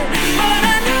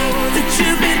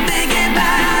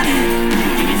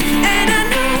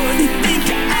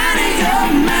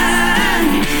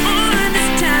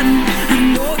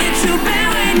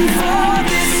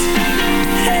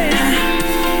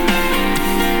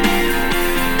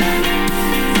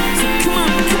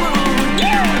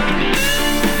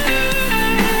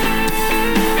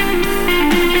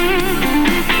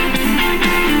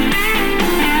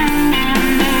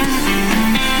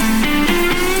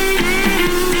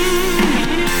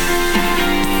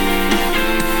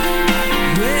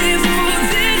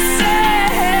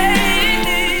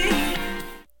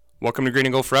Welcome to Green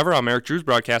and Gold Forever. I'm Eric Drews,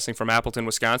 broadcasting from Appleton,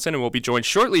 Wisconsin, and we'll be joined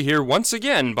shortly here once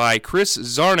again by Chris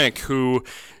Zarnik, who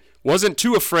wasn't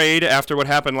too afraid after what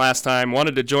happened last time,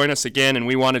 wanted to join us again, and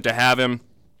we wanted to have him.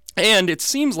 And it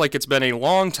seems like it's been a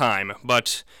long time,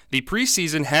 but the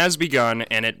preseason has begun,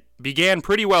 and it began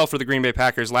pretty well for the Green Bay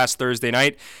Packers last Thursday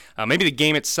night. Maybe the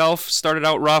game itself started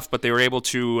out rough, but they were able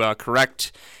to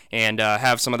correct and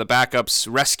have some of the backups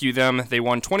rescue them. They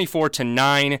won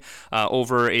 24-9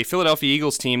 over a Philadelphia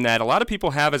Eagles team that a lot of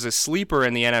people have as a sleeper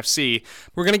in the NFC.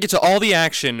 We're going to get to all the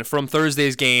action from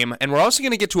Thursday's game, and we're also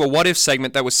going to get to a what-if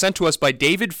segment that was sent to us by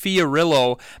David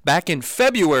Fiorillo back in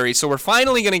February, so we're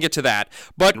finally going to get to that.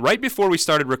 But right before we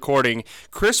started recording,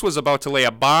 Chris was about to lay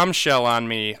a bombshell on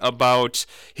me about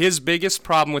his biggest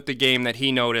problem with the game that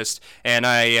he noticed, and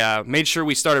I made sure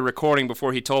we started recording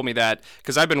before he told me that,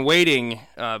 because I've been waiting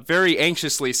very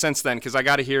anxiously since then, because I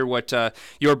got to hear what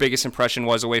your biggest impression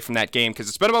was away from that game, because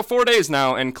it's been about 4 days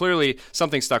now, and clearly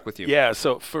something stuck with you. Yeah,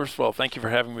 so first of all, thank you for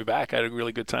having me back. I had a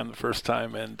really good time the first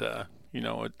time, and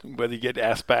whether you get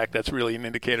asked back, that's really an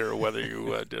indicator of whether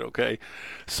you did okay.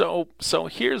 So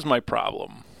here's my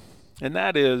problem, and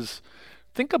that is,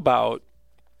 think about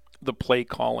the play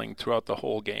calling throughout the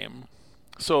whole game.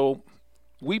 So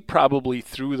we probably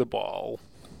threw the ball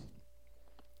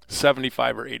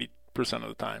 75 or 80% of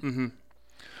the time. Mm-hmm.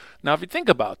 Now, if you think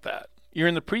about that, you're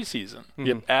in the preseason. Mm-hmm.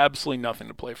 You have absolutely nothing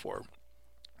to play for.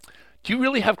 Do you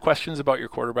really have questions about your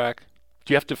quarterback?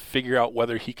 Do you have to figure out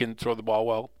whether he can throw the ball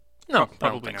well? No, I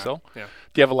don't think so. Yeah.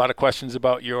 Do you have a lot of questions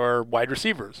about your wide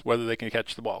receivers, whether they can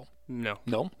catch the ball? No,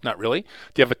 not really.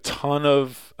 Do you have a ton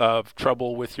of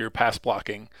trouble with your pass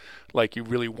blocking? Like you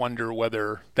really wonder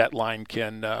whether that line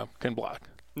can block?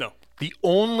 No. The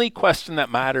only question that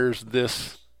matters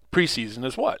this preseason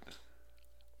is what?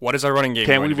 What is our running game?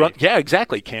 Can we run? Yeah,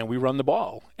 exactly. Can we run the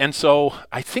ball? And so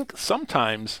I think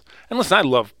sometimes, and listen, I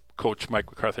love Coach Mike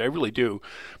McCarthy, I really do,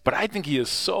 but I think he is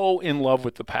so in love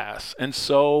with the pass and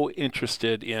so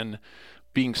interested in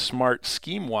being smart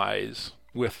scheme-wise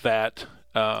with that,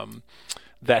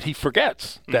 that he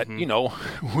forgets that,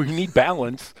 we need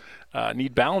balance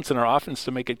in our offense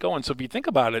to make it go. And so if you think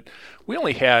about it, we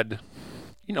only had,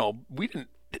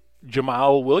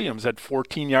 Jamal Williams had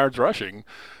 14 yards rushing.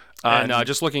 And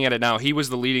just looking at it now, he was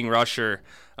the leading rusher,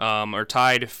 or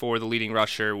tied for the leading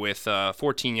rusher with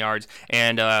 14 yards,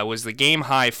 and was the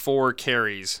game-high 4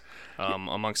 carries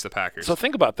amongst the Packers. So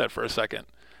think about that for a second.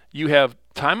 You have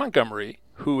Ty Montgomery,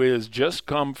 who is just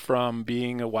come from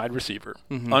being a wide receiver,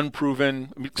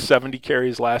 unproven, 70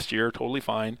 carries last year, totally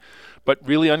fine, but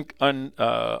really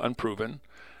unproven.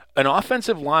 An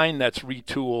offensive line that's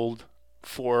retooled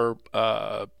for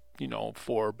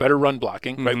for better run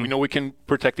blocking, right? We know we can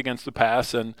protect against the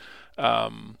pass, and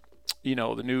the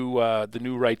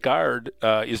new right guard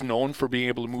is known for being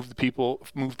able to move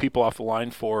people off the line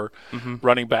for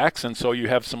running backs, and so you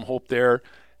have some hope there.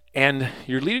 And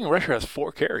your leading rusher has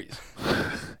 4 carries.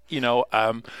 So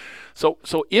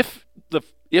if the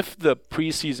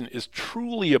preseason is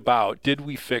truly about did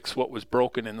we fix what was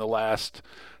broken in the last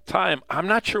time, I'm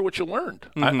not sure what you learned.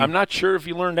 I'm not sure if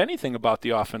you learned anything about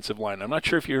the offensive line. I'm not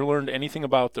sure if you learned anything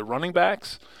about the running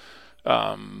backs.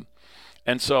 And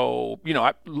so,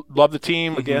 I love the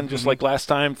team, again, just like last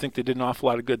time, think they did an awful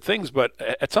lot of good things, but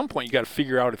at some point you got to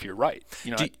figure out if you're right.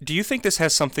 Do you think this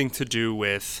has something to do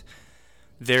with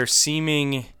their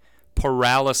seeming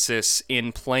paralysis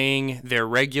in playing their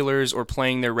regulars or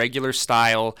playing their regular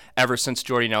style ever since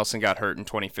Jordy Nelson got hurt in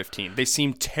 2015. They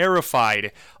seem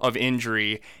terrified of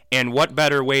injury, and what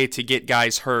better way to get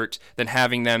guys hurt than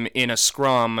having them in a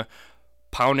scrum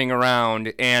pounding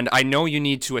around? And I know you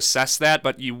need to assess that,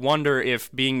 but you wonder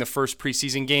if being the first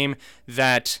preseason game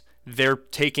that they're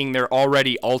taking their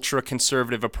already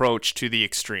ultra-conservative approach to the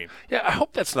extreme. Yeah, I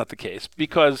hope that's not the case,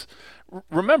 because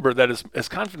remember that as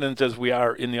confident as we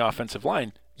are in the offensive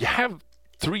line, you have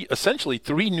essentially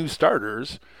three new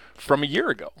starters from a year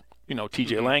ago.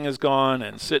 T.J. Lang is gone,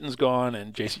 and Sitton's gone,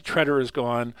 and J.C. Tretter is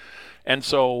gone. And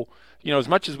so, as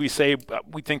much as we say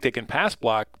we think they can pass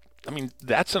block, I mean,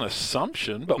 that's an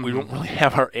assumption, but we don't really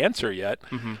have our answer yet.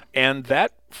 And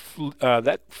that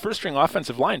first-string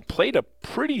offensive line played a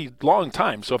pretty long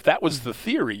time. So if that was the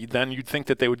theory, then you'd think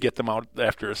that they would get them out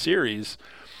after a series.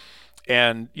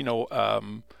 And,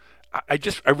 I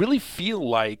really feel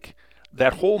like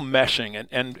that whole meshing,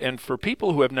 and for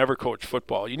people who have never coached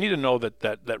football, you need to know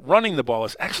that running the ball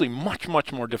is actually much,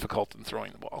 much more difficult than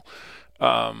throwing the ball.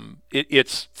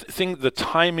 The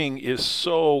timing is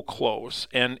so close,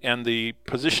 and the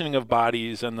positioning of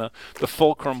bodies and the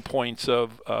fulcrum points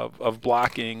of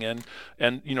blocking and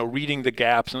reading the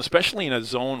gaps, and especially in a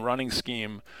zone running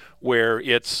scheme where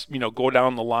it's go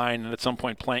down the line and at some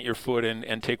point plant your foot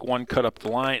and take one cut up the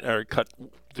line or cut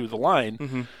through the line,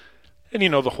 Mm-hmm.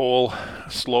 and the whole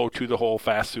slow to the hole,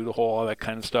 fast through the hole, all that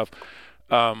kind of stuff.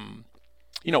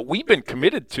 We've been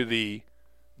committed to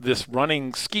this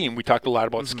running scheme. We talked a lot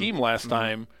about scheme last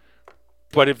time,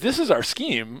 but if this is our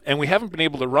scheme and we haven't been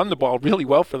able to run the ball really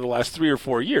well for the last 3 or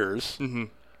 4 years,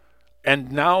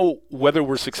 and now whether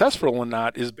we're successful or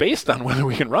not is based on whether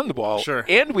we can run the ball, Sure.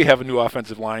 and we have a new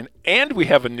offensive line, and we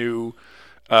have a new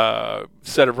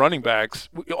set of running backs.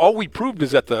 All we proved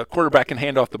is that the quarterback can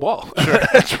hand off the ball. Sure.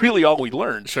 That's really all we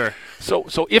learned. Sure. So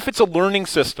if it's a learning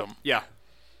system, Yeah.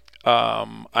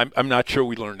 I'm not sure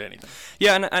we learned anything.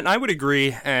 Yeah, and I would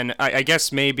agree, and I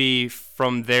guess maybe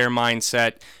from their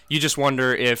mindset, you just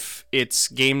wonder if it's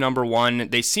game number one.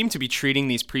 They seem to be treating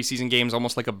these preseason games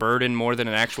almost like a burden more than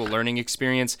an actual learning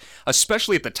experience,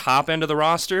 especially at the top end of the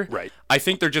roster. Right. I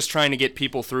think they're just trying to get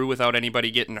people through without anybody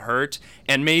getting hurt,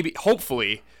 and maybe,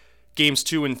 hopefully, games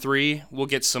 2 and 3 will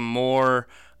get some more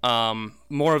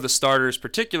of the starters,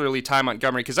 particularly Ty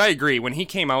Montgomery, because I agree, when he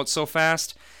came out so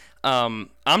fast, I'm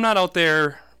not out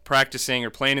there practicing or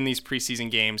playing in these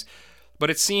preseason games, but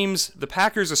it seems the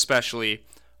Packers especially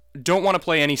don't want to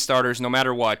play any starters no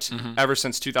matter what ever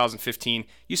since 2015.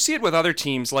 You see it with other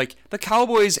teams, like the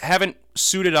Cowboys haven't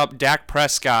suited up Dak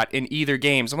Prescott in either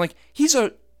games. I'm like, he's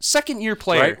a second-year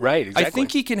player. Right, exactly. I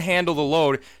think he can handle the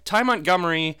load. Ty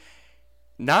Montgomery,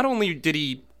 not only did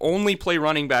he only play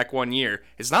running back 1 year,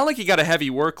 it's not like he got a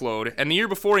heavy workload, and the year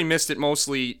before he missed it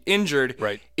mostly injured.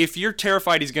 Right. If you're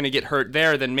terrified he's going to get hurt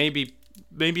there, then maybe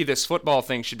this football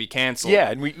thing should be canceled.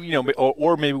 Yeah, and we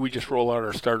or maybe we just roll out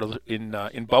our starters in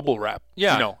bubble wrap.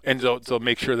 Yeah. And so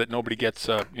make sure that nobody gets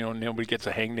nobody gets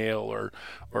a hangnail or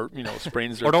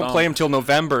sprains their Or don't thumb. play him till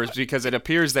November, because it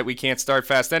appears that we can't start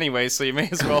fast anyway, so you may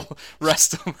as well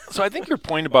rest him. So I think your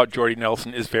point about Jordy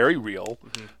Nelson is very real.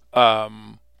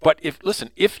 But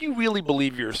if you really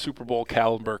believe you're a Super Bowl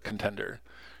caliber contender,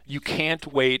 you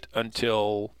can't wait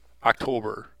until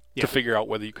October to figure out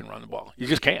whether you can run the ball. You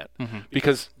just can't,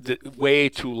 because way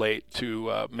too late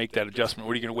to make that adjustment.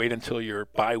 What are you going to wait until your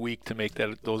bye week to make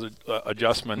those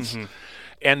adjustments?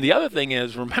 And the other thing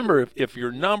is, remember, if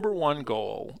your number one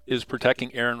goal is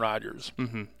protecting Aaron Rodgers,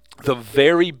 the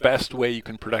very best way you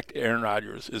can protect Aaron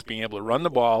Rodgers is being able to run the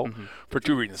ball for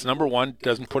 2 reasons. Number one,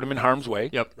 doesn't put him in harm's way.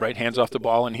 Yep. Right, hands off the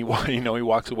ball, and he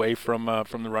walks away from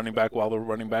the running back while the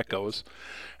running back goes.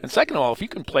 And second of all, if you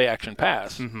can play action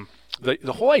pass,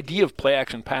 the whole idea of play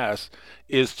action pass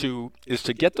is to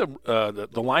get the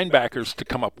linebackers to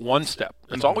come up one step.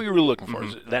 That's all you're really looking for,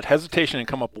 is that hesitation and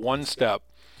come up one step.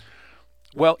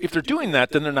 Well, if they're doing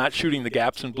that, then they're not shooting the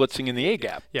gaps and blitzing in the A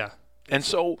gap. Yeah. And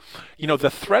so, the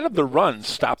threat of the run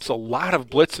stops a lot of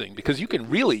blitzing, because you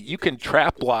can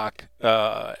trap block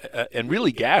and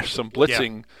really gash some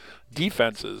blitzing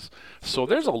defenses. So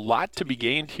there's a lot to be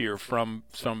gained here from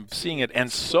seeing it,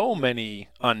 and so many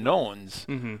unknowns.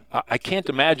 I can't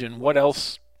imagine what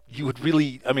else you would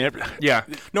really. Yeah.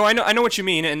 No, I know what you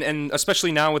mean, and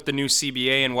especially now with the new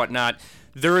CBA and whatnot,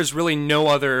 there is really no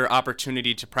other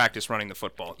opportunity to practice running the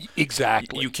football.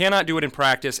 Exactly. You cannot do it in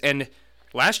practice, and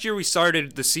last year we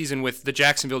started the season with the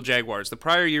Jacksonville Jaguars. The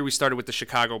prior year we started with the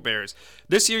Chicago Bears.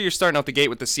 This year you're starting out the gate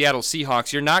with the Seattle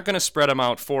Seahawks. You're not going to spread them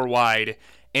out 4 wide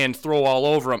and throw all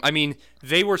over them. I mean,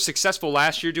 they were successful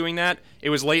last year doing that. It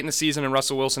was late in the season, and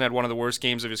Russell Wilson had one of the worst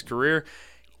games of his career.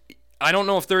 I don't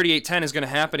know if 38-10 is going to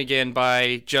happen again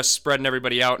by just spreading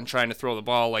everybody out and trying to throw the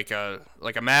ball like a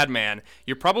madman.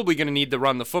 You're probably going to need to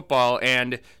run the football,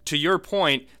 and to your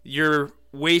point, you're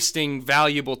wasting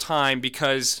valuable time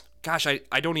because, gosh,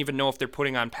 I don't even know if they're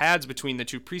putting on pads between the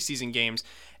 2 preseason games.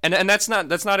 And that's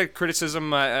not a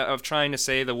criticism of trying to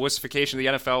say the wussification of the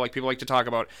NFL like people like to talk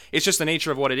about. It's just the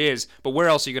nature of what it is. But where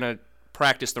else are you going to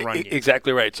practice the run game?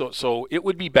 Exactly right. So it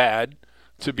would be bad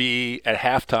to be at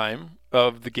halftime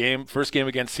of the first game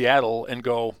against Seattle, and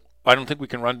go, I don't think we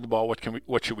can run the ball.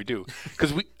 What should we do?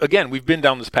 Because we've been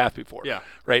down this path before. Yeah.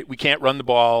 Right. We can't run the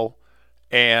ball,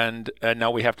 and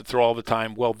now we have to throw all the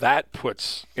time. Well, that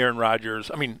puts Aaron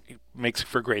Rodgers. It makes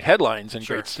for great headlines and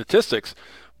great statistics,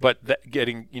 but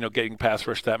getting pass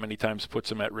rush that many times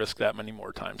puts him at risk that many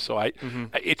more times. So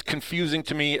it's confusing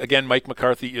to me. Again, Mike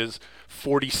McCarthy is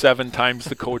 47 times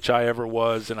the coach I ever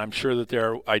was, and I'm sure that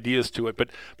there are ideas to it. But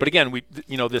again,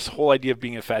 this whole idea of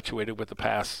being infatuated with the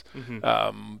pass,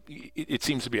 it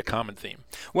seems to be a common theme.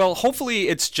 Well, hopefully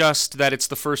it's just that it's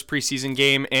the first preseason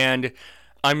game, and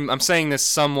I'm saying this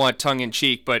somewhat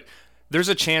tongue-in-cheek, but there's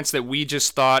a chance that we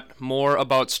just thought more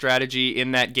about strategy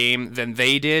in that game than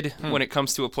they did when it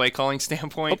comes to a play-calling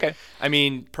standpoint. Okay. I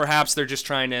mean, perhaps they're just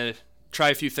trying to try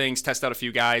a few things, test out a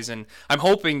few guys, and I'm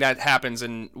hoping that happens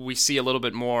and we see a little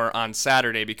bit more on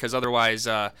Saturday, because otherwise,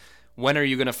 when are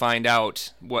you going to find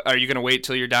out? What, are you going to wait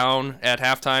till you're down at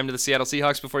halftime to the Seattle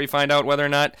Seahawks before you find out whether or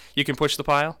not you can push the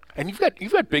pile? And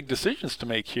you've got big decisions to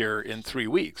make here in 3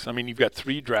 weeks. I mean, you've got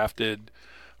 3 drafted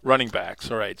running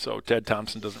backs. All right, so Ted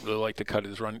Thompson doesn't really like to cut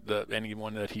his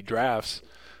anyone that he drafts.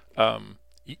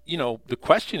 The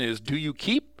question is, do you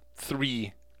keep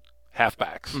 3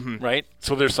 halfbacks, right?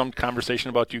 So there's some conversation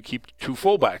about, do you keep 2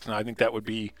 fullbacks? Now, I think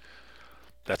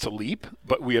that's a leap,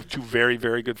 but we have 2 very,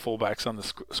 very good fullbacks on the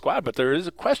squad. But there is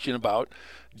a question about,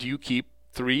 do you keep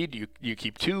 3? Do you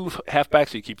keep 2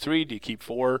 halfbacks? Do you keep 3? Do you keep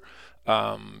 4?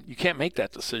 You can't make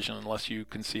that decision unless you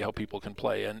can see how people can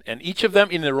play. And each of them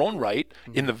in their own right,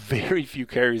 in the very few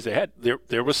carries they had,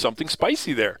 there was something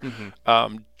spicy there.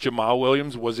 Jamal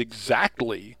Williams was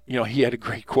exactly, he had a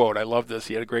great quote. I love this.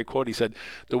 He had a great quote. He said,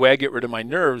 "The way I get rid of my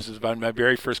nerves is on my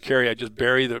very first carry, I just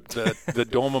bury the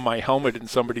dome of my helmet in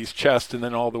somebody's chest, and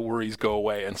then all the worries go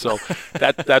away." And so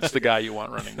that's the guy you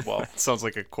want running the ball. Sounds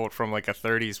like a quote from like a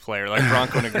 30s player, like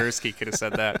Bronco Nagurski could have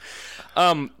said that.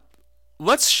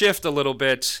 Let's shift a little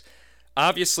bit.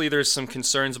 Obviously, there's some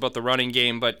concerns about the running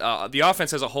game, but the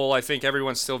offense as a whole, I think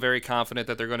everyone's still very confident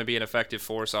that they're going to be an effective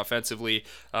force offensively,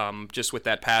 just with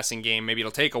that passing game. Maybe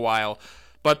it'll take a while.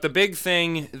 But the big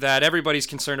thing that everybody's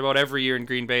concerned about every year in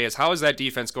Green Bay is, how is that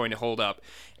defense going to hold up?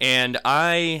 And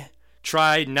I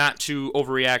try not to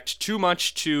overreact too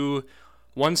much to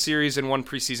one series and one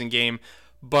preseason game,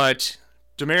 but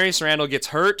Demarius Randall gets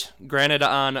hurt, granted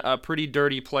on a pretty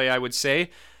dirty play, I would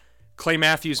say. Clay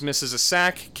Matthews misses a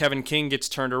sack. Kevin King gets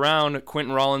turned around.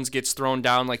 Quentin Rollins gets thrown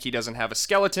down like he doesn't have a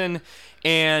skeleton.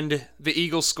 And the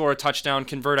Eagles score a touchdown,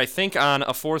 convert, I think, on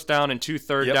a 4th down and 2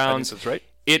 third downs. I think that's right.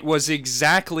 It was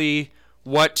exactly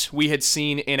what we had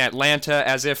seen in Atlanta,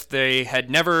 as if they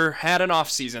had never had an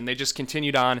offseason. They just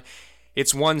continued on.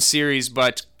 It's one series,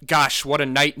 but gosh, what a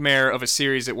nightmare of a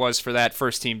series it was for that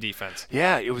first-team defense.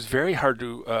 Yeah, it was very hard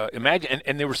to imagine.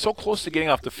 And they were so close to getting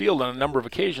off the field on a number of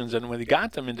occasions. And when they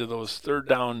got them into those 3rd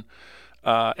down,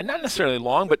 and not necessarily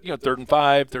long, but 3rd and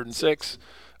 5, 3rd and 6,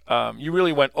 you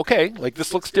really went, okay, like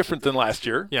this looks different than last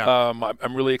year. Yeah.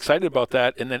 I'm really excited about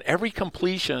that. And then every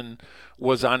completion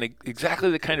was on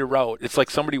exactly the kind of route. It's like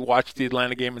somebody watched the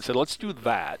Atlanta game and said, let's do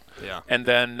that. Yeah. And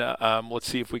then let's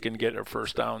see if we can get our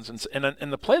first downs.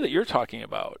 And the play that you're talking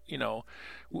about,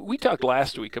 we talked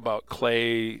last week about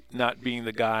Clay not being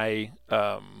the guy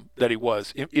that he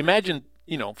was. Imagine,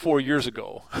 4 years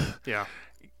ago. Yeah.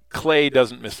 Clay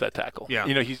doesn't miss that tackle. Yeah.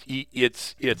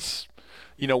 It's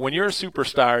when you're a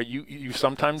superstar, you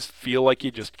sometimes feel like you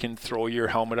just can throw your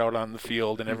helmet out on the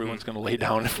field and everyone's going to lay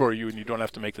down for you and you don't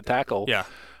have to make the tackle. Yeah.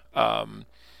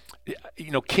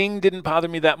 King didn't bother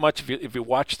me that much. If you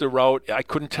watch the route, I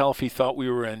couldn't tell if he thought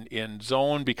we were in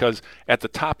zone, because at the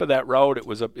top of that route, it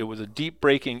was a deep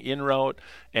breaking in route,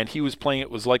 and he was playing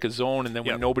it was like a zone. And then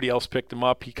when nobody else picked him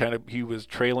up, he was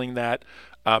trailing that.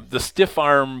 The stiff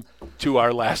arm to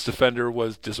our last defender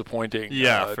was disappointing.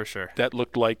 Yeah, for sure. That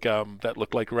looked like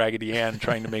Raggedy Ann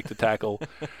trying to make the tackle.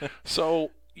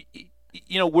 So,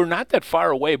 we're not that far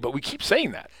away, but we keep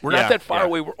saying that we're not that far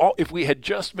away. If we had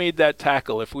just made that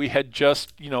tackle, if we had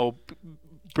just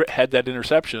had that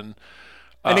interception.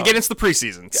 And again, it's the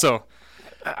preseason, so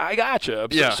I gotcha.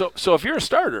 Yeah. So if you're a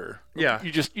starter,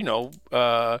 you just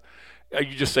are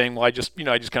you just saying, well, I just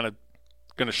kind of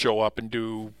going to show up and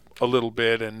do a little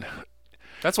bit, and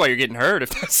that's why you're getting hurt if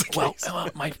that's the case. Well,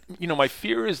 my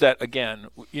fear is that, again,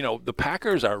 the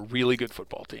Packers are a really good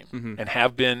football team and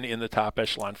have been in the top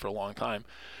echelon for a long time.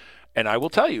 And I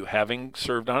will tell you, having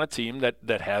served on a team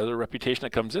that has a reputation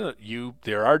that comes in,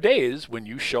 there are days when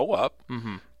you show up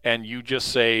and you just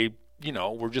say,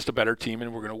 we're just a better team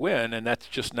and we're going to win, and that's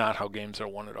just not how games are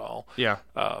won at all. Yeah.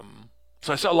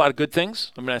 So I saw a lot of good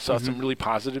things. I saw some really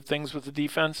positive things with the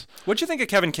defense. What'd you think of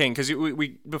Kevin King? Because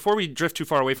we before we drift too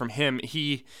far away from him,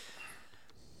 he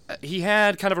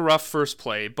had kind of a rough first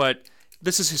play, but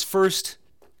this is his first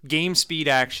game speed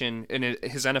action in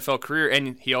his NFL career,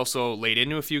 and he also laid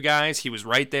into a few guys. He was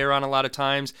right there on a lot of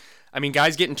times.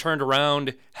 Guys getting turned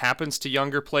around happens to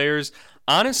younger players.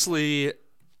 Honestly,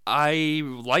 I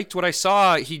liked what I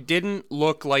saw. He didn't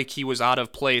look like he was out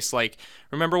of place. Like,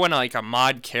 remember when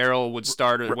Ahmad Carroll would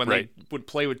start, or when they would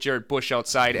play with Jared Bush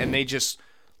outside, and they just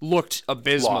looked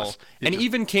abysmal. And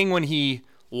even King, when he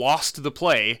lost the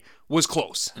play, was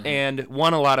close and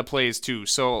won a lot of plays too.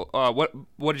 So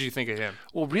what did you think of him?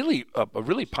 Well, really, a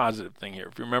really positive thing here.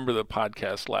 If you remember the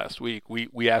podcast last week,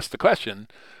 we asked the question,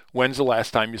 when's the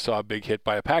last time you saw a big hit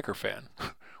by a Packer fan?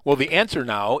 Well, the answer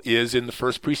now is in the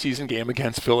first preseason game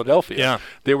against Philadelphia. Yeah.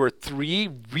 There were 3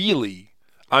 really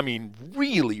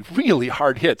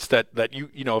hard hits that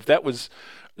you know, if that was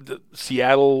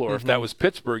Seattle or if that was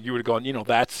Pittsburgh, you would have gone,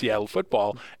 that's Seattle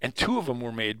football. And 2 of them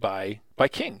were made by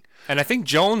King. And I think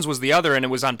Jones was the other, and it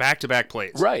was on back-to-back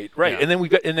plays. Right. Yeah. And then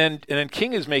and then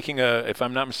King is making if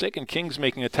I'm not mistaken, King's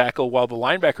making a tackle while the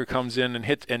linebacker comes in and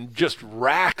hits and just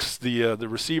racks the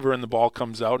receiver, and the ball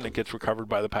comes out and it gets recovered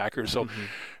by the Packers. So,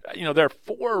 there are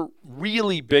 4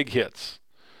 really big hits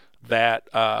that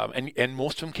and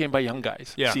most of them came by young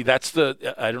guys. Yeah. See, that's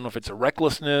I don't know if it's a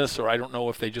recklessness, or I don't know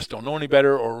if they just don't know any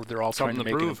better, or they're all trying to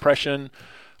make an impression.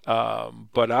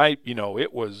 But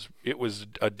it was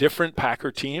a different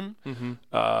Packer team,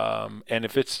 and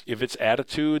if it's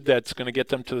attitude that's going to get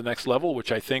them to the next level,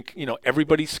 which I think,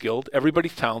 everybody's skilled,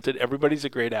 everybody's talented, everybody's a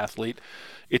great athlete.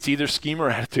 It's either scheme or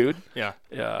attitude. Yeah.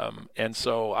 And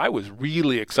so I was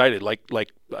really excited. Like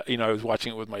I was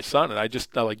watching it with my son, and I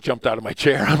just jumped out of my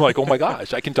chair. I'm like, oh my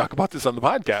gosh, I can talk about this on the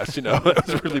podcast. That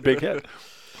was a really big hit.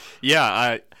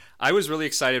 Yeah, I was really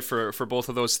excited for both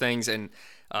of those things, and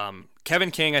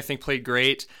Kevin King, I think, played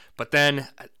great, but then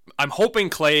I'm hoping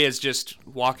Clay is just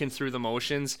walking through the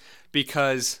motions,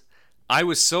 because I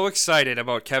was so excited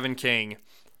about Kevin King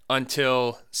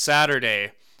until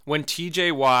Saturday when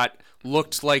TJ Watt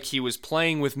looked like he was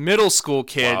playing with middle school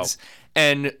kids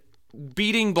and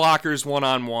beating blockers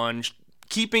one-on-one,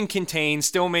 keeping contained,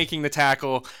 still making the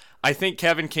tackle. I think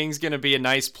Kevin King's going to be a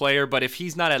nice player, but if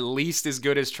he's not at least as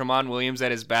good as Tramon Williams at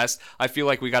his best, I feel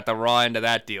like we got the raw end of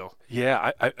that deal.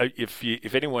 Yeah,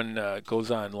 if anyone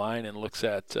goes online and looks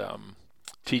at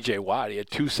T.J. Watt, he had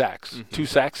 2 sacks. 2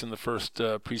 sacks in the first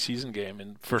preseason game,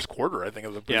 in first quarter, I think,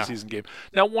 of the preseason game.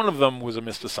 Now, one of them was a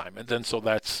missed assignment, and so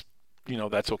that's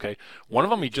okay. One of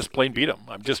them, he just plain beat him.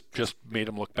 Just made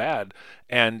him look bad.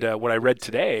 And what I read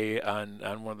today on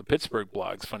one of the Pittsburgh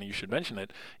blogs, funny you should mention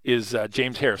it, is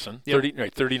James Harrison,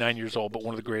 39 years old, but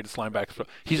one of the greatest linebackers.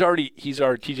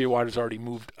 T.J. Watt has already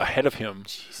moved ahead of him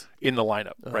in the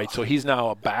lineup, right? So he's now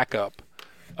a backup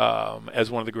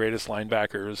as one of the greatest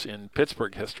linebackers in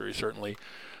Pittsburgh history, certainly.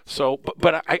 So,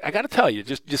 but I got to tell you,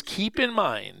 just keep in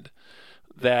mind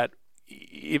that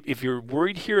if you're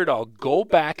worried here at all, go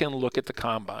back and look at the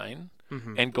combine,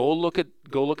 and go look at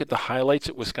the highlights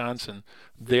at Wisconsin.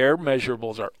 Their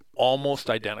measurables are almost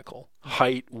identical: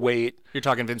 height, weight. You're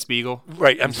talking Vince Beagle,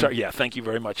 right? I'm sorry. Yeah, thank you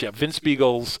very much. Yeah, Vince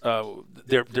Beagle's.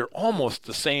 They're almost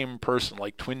the same person,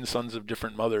 like twin sons of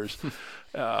different mothers,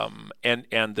 and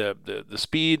the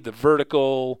speed, the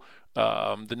vertical,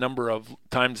 the number of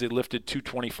times they lifted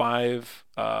 225.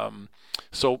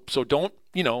 So don't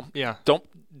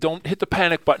don't hit the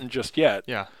panic button just yet.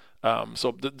 Yeah.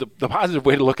 So the positive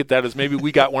way to look at that is maybe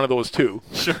we got one of those too.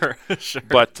 Sure.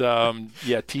 But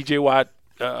T.J. Watt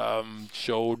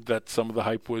showed that some of the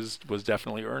hype was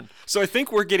definitely earned. So I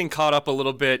think we're getting caught up a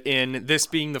little bit in this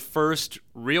being the first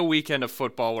real weekend of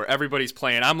football where everybody's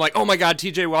playing. I'm like, oh my God,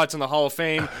 T.J. Watt's in the Hall of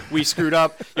Fame. We screwed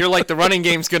up. You're like, the running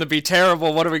game's going to be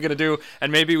terrible. What are we going to do?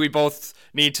 And maybe we both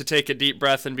need to take a deep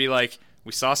breath and be like,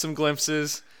 we saw some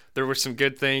glimpses. There were some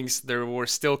good things. There were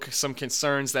still some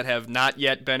concerns that have not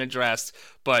yet been addressed,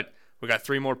 but we got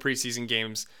 3 more preseason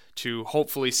games to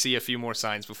hopefully see a few more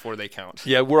signs before they count.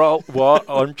 Yeah, we're all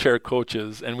armchair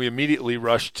coaches, and we immediately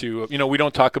rush to, we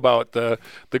don't talk about the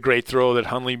great throw that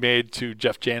Hundley made to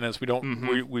Jeff Janis. We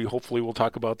don't. We hopefully will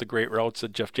talk about the great routes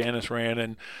that Jeff Janis ran,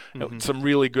 and some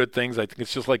really good things. I think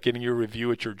it's just like getting your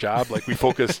review at your job. Like, we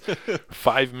focus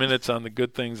 5 minutes on the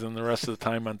good things and the rest of the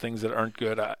time on things that aren't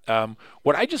good. I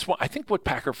think what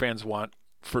Packer fans want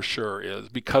for sure is,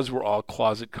 because we're all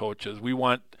closet coaches, we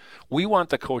want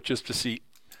the coaches to see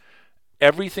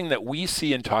everything that we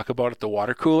see and talk about at the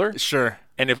water cooler. Sure.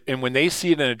 And when they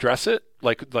see it and address it,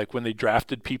 like when they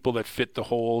drafted people that fit the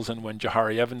holes, and when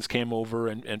Jahari Evans came over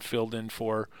and filled in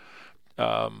for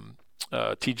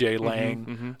TJ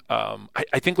Lang,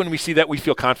 I think when we see that, we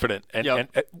feel confident and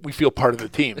we feel part of the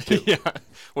team too. Yeah.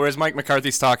 Whereas Mike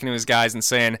McCarthy's talking to his guys and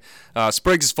saying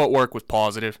Spriggs' footwork was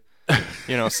positive,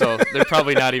 so they're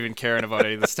probably not even caring about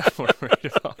any of the stuff we're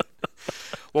worried about.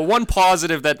 Well, one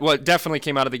positive that definitely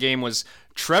came out of the game was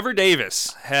Trevor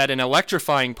Davis had an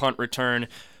electrifying punt return,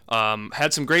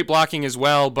 had some great blocking as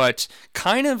well, but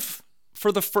kind of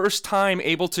for the first time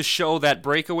able to show that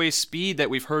breakaway speed that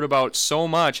we've heard about so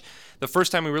much. The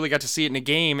first time we really got to see it in a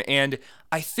game, and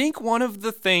I think one of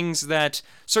the things that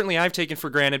certainly I've taken for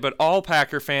granted, but all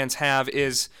Packer fans have,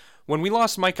 is when we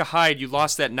lost Micah Hyde, you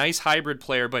lost that nice hybrid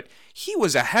player, but he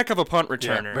was a heck of a punt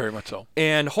returner. Yeah, very much so.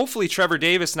 And hopefully Trevor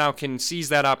Davis now can seize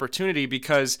that opportunity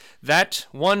because that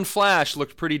one flash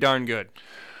looked pretty darn good.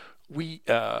 We,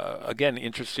 again,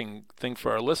 interesting thing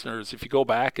for our listeners, if you go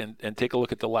back and take a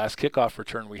look at the last kickoff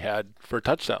return we had for a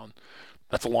touchdown,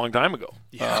 that's a long time ago.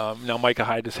 Yeah. Now Micah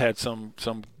Hyde has had some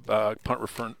punt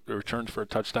returns for a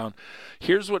touchdown.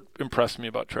 Here's what impressed me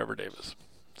about Trevor Davis.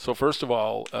 So first of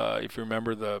all, if you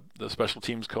remember, the special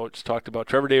teams coach talked about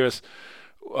Trevor Davis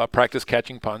practice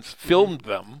catching punts, filmed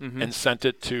them, and sent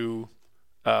it to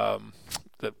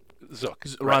the Zook.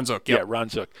 Ron Zook, yep. Yeah, Ron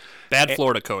Zook. Bad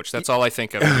Florida coach. That's all I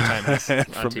think of every time he's on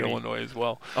from TV. Illinois as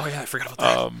well. Oh yeah, I forgot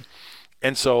about that.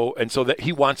 And so that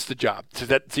he wants the job. So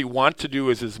that he want to do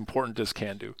is as important as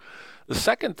can do. The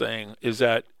second thing is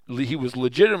that he was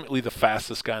legitimately the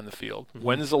fastest guy in the field.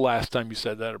 When is the last time you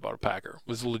said that about a Packer?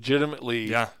 Was legitimately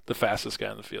the fastest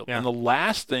guy in the field. Yeah. And the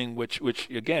last thing, which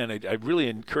again, I really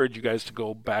encourage you guys to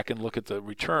go back and look at the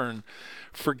return.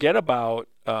 Forget about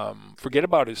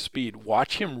his speed.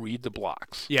 Watch him read the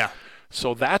blocks. Yeah.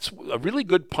 So that's a really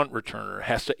good punt returner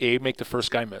has to make the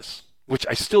first guy miss. Which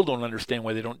I still don't understand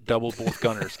why they don't double both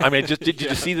gunners. I mean, did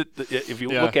you see that? If you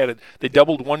look at it, they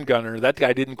doubled one gunner. That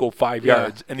guy didn't go 5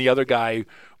 yards, and the other guy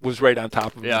was right on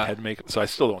top of him and had to make it. So I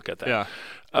still don't get that. Yeah,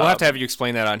 we'll have to have you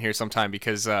explain that on here sometime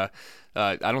because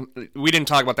we didn't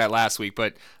talk about that last week,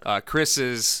 but Chris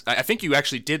is. I think you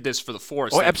actually did this for the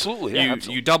Force. Oh, absolutely. Yeah,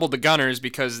 absolutely. You doubled the gunners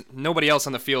because nobody else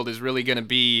on the field is really going to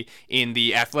be in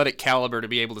the athletic caliber to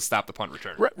be able to stop the punt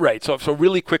return. Right. So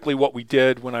really quickly, what we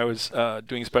did when I was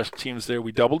doing special teams there,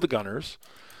 we doubled the gunners.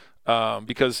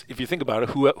 Because if you think about it,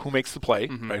 who makes the play,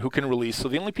 right? Who can release? So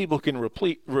the only people who can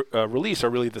release are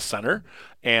really the center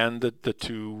and the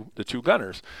two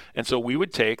gunners. And so we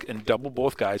would take and double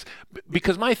both guys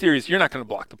because my theory is you're not going to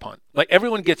block the punt. Like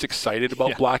everyone gets excited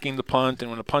about blocking the punt, and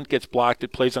when a punt gets blocked,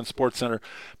 it plays on SportsCenter.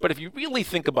 But if you really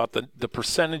think about the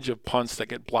percentage of punts that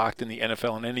get blocked in the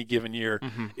NFL in any given year,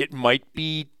 it might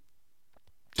be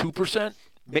 2%,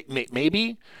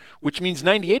 maybe. Which means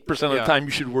 98% of the time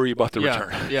you should worry about the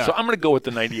return. Yeah. So I'm going to go with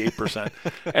the 98%.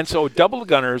 And so double the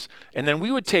gunners, and then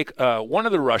we would take one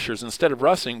of the rushers, instead of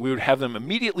rushing, we would have them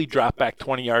immediately drop back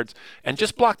 20 yards and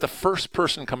just block the first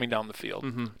person coming down the field.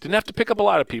 Didn't have to pick up a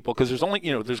lot of people because there's only,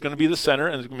 there's going to be the center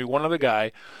and there's going to be one other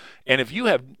guy. And if you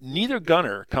have neither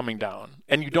gunner coming down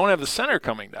and you don't have the center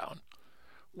coming down,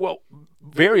 well,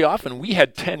 very often we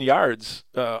had 10 yards.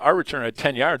 Our return had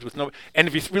 10 yards with no. And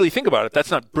if you really think about it, that's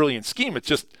not brilliant scheme. It's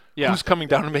just who's coming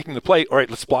down and making the play. All right,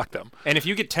 let's block them. And if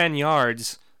you get 10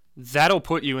 yards, that'll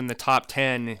put you in the top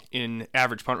 10 in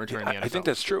average punt return in the NFL. I think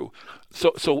that's true.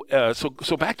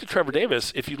 So back to Trevor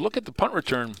Davis. If you look at the punt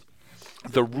return,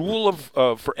 the rule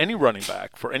of for any running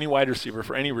back, for any wide receiver,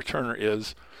 for any returner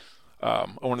is, I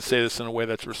want to say this in a way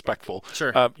that's respectful.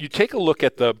 Sure. You take a look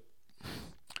at the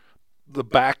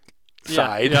back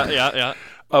side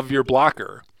of your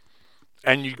blocker,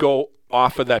 and you go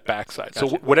off of that backside. Gotcha.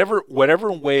 So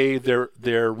whatever way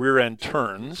their rear end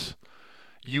turns,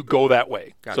 you go that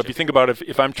way. Gotcha. So if you think about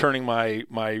if I'm turning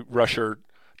my rusher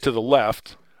to the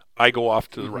left, I go off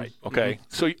to the right. Okay.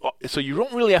 So you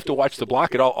don't really have to watch the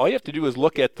block at all. All you have to do is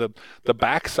look at the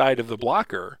backside of the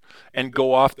blocker and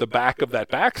go off the back of that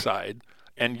backside.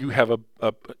 And you have a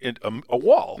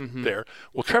wall there.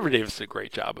 Well, Trevor Davis did a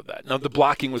great job of that. Now, the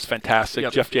blocking was fantastic.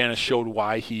 Yep. Jeff Janis showed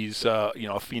why he's a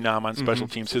phenom on special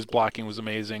teams. His blocking was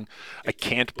amazing. I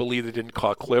can't believe they didn't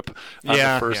call a clip on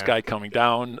the first guy coming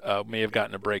down. May have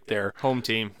gotten a break there. Home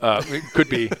team. It could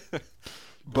be.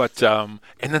 But and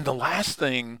then the last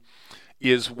thing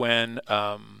is when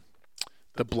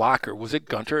the blocker, was it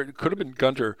Gunter? It could have been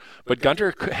Gunter, but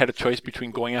Gunter had a choice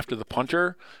between going after the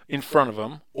punter in front of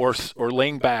him or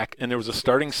laying back, and there was a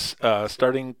starting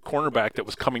cornerback that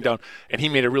was coming down, and he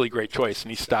made a really great choice,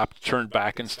 and he stopped, turned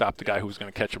back, and stopped the guy who was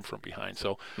going to catch him from behind.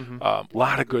 So a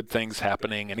lot of good things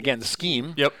happening, and again, the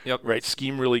scheme, right?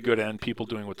 Scheme really good, and people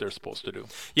doing what they're supposed to do.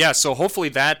 Yeah, so hopefully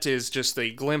that is just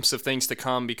a glimpse of things to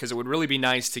come, because it would really be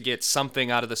nice to get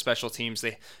something out of the special teams.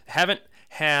 They haven't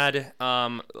had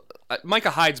Micah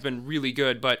Hyde's been really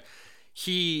good, but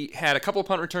he had a couple of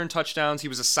punt return touchdowns. He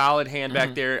was a solid hand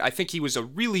back there. I think he was a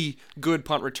really good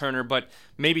punt returner, but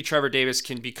maybe Trevor Davis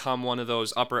can become one of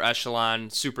those upper echelon,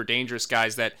 super dangerous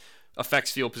guys that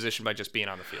affects field position by just being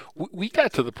on the field. We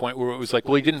got to the point where it was like,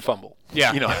 well, he didn't fumble.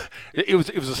 Yeah. It was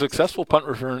a successful punt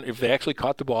return if they actually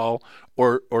caught the ball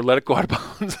or let it go out of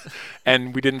bounds,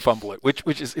 and we didn't fumble it,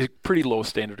 which is a pretty low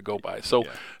standard to go by. So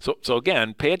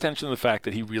again, pay attention to the fact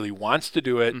that he really wants to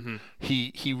do it.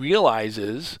 He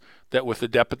realizes that with the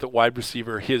depth at the wide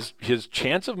receiver, his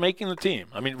chance of making the team.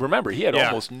 I mean, remember, he had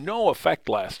almost no effect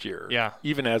last year,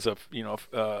 even as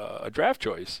a draft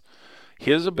choice.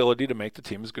 His ability to make the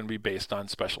team is going to be based on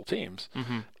special teams.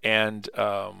 And,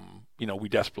 we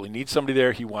desperately need somebody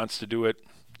there. He wants to do it.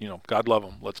 God love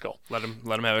him. Let's go. Let him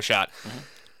have a shot.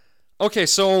 Okay,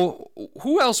 so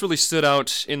who else really stood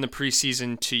out in the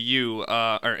preseason to you?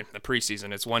 Or in the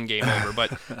preseason, it's one game over,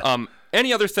 but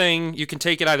any other thing, you can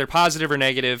take it either positive or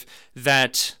negative,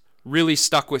 that really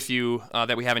stuck with you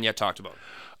that we haven't yet talked about?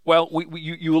 Well,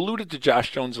 you alluded to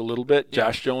Josh Jones a little bit.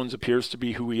 Josh Jones appears to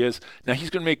be who he is. Now he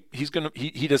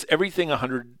does everything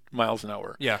 100 miles an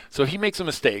hour. Yeah. So if he makes a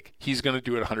mistake, he's going to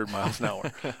do it 100 miles an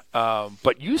hour.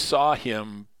 But you saw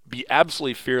him be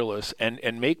absolutely fearless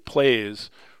and make plays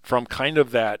from kind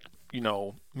of that,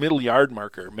 middle yard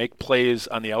marker, make plays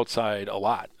on the outside a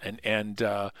lot. And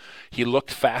he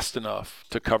looked fast enough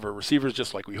to cover receivers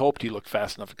just like we hoped. He looked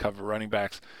fast enough to cover running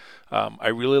backs. I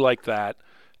really like that.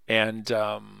 And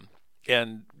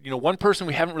one person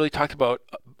we haven't really talked about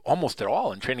almost at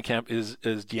all in training camp is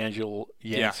D'Angelo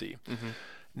Yancey. Yeah.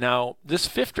 Now, this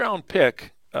 5th-round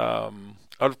pick out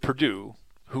of Purdue,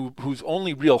 whose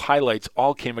only real highlights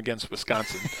all came against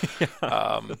Wisconsin.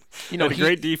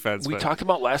 Great defense. We talked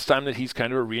about last time that he's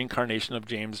kind of a reincarnation of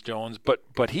James Jones,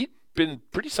 but he'd been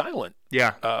pretty silent.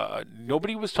 Yeah.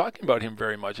 Nobody was talking about him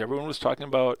very much. Everyone was talking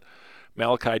about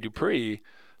Malachi Dupree.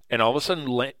 And all of a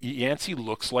sudden, Yancey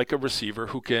looks like a receiver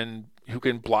who can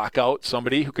block out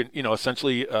somebody, who can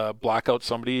essentially block out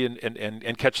somebody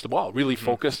and catch the ball. Really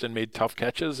focused and made tough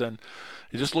catches, and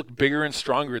he just looked bigger and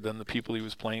stronger than the people he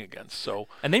was playing against.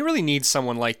 And they really need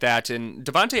someone like that. And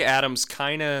Davante Adams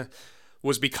kind of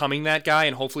was becoming that guy,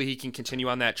 and hopefully he can continue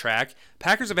on that track.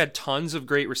 Packers have had tons of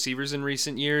great receivers in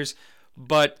recent years,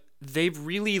 but they've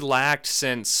really lacked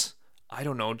since, I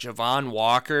don't know, Javon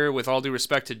Walker, with all due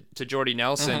respect to Jordy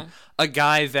Nelson, a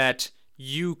guy that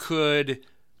you could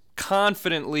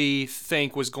confidently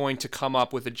think was going to come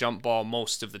up with a jump ball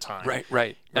most of the time.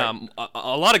 Right.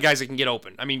 A lot of guys that can get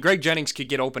open. I mean, Greg Jennings could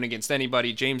get open against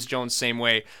anybody. James Jones, same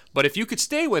way. But if you could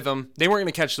stay with them, they weren't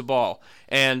going to catch the ball.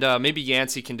 And maybe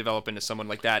Yancey can develop into someone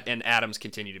like that, and Adams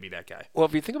continue to be that guy. Well,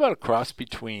 if you think about a cross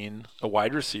between a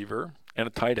wide receiver and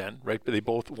a tight end, right?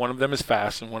 But one of them is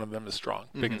fast and one of them is strong,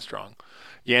 big and strong.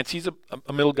 Yancey's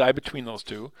a middle guy between those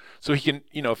two, so he can,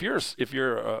 if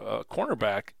you're a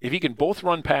cornerback, if he can both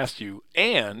run past you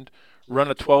and run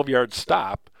a 12-yard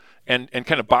stop and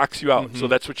kind of box you out. So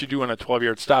that's what you do on a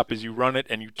 12-yard stop, is you run it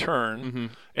and you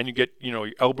turn and you get your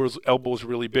elbows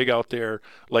really big out there,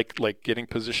 like getting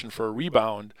positioned for a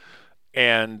rebound,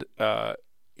 and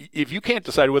if you can't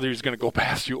decide whether he's going to go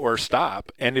past you or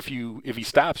stop, and if he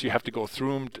stops, you have to go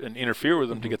through him and interfere with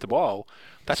him to get the ball.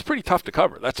 That's pretty tough to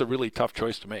cover. That's a really tough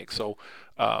choice to make. So,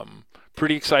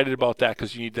 pretty excited about that,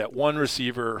 because you need that one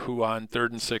receiver who on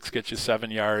 3rd and 6 gets you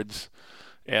 7 yards,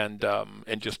 and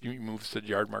just moves to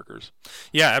yard markers.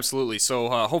 Yeah, absolutely. So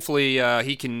hopefully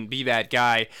he can be that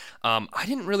guy. I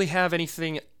didn't really have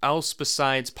anything else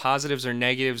besides positives or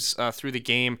negatives through the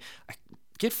game. I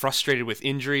get frustrated with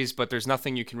injuries, but there's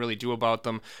nothing you can really do about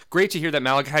them. Great to hear that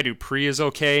Malachi Dupree is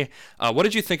okay. What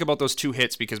did you think about those 2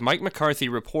 hits? Because Mike McCarthy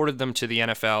reported them to the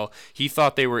NFL. He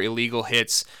thought they were illegal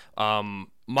hits.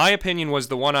 My opinion was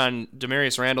the one on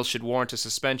Demarius Randall should warrant a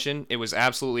suspension. It was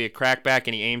absolutely a crackback,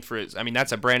 and he aimed for his. I mean,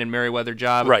 that's a Brandon Merriweather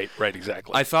job. Right,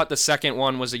 exactly. I thought the second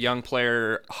one was a young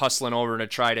player hustling over to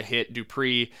try to hit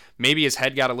Dupree. Maybe his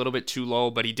head got a little bit too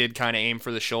low, but he did kind of aim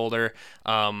for the shoulder.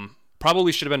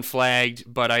 Probably should have been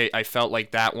flagged, but I felt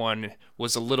like that one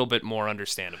was a little bit more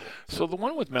understandable. So the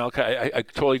one with Malachi, I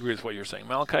totally agree with what you're saying.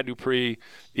 Malachi Dupree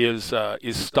is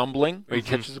stumbling. He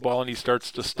catches the ball and he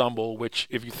starts to stumble, which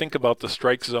if you think about the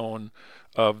strike zone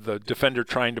of the defender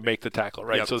trying to make the tackle,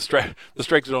 right? Yep. So the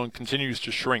strike zone continues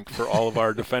to shrink for all of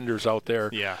our defenders out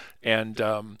there. Yeah. And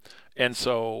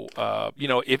so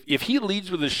if he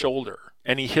leads with his shoulder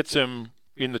and he hits him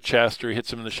in the chest or he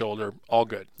him in the shoulder, all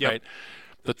good, yep. Right?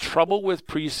 The trouble with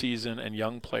preseason and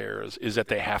young players is that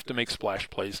they have to make splash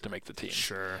plays to make the team.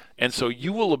 Sure. And so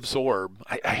you will absorb,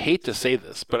 I hate to say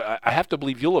this, but I have to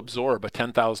believe you'll absorb a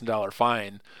 $10,000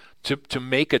 fine to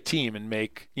make a team and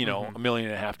make, $1.5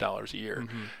 million a year.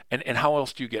 And how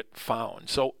else do you get found?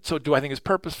 So do I think it's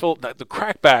purposeful? The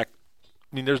crackback,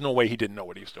 I mean, there's no way he didn't know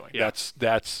what he was doing. Yeah.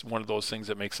 That's one of those things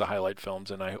that makes the highlight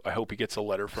films, and I hope he gets a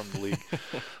letter from the league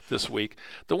this week.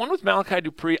 The one with Malachi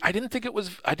Dupree, I didn't think it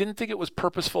was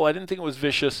purposeful. I didn't think it was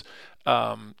vicious.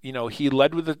 He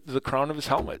led with the crown of his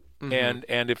helmet, and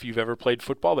if you've ever played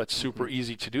football, that's super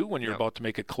easy to do. When you're about to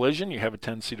make a collision, you have a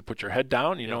tendency to put your head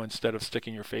down, instead of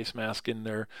sticking your face mask in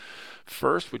there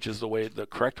first, which is the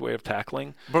correct way of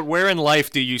tackling. But where in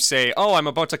life do you say, "Oh, I'm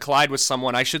about to collide with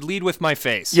someone, I should lead with my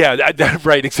face"? Yeah,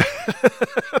 right, exactly.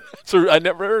 So I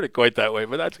never heard it quite that way,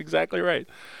 but that's exactly right.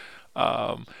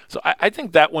 So I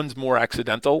think that one's more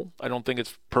accidental. I don't think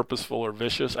it's purposeful or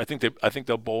vicious. I think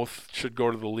they'll both should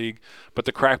go to the league. But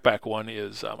the crackback one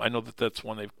is, I know that's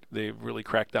one they've really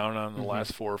cracked down on in the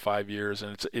last 4 or 5 years,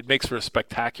 and it makes for a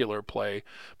spectacular play,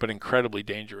 but incredibly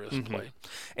dangerous play.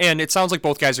 And it sounds like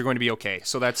both guys are going to be okay,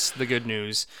 so that's the good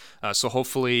news. So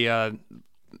hopefully.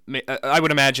 I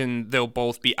would imagine they'll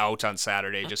both be out on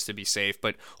Saturday just to be safe,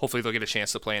 but hopefully they'll get a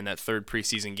chance to play in that third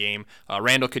preseason game.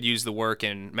 Randall could use the work,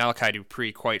 and Malachi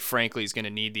Dupree, quite frankly, is going to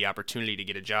need the opportunity to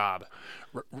get a job.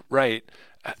 Right.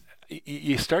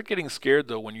 You start getting scared,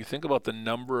 though, when you think about the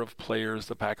number of players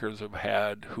the Packers have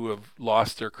had who have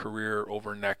lost their career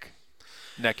over neck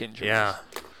injuries. Yeah.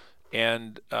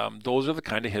 And those are the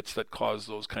kind of hits that cause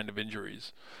those kind of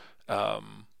injuries.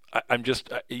 I'm just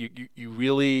you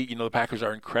really, the Packers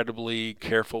are incredibly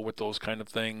careful with those kind of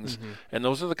things, and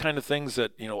those are the kind of things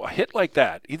that, a hit like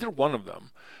that, either one of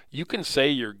them, you can say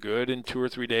you're good in 2 or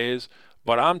 3 days,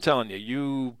 but I'm telling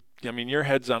you, your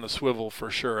head's on a swivel for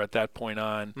sure at that point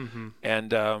on,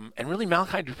 and really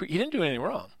Malachi Dupree, he didn't do anything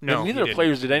wrong. No, neither of the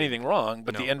players did anything wrong,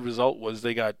 but the end result was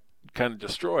they got kind of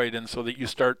destroyed, and so that you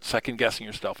start second guessing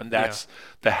yourself, and that's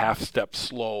the half step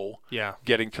slow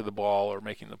getting to the ball or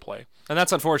making the play. And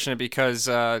that's unfortunate because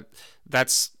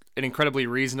that's an incredibly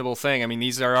reasonable thing. I mean,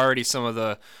 these are already some of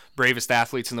the bravest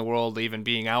athletes in the world even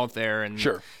being out there, and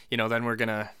then we're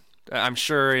gonna, I'm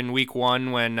sure in week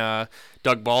 1 when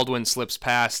Doug Baldwin slips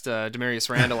past Demarius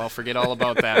Randall, I'll forget all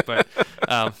about that. But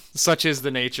such is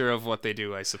the nature of what they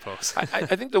do, I suppose.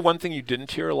 I think the one thing you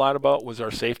didn't hear a lot about was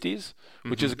our safeties,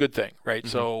 which is a good thing, right?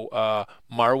 So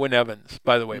Marwin Evans,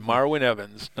 by the way, Marwin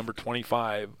Evans, number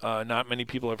 25, not many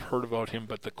people have heard about him,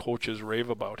 but the coaches rave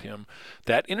about him.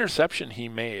 That interception he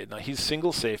made, now he's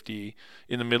single safety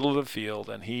in the middle of the field,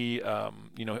 and he,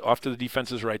 off to the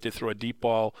defense's right, they throw a deep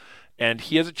ball, and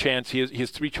he has a chance. He has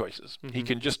 3 choices. He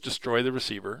can just destroy the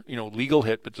receiver, legal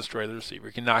hit, but destroy the receiver.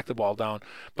 He can knock the ball down.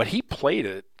 But he played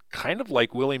it kind of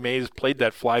like Willie Mays played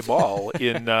that fly ball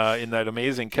in that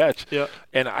amazing catch. Yeah.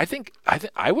 And I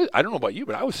don't know about you,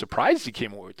 but I was surprised he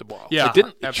came away with the ball. Yeah,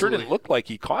 it sure didn't look like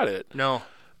he caught it. No.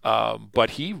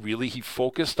 But he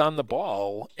focused on the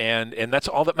ball, and that's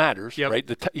all that matters, right?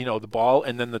 The ball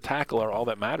and then the tackle are all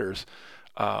that matters.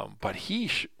 But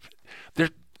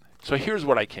so here's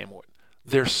what I came with.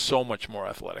 They're so much more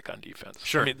athletic on defense.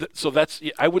 Sure. I mean, so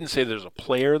I wouldn't say there's a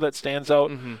player that stands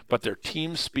out, but their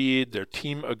team speed, their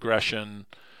team aggression,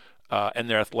 and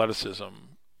their athleticism,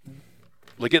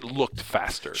 like it looked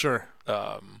faster. Sure.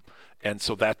 And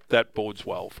so that bodes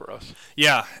well for us.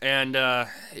 Yeah, and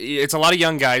it's a lot of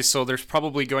young guys, so there's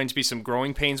probably going to be some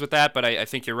growing pains with that, but I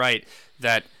think you're right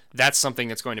that that's something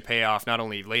that's going to pay off not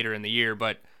only later in the year,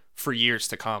 but for years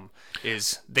to come.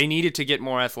 Is they needed to get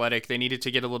more athletic, they needed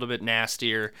to get a little bit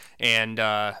nastier, and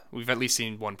we've at least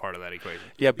seen one part of that equation.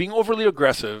 Yeah, being overly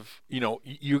aggressive,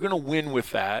 you're going to win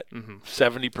with that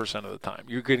 70% of the time.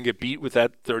 You're going to get beat with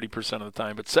that 30% of the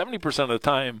time, but 70% of the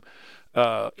time,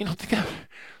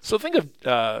 think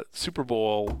of Super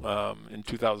Bowl in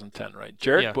 2010, right?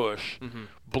 Jared Bush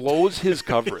blows his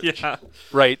coverage,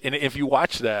 right? And if you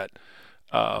watch that,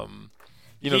 the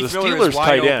Steelers'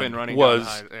 tight end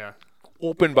was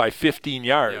open by 15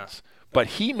 yards, but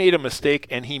he made a mistake,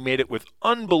 and he made it with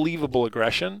unbelievable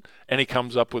aggression, and he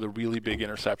comes up with a really big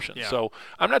interception. Yeah. So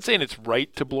I'm not saying it's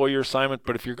right to blow your assignment,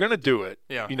 but if you're going to do it,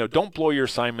 don't blow your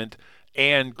assignment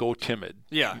and go timid.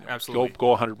 Yeah, absolutely. Go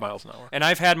 100 miles an hour. And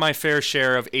I've had my fair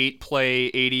share of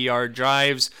 8-play, 80-yard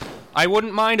drives. I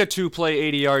wouldn't mind a 2-play,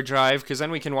 80-yard drive because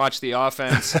then we can watch the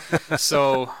offense.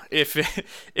 So if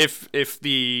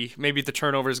maybe the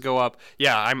turnovers go up,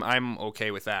 I'm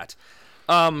okay with that.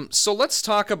 So let's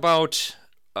talk about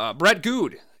Brett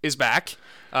Good is back.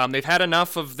 They've had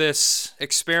enough of this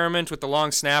experiment with the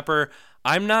long snapper.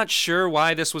 I'm not sure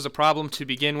why this was a problem to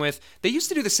begin with. They used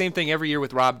to do the same thing every year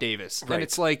with Rob Davis. Right. And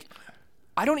it's like,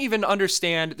 I don't even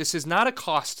understand. This is not a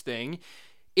cost thing.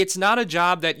 It's not a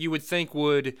job that you would think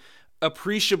would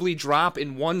appreciably drop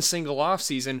in one single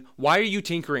offseason, why are you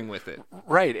tinkering with it?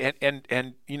 Right,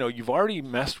 and you've already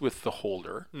messed with the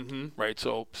holder, right?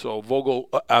 So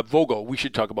Vogel, we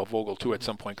should talk about Vogel too at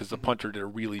some point because the punter did a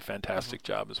really fantastic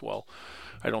job as well.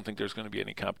 I don't think there's going to be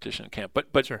any competition in camp,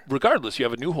 but Sure. Regardless, you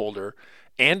have a new holder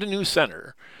and a new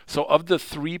center. So of the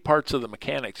three parts of the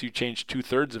mechanics, you change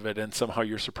 2/3 of it, and somehow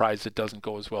you're surprised it doesn't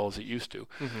go as well as it used to.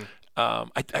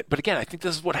 But again, I think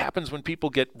this is what happens when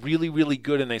people get really, really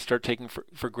good and they start taking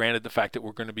for granted the fact that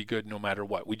we're going to be good no matter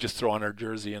what. We just throw on our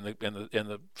jersey and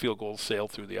the field goals sail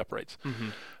through the uprights.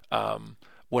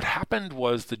 What happened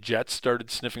was the Jets started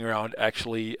sniffing around.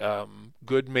 Actually,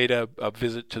 Good made a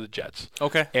visit to the Jets.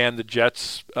 Okay. And the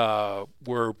Jets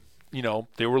were,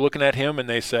 they were looking at him and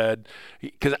they said,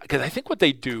 because I think what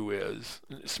they do is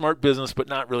smart business, but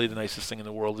not really the nicest thing in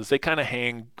the world, is they kind of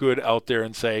hang Good out there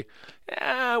and say,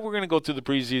 we're going to go through the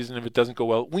preseason. If it doesn't go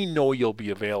well, we know you'll be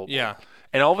available. Yeah.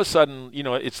 And all of a sudden,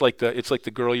 it's like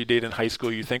the girl you date in high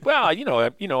school. You think, well,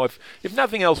 if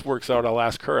nothing else works out, I'll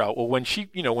ask her out. Well, when she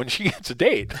gets a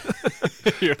date,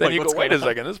 then you go, wait a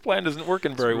second, this plan isn't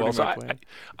working very well. So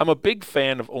I'm a big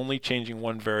fan of only changing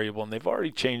one variable, and they've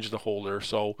already changed the holder.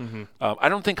 So I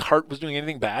don't think Hart was doing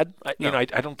anything bad.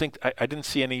 I don't think I didn't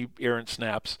see any errant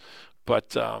snaps,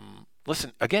 but.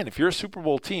 Listen, again, if you're a Super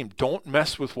Bowl team, don't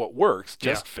mess with what works.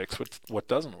 Just fix what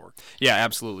doesn't work. Yeah,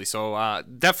 absolutely. So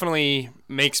definitely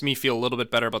makes me feel a little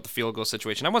bit better about the field goal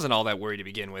situation. I wasn't all that worried to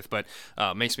begin with, but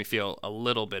makes me feel a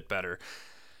little bit better.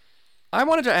 I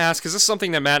wanted to ask, because this is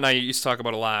something that Matt and I used to talk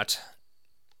about a lot,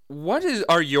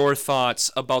 are your thoughts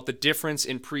about the difference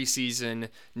in preseason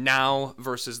now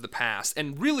versus the past?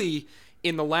 And really,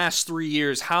 in the last 3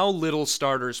 years, how little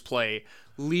starters play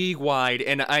league-wide,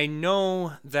 and I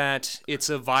know that it's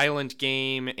a violent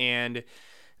game and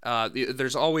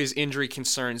there's always injury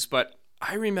concerns, but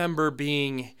I remember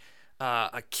being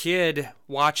a kid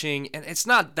watching, and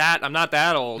I'm not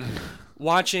that old,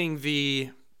 watching the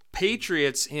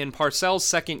Patriots in Parcells'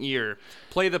 second year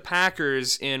play the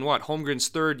Packers in Holmgren's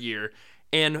third year,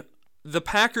 and the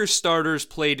Packers starters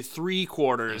played 3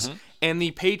 quarters, and the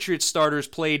Patriots starters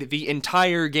played the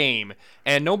entire game,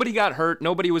 and nobody got hurt,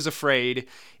 nobody was afraid.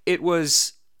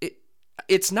 It's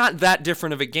not that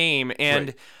different of a game, and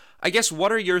right. I guess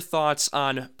what are your thoughts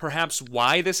on perhaps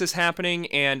why this is happening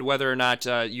and whether or not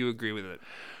you agree with it?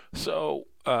 So,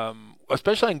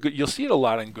 especially you'll see it a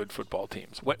lot on good football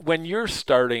teams. When you're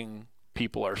starting,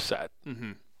 people are set.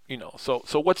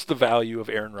 So what's the value of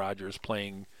Aaron Rodgers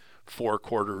playing 4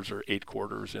 quarters or 8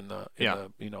 quarters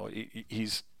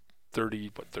he's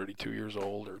 32 years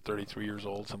old or 33 years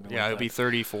old, something like that. Yeah, he'll be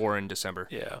 34 in December.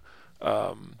 Yeah.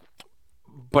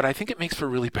 But I think it makes for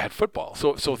really bad football.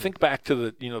 So think back to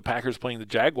the Packers playing the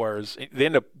Jaguars. They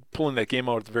end up pulling that game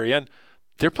out at the very end.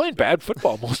 They're playing bad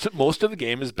football. Most of the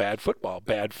game is bad football.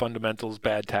 Bad fundamentals,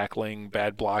 bad tackling,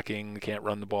 bad blocking, they can't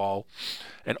run the ball.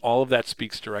 And all of that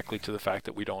speaks directly to the fact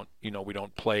that we don't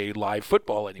play live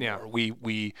football anymore. Yeah.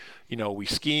 We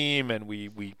scheme and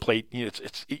we play, you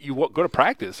go to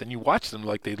practice and you watch them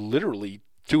like they literally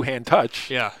two-hand touch.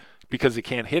 Yeah. Because they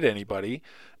can't hit anybody.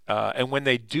 And when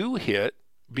they do hit,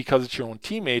 because it's your own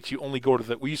teammates, you only go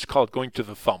to we used to call it going to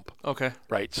the thump. Okay.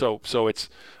 Right. So it's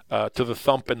to the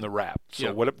thump and the wrap.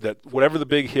 So whatever the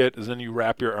big hit is, then you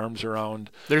wrap your arms around.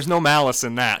 There's no malice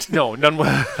in that. No, none.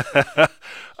 But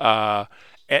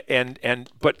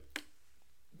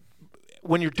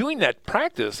when you're doing that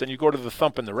practice and you go to the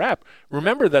thump and the wrap,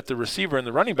 remember that the receiver and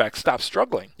the running back stop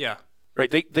struggling. Yeah.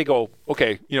 Right. They go,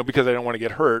 okay, because I don't want to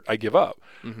get hurt, I give up.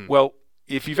 Mm-hmm. Well,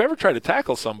 if you've ever tried to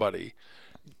tackle somebody,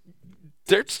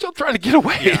 they're still trying to get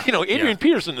away. Yeah. Adrian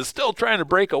Peterson is still trying to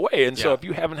break away. And so if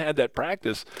you haven't had that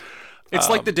practice. It's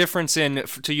like the difference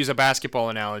to use a basketball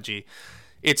analogy,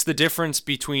 it's the difference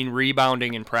between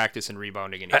rebounding in practice and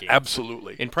rebounding in a game.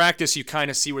 Absolutely. In practice, you kind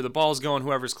of see where the ball's going.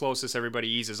 Whoever's closest, everybody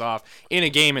eases off. In a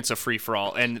game, it's a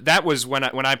free-for-all. And that was when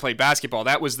I played basketball,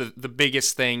 that was the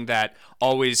biggest thing that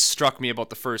always struck me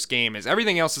about the first game is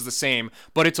everything else is the same,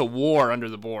 but it's a war under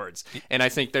the boards. And I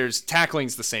think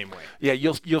tackling's the same way. Yeah,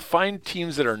 you'll find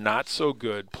teams that are not so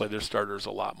good play their starters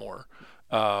a lot more.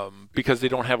 Because they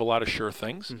don't have a lot of sure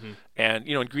things. Mm-hmm. And,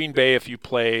 in Green Bay, if you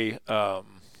play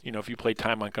if you play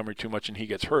Ty Montgomery too much and he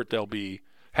gets hurt, there'll be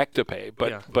heck to pay.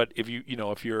 But if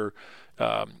if you're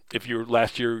a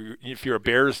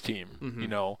Bears team,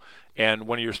 mm-hmm. And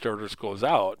one of your starters goes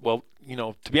out, well,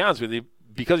 to be honest with you,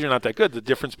 because you're not that good, the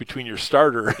difference between your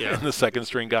starter and the second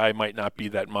string guy might not be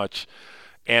that much.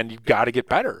 and you've got to get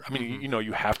better. I mean,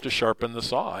 you have to sharpen the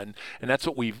saw, and that's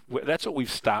what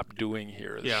we've stopped doing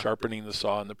here, is sharpening the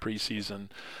saw in the preseason.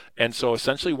 And so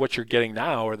essentially what you're getting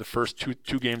now are the first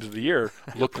two games of the year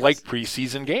look like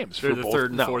preseason games. They're for the both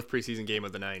third and fourth preseason game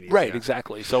of the 90s. Right,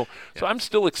 exactly. So I'm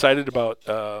still excited about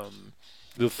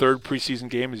the third preseason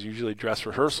game is usually dress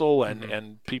rehearsal,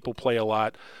 and people play a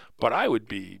lot. But I'd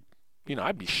be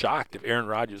shocked if Aaron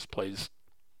Rodgers plays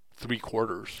 3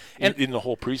 quarters in the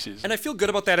whole preseason. And I feel good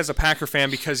about that as a Packer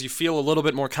fan because you feel a little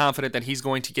bit more confident that he's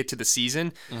going to get to the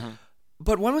season.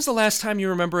 But when was the last time you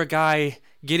remember a guy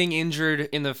getting injured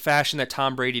in the fashion that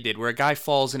Tom Brady did, where a guy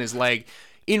falls in his leg?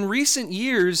 In recent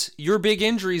years, your big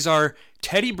injuries are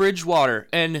Teddy Bridgewater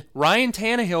and Ryan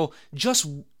Tannehill just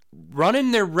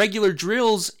running their regular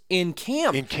drills in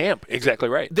camp. In camp, exactly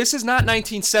right. This is not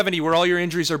 1970 where all your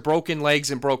injuries are broken legs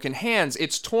and broken hands.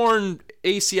 It's torn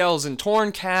ACLs and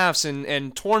torn calves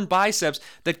and torn biceps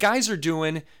that guys are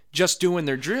doing just doing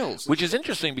their drills. Which is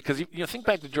interesting because, think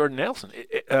back to Jordan Nelson.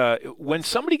 When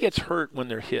somebody gets hurt when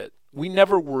they're hit, we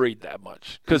never worried that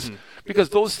much because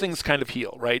those things kind of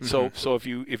heal, right? So if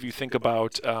you think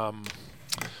about,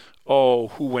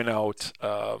 who went out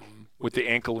with the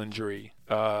ankle injury?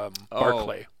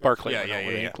 Barkley with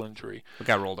ankle injury. We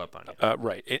got rolled up on it.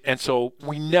 Right. And so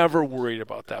we never worried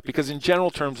about that because in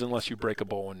general terms, unless you break a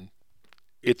bone,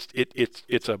 it's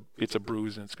a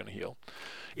bruise and it's going to heal.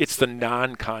 It's the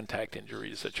non-contact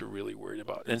injuries that you're really worried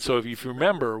about. And so if you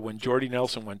remember when Jordy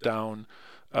Nelson went down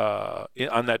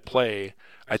on that play,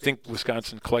 I think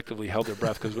Wisconsin collectively held their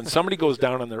breath because when somebody goes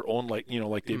down on their own, like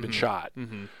they've been shot,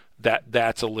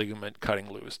 that's a ligament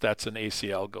cutting loose. That's an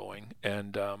ACL going,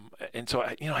 and so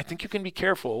I think you can be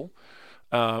careful,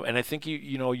 and I think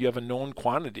you have a known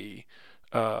quantity,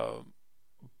 and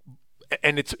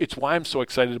it's why I'm so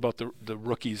excited about the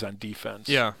rookies on defense.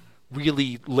 Yeah.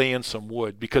 Really laying some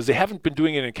wood because they haven't been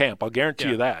doing it in camp. I'll guarantee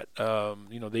you that.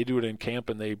 They do it in camp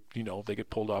and they get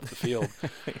pulled off the field.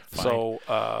 So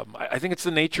I think it's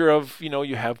the nature of,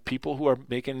 you have people who are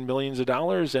making millions of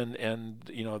dollars and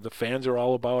the fans are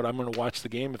all about, I'm going to watch the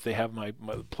game if they have my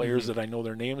players that I know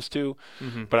their names to,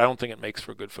 but I don't think it makes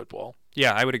for good football.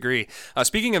 Yeah, I would agree.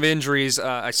 Speaking of injuries,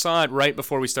 I saw it right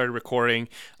before we started recording.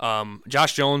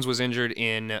 Josh Jones was injured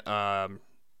in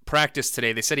practice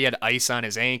today. They said he had ice on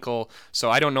his ankle, so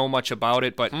I don't know much about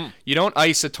it, but you don't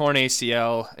ice a torn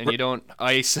ACL and you don't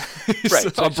ice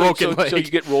a broken leg. So you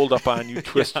get rolled up on, you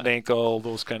twist an ankle,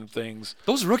 those kind of things.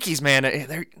 Those rookies, man,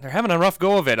 they're having a rough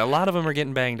go of it. A lot of them are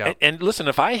getting banged up. And listen,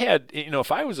 if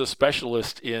I was a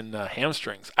specialist in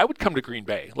hamstrings, I would come to Green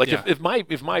Bay. Like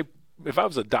if I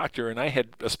was a doctor and I had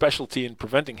a specialty in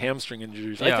preventing hamstring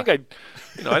injuries, I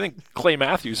think Clay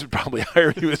Matthews would probably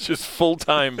hire you as just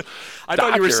full-time I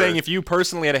thought you were saying if you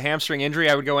personally had a hamstring injury,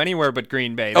 I would go anywhere but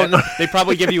Green Bay. No. They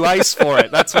probably give you ice for it.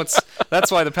 That's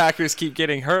why the Packers keep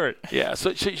getting hurt. Yeah.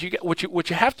 So you get, what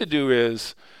you have to do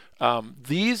is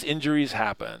these injuries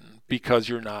happen because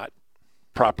you're not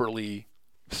properly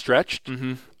stretched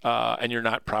and you're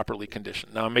not properly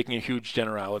conditioned. Now I'm making a huge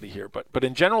generality here, but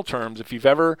in general terms, if you've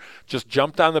ever just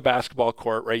jumped on the basketball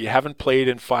court, right, you haven't played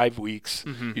in 5 weeks,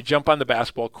 you jump on the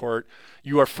basketball court,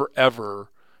 you are forever,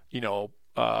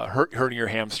 hurting your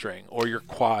hamstring or your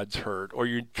quads hurt or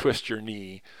you twist your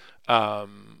knee.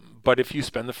 But if you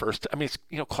spend the first, it's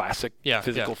classic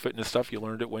physical fitness stuff. You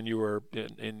learned it when you were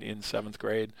in 7th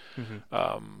grade.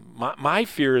 My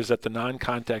fear is that the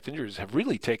non-contact injuries have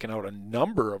really taken out a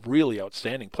number of really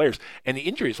outstanding players. And the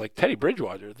injuries like Teddy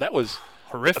Bridgewater, that was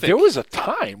horrific. There was a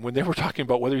time when they were talking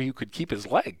about whether he could keep his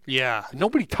leg. Yeah.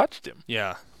 Nobody touched him.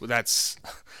 Yeah. I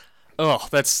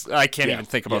can't even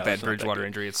think about that Bridgewater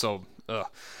injury. It's so, Well,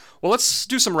 let's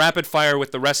do some rapid fire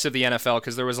with the rest of the NFL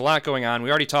because there was a lot going on. We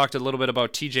already talked a little bit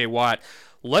about TJ Watt.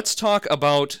 Let's talk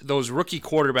about those rookie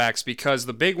quarterbacks because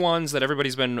the big ones that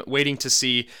everybody's been waiting to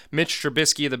see, Mitch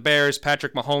Trubisky of the Bears,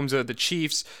 Patrick Mahomes of the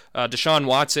Chiefs, Deshaun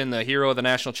Watson, the hero of the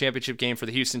national championship game for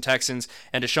the Houston Texans,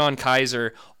 and DeShone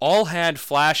Kizer, all had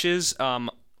flashes.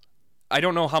 I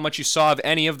don't know how much you saw of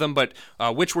any of them, but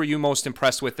which were you most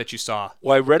impressed with that you saw?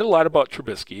 Well, I read a lot about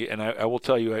Trubisky, and I will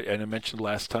tell you, and I mentioned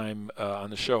last time on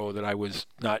the show that I was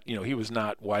not, he was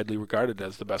not widely regarded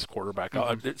as the best quarterback.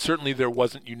 Certainly there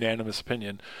wasn't unanimous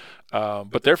opinion.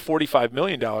 But their $45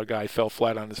 million guy fell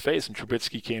flat on his face, and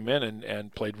Trubisky came in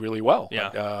and played really well.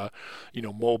 Yeah.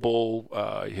 Mobile,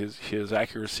 his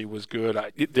accuracy was good.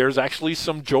 There's actually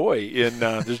some joy in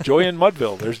there's joy in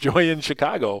Mudville. There's joy in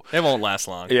Chicago. It won't last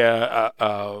long. Yeah,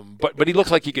 but he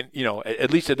looks like he can.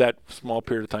 At least at that small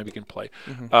period of time, he can play.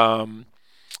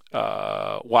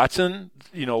 Watson,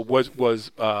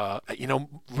 was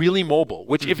really mobile.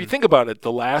 Which, if you think about it,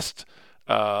 the last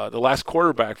the last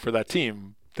quarterback for that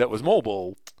team that was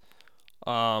mobile.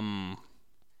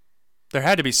 There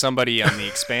had to be somebody on the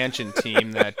expansion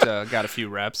team that got a few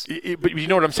reps. But you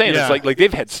know what I'm saying? Yeah. It's like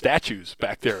they've had statues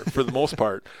back there for the most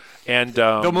part. And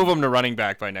they'll move him to running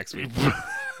back by next week.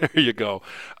 There you go.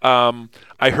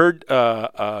 I heard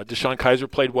Deshaun Kaiser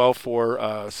played well for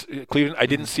Cleveland. I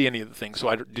didn't see any of the things.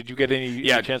 So did you get any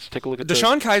chance to take a look at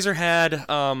Deshaun Kaiser had,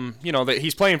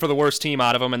 he's playing for the worst team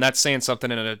out of them, and that's saying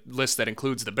something in a list that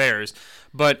includes the Bears.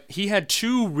 But he had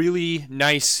two really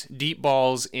nice deep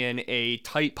balls in a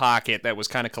tight pocket that was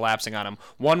kind of collapsing on him.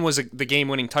 One was the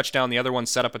game-winning touchdown. The other one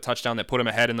set up a touchdown that put him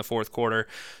ahead in the fourth quarter.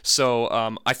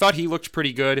 So I thought he looked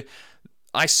pretty good.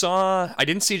 I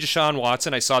didn't see Deshaun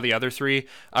Watson. I saw the other three.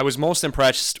 I was most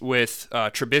impressed with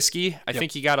Trubisky. I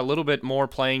think he got a little bit more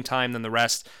playing time than the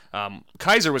rest.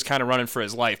 Kaiser was kind of running for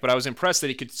his life, but I was impressed that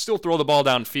he could still throw the ball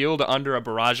downfield under a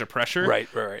barrage of pressure. Right.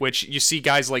 Which you see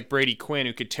guys like Brady Quinn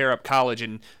who could tear up college,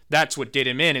 and that's what did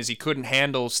him in, is he couldn't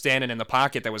handle standing in the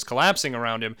pocket that was collapsing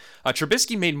around him.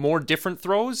 Trubisky made more different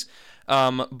throws,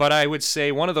 but I would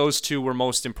say one of those two were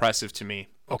most impressive to me.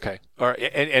 Okay. All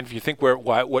right. And if you think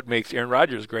what makes Aaron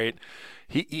Rodgers great,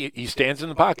 he stands in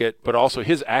the pocket, but also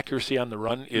his accuracy on the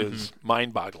run is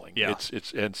mind-boggling. Yeah.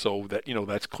 It's and so that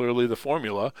that's clearly the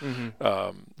formula.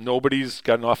 Nobody's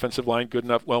got an offensive line good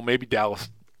enough. Well, maybe Dallas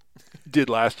did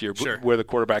last year, Sure. where the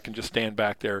quarterback can just stand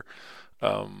back there.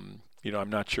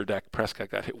 I'm not sure Dak Prescott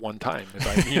got hit one time.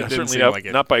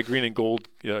 Certainly not by a green and gold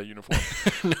uniform.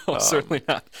 No, certainly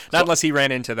not. Not unless he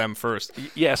ran into them first.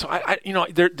 Yeah, so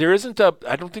there isn't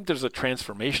I don't think there's a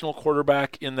transformational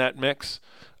quarterback in that mix,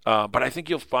 but I think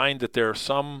you'll find that there are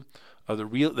some of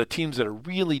the teams that are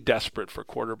really desperate for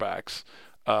quarterbacks.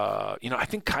 I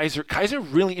think Kaiser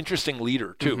really interesting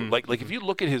leader too. Like if you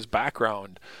look at his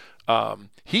background,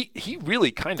 he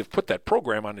really kind of put that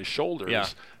program on his shoulders. Yeah.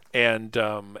 And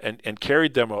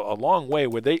carried them a long way.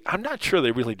 I'm not sure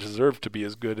they really deserved to be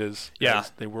as good as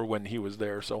they were when he was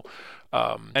there. So,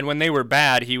 and when they were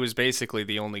bad, he was basically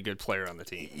the only good player on the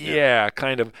team. Yeah,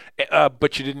 kind of.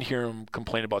 But you didn't hear him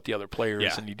complain about the other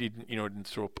players, and he didn't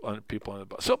throw people on the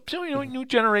bus. So new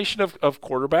generation of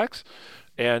quarterbacks,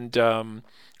 and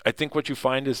I think what you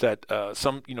find is that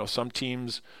some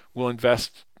teams will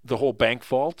invest the whole bank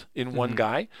vault in one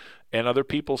guy. And other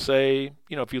people say,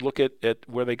 if you look at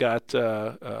where they got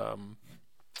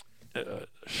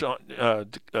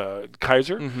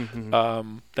Kaiser,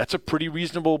 that's a pretty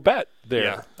reasonable bet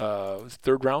there. Yeah.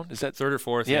 Third round, is that third or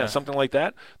fourth? Yeah, something like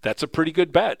that. That's a pretty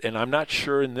good bet. And I'm not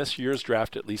sure in this year's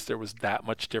draft, at least, there was that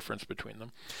much difference between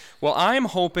them. Well, I'm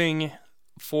hoping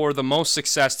for the most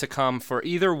success to come for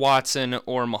either Watson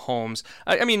or Mahomes.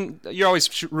 I mean, you're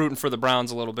always rooting for the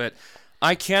Browns a little bit.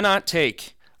 I cannot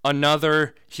take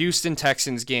another Houston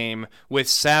Texans game with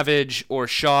Savage or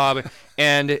Schaub,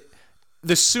 and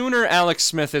the sooner Alex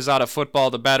Smith is out of football,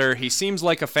 the better. He seems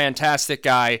like a fantastic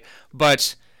guy,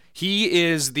 but he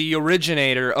is the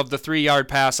originator of the 3-yard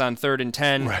pass on 3rd and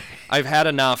 10. Right. I've had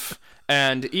enough.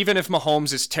 And even if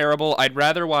Mahomes is terrible, I'd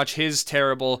rather watch his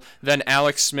terrible than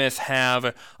Alex Smith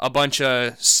have a bunch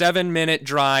of 7-minute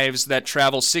drives that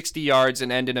travel 60 yards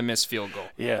and end in a missed field goal.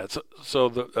 Yeah, so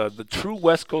the true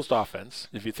West Coast offense,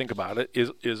 if you think about it,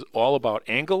 is all about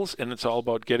angles, and it's all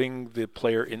about getting the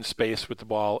player in space with the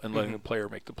ball and letting the player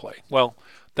make the play. Well,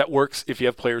 that works if you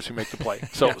have players who make the play.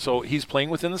 So he's playing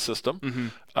within the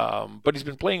system, but he's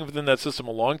been playing within that system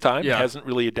a long time. Yeah. Hasn't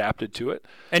really adapted to it.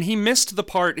 And he missed the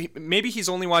part. Maybe he's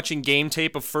only watching game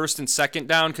tape of 1st and 2nd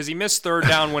down because he missed 3rd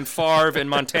down when Favre and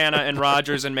Montana and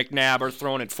Rodgers and McNabb are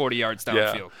throwing it 40 yards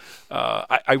downfield.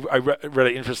 I read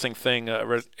an interesting thing.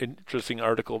 Read an interesting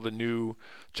article. The new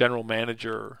general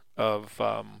manager of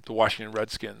the Washington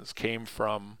Redskins came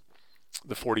from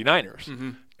the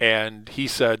 49ers, and he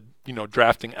said,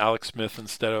 drafting Alex Smith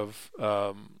instead of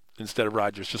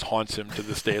Rodgers just haunts him to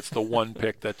this day. It's the one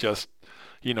pick that just,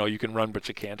 you can run but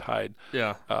you can't hide.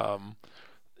 Yeah. I'm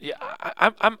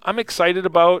excited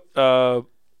about. I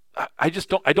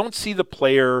don't see the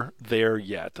player there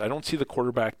yet. I don't see the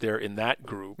quarterback there in that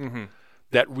group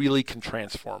that really can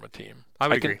transform a team. I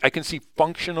would agree. I can see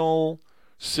functional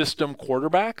system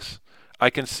quarterbacks. I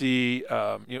can see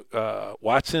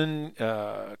Watson,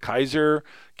 Kaiser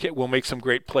will make some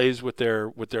great plays with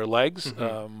their legs.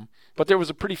 But there was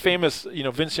a pretty famous,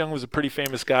 Vince Young was a pretty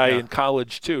famous guy in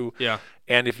college too. Yeah.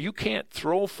 And if you can't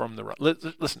throw from the run,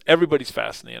 listen, everybody's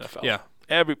fast in the NFL. Yeah.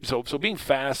 So being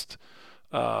fast.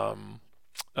 Who's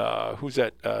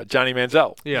that? Johnny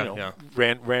Manziel. Yeah.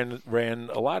 Ran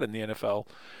a lot in the NFL.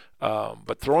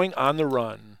 But throwing on the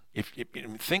run, if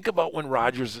think about when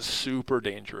Rodgers is super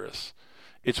dangerous.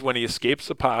 It's when he escapes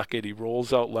the pocket, he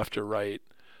rolls out left or right,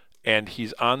 and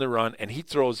he's on the run, and he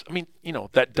throws. I mean,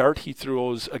 that dart he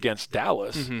throws against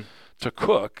Dallas to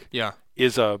Cook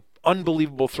is a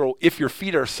unbelievable throw if your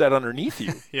feet are set underneath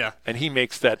you. Yeah. And he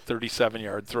makes that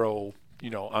 37-yard throw,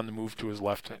 on the move to his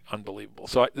left. Unbelievable.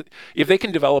 So if they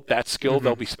can develop that skill,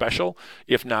 they'll be special.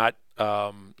 If not,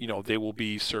 they will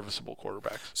be serviceable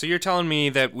quarterbacks. So you're telling me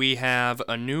that we have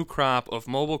a new crop of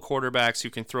mobile quarterbacks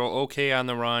who can throw okay on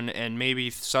the run and maybe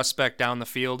suspect down the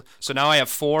field. So now I have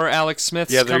 4 Alex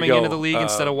Smiths coming into the league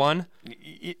instead of 1?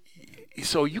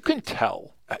 So you can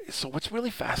tell. So what's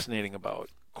really fascinating about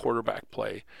quarterback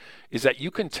play is that you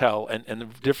can tell, and the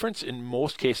difference in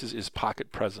most cases is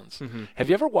pocket presence. Have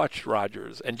you ever watched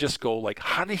Rodgers and just go like,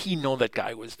 how did he know that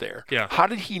guy was there? Yeah. How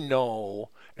did he know?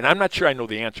 And I'm not sure I know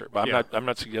the answer, but I'm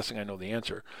not suggesting I know the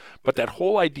answer. But that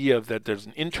whole idea of that there's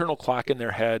an internal clock in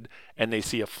their head and they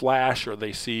see a flash or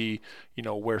they see,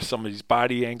 where somebody's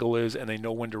body angle is and they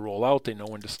know when to roll out, they know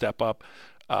when to step up.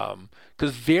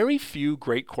 Because very few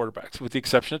great quarterbacks, with the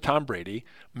exception of Tom Brady,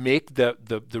 make the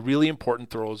really important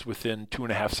throws within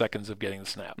 2.5 seconds of getting the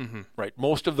snap. Right?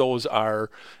 Most of those are,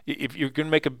 if you're going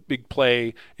to make a big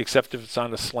play, except if it's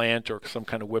on a slant or some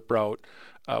kind of whip route,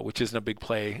 which isn't a big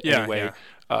play anyway,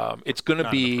 it's going to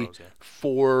be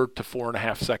 4 to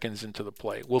 4.5 seconds into the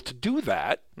play. Well, to do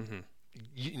that,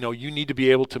 you need to be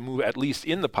able to move at least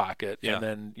in the pocket, and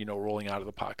then rolling out of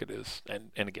the pocket is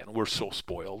and again, we're so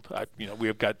spoiled.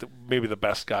 We've got maybe the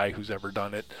best guy who's ever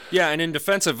done it. Yeah, and in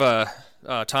defense of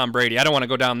Tom Brady, I don't want to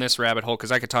go down this rabbit hole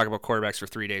because I could talk about quarterbacks for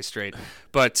 3 days straight.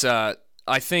 But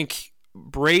I think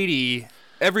Brady,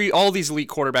 all these elite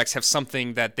quarterbacks have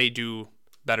something that they do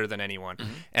better than anyone.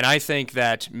 And I think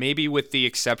that maybe with the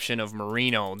exception of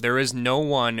Marino, there is no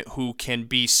one who can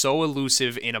be so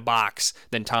elusive in a box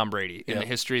than Tom Brady in the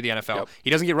history of the NFL.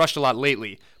 He doesn't get rushed a lot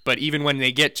lately, but even when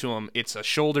they get to him, it's a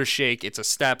shoulder shake, it's a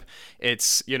step.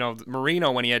 It's,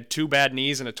 Marino, when he had 2 bad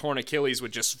knees and a torn Achilles,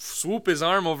 would just swoop his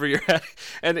arm over your head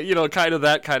and, kind of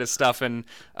that kind of stuff. And,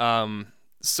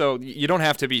 so you don't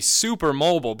have to be super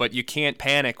mobile, but you can't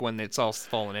panic when it's all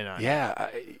falling in on you. Yeah.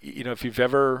 If you've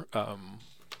ever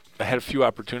I had a few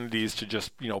opportunities to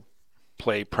just,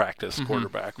 play practice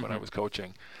quarterback when I was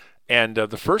coaching. And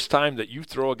the first time that you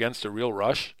throw against a real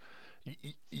rush,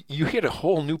 you get a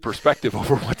whole new perspective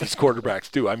over what these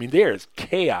quarterbacks do. I mean, there's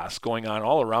chaos going on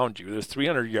all around you. There's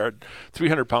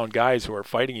 300-pound guys who are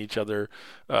fighting each other,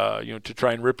 to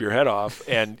try and rip your head off,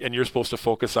 and you're supposed to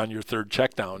focus on your third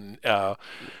check down.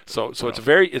 So it's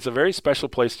a very special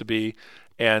place to be.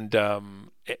 And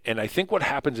I think what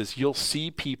happens is you'll see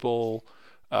people.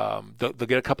 They'll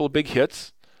get a couple of big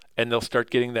hits, and they'll start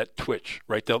getting that twitch,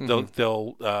 right?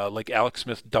 They'll like Alex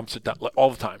Smith dumps it down all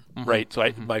the time, right? So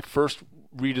my first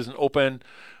read isn't open.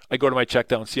 I go to my check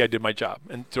down, see I did my job,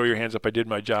 and throw your hands up, I did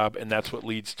my job, and that's what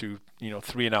leads to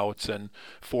 3 and outs and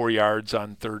 4 yards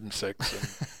on 3rd and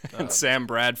 6. And Sam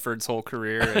Bradford's whole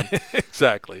career.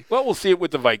 Exactly. Well, we'll see it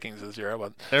with the Vikings this year.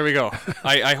 There we go.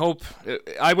 I hope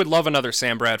I would love another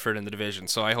Sam Bradford in the division,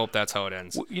 so I hope that's how it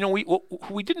ends. What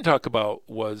we didn't talk about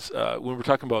was when we're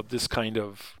talking about these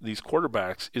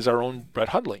quarterbacks is our own Brett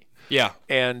Hundley. Yeah.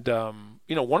 And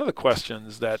one of the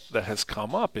questions that has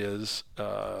come up is,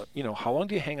 how long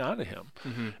do you hang on to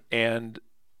him? And,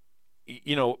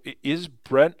 is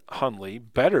Brett Hundley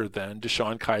better than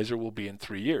DeShone Kizer will be in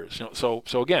 3 years? So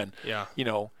again,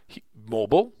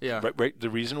 mobile. Yeah. Right. The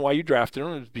reason why you drafted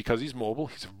him is because he's mobile.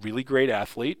 He's a really great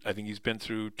athlete. I think he's been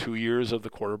through 2 years of the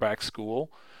quarterback school,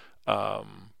 but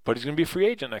he's going to be a free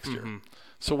agent next year.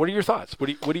 So what are your thoughts?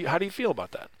 How do you feel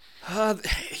about that?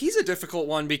 He's a difficult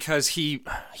one because he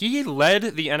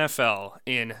led the NFL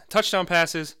in touchdown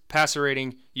passes, passer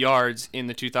rating, yards in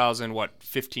the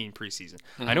 2015 preseason.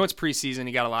 I know it's preseason,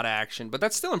 he got a lot of action, but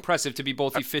that's still impressive to be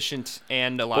both efficient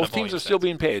and a lot of both teams are still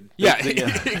being paid. Yeah,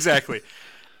 exactly.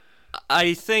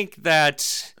 I think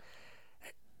that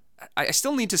I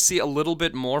still need to see a little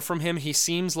bit more from him. He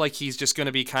seems like he's just going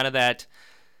to be kind of that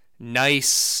nice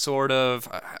sort of,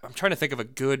 I'm trying to think of a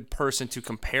good person to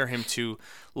compare him to,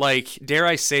 like, dare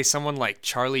I say, someone like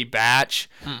Charlie Batch,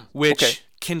 which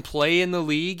can play in the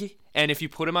league, and if you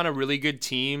put him on a really good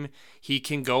team, he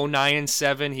can go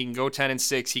 9-7, he can go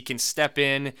 10-6, he can step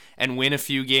in and win a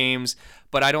few games,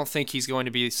 but I don't think he's going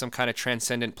to be some kind of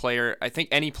transcendent player. I think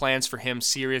any plans for him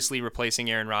seriously replacing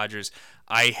Aaron Rodgers,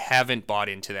 I haven't bought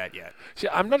into that yet. See,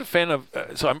 I'm not a fan of,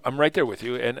 so I'm right there with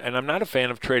you, and I'm not a fan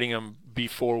of trading him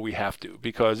before we have to,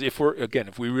 because if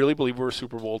we really believe we're a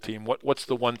Super Bowl team, what's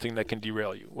the one thing that can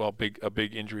derail you? Well, a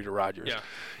big injury to Rodgers. Yeah.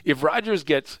 If Rodgers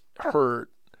gets hurt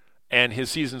and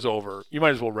his season's over, you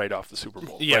might as well write off the Super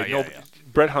Bowl. Yeah, right? yeah.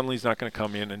 Brett Hundley's not going to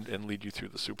come in and lead you through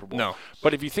the Super Bowl. No.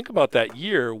 But if you think about that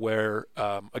year where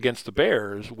against the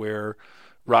Bears, where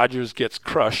Rodgers gets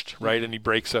crushed, right, and he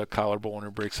breaks a collarbone or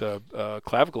breaks a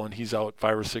clavicle, and he's out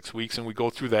 5 or 6 weeks, and we go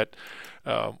through that,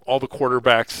 all the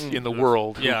quarterbacks in the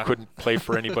world who couldn't play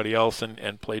for anybody else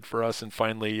and played for us, and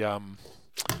finally,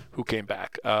 who came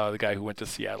back? The guy who went to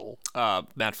Seattle.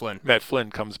 Matt Flynn. Matt Flynn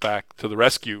comes back to the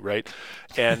rescue, right?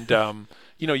 And,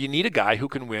 you need a guy who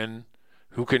can win,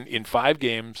 who can, in 5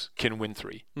 games, can win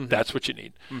 3. Mm-hmm. That's what you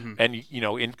need. Mm-hmm.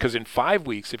 And, because in 5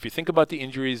 weeks, if you think about the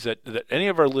injuries that any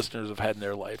of our listeners have had in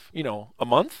their life, a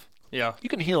month, you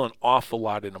can heal an awful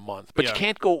lot in a month. But you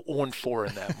can't go 0-4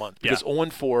 in that month because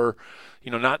 0-4,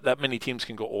 not that many teams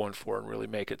can go 0-4 and really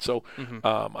make it. So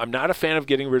I'm not a fan of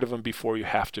getting rid of him before you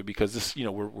have to because this,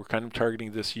 we're kind of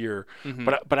targeting this year. Mm-hmm.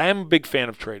 But I am a big fan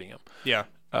of trading him. Yeah.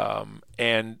 At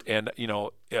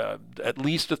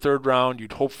least a 3rd round.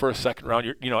 You'd hope for a 2nd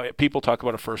round. People talk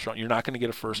about a 1st round. You're not going to get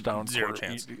a 1st round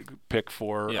pick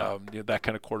for that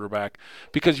kind of quarterback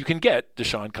because you can get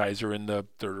Deshaun Kaiser in the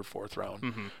 3rd or 4th round.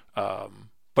 Mm-hmm.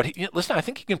 But listen, I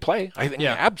think he can play. I think he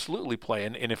can absolutely play.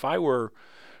 And if I were,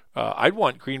 I'd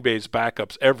want Green Bay's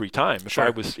backups every time.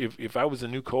 If I was a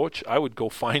new coach, I would go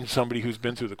find somebody who's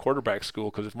been through the quarterback school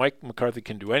because if Mike McCarthy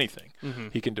can do anything,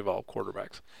 he can develop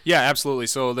quarterbacks. Yeah, absolutely.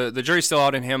 So the jury's still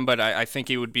out in him, but I think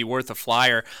he would be worth a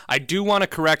flyer. I do want to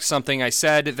correct something. I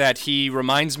said that he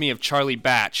reminds me of Charlie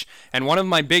Batch, and one of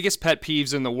my biggest pet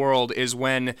peeves in the world is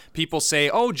when people say,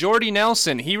 "Oh, Jordy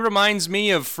Nelson, he reminds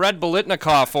me of Fred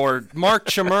Biletnikoff or Mark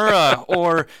Chmura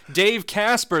or Dave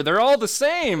Casper. They're all the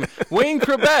same. Wayne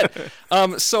Krebet."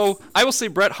 So I will say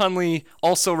Brett Hundley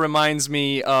also reminds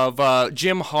me of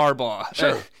Jim Harbaugh.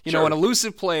 Sure. An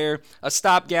elusive player, a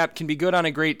stopgap, can be good on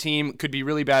a great team, could be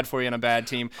really bad for you on a bad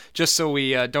team, just so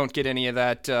we don't get any of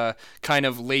that kind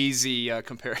of lazy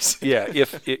comparison. Yeah,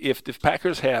 if the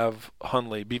Packers have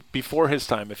Hundley before his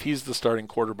time, if he's the starting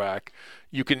quarterback,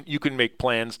 you can make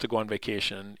plans to go on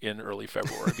vacation in early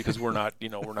February because we're not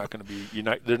going to be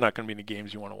there's not going to be any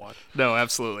games you want to watch. No,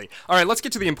 absolutely. All right, let's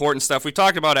get to the important stuff. We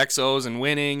talked about XOs and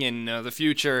winning and the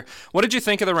future. What did you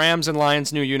think of the Rams and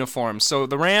Lions new uniforms? So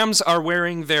the Rams are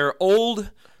wearing their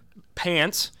old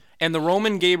pants and the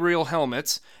Roman Gabriel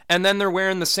helmets, and then they're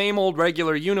wearing the same old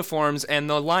regular uniforms, and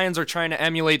the Lions are trying to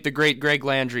emulate the great Greg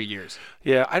Landry years.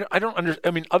 Yeah, I don't understand.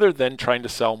 I mean, other than trying to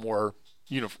sell more.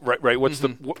 Right. What's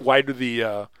why do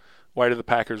the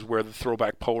Packers wear the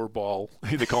throwback Powerball?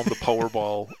 They call them the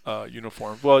Powerball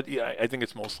uniform. Well, yeah, I think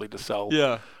it's mostly to sell.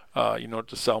 Yeah.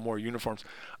 To sell more uniforms.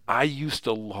 I used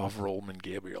to love Roman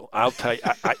Gabriel. I'll tell you,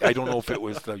 I don't know if it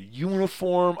was the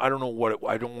uniform. I don't know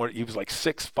what he was like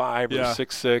 6'5" or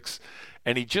 6'6",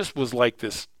 and he just was like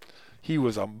this. He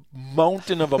was a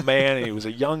mountain of a man, and he was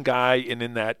a young guy. And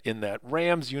in that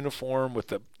Rams uniform with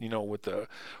the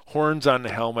horns on the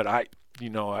helmet,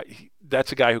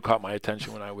 that's a guy who caught my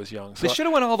attention when I was young. So they should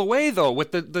have went all the way though,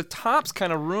 with the tops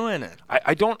kind of ruin it.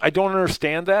 I don't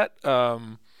understand that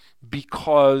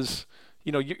because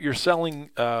you're selling.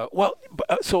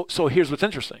 So here's what's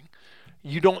interesting: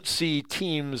 you don't see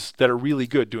teams that are really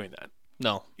good doing that.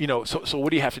 No. So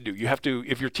what do you have to do? You have to,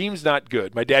 if your team's not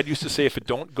good, my dad used to say if it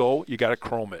don't go, you got to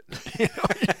chrome it.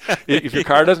 If your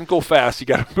car doesn't go fast, you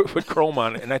got to put chrome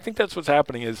on it. And I think that's what's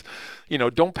happening is,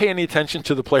 don't pay any attention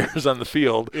to the players on the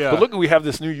field. Yeah. But look, we have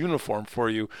this new uniform for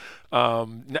you.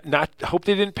 Hope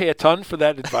they didn't pay a ton for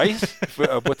that advice, for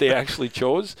what they actually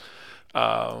chose.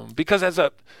 Because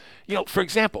for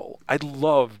example, I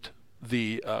loved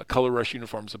the Color Rush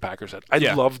uniforms the Packers had. I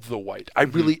loved the white. I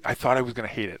thought I was going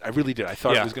to hate it. I really did. I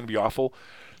thought it was going to be awful.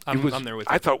 I'm there with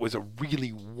you. I thought it was a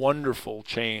really wonderful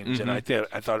change, and I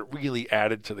thought it really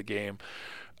added to the game.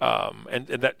 And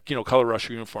that Color Rush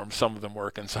uniforms, some of them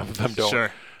work and some of them don't.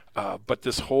 Sure. But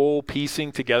this whole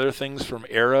piecing together things from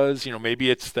eras,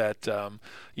 maybe it's that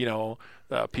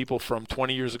people from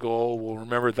 20 years ago will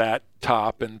remember that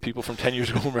top, and people from 10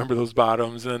 years ago will remember those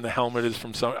bottoms, and then the helmet is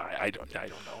from some. I don't know.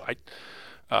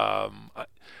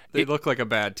 They look like a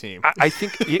bad team. I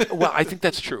think. I think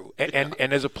that's true. And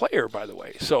as a player, by the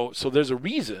way, so there's a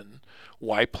reason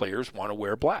why players want to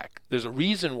wear black. There's a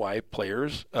reason why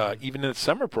players, even at the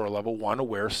semi-pro level, want to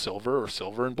wear silver or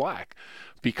silver and black,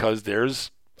 because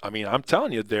I'm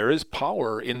telling you, there is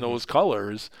power in those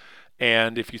colors.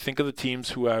 And if you think of the teams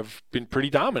who have been pretty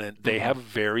dominant, they have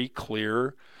very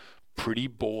clear, pretty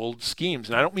bold schemes.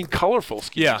 And I don't mean colorful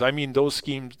schemes. Yeah. I mean those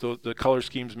schemes, the color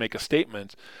schemes make a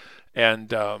statement. And,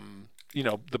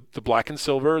 the black and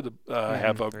silver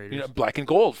have black and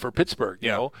gold for Pittsburgh,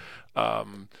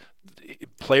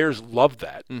 players love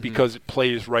that because it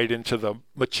plays right into the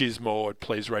machismo, it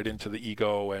plays right into the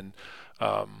ego, and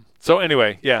so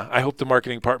anyway, yeah, I hope the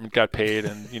marketing department got paid,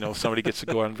 and somebody gets to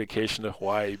go on vacation to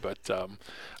Hawaii. But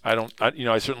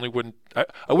I certainly wouldn't. I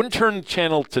wouldn't turn the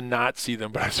channel to not see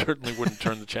them, but I certainly wouldn't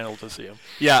turn the channel to see them.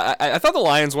 Yeah, I thought the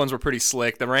Lions ones were pretty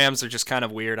slick. The Rams are just kind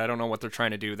of weird. I don't know what they're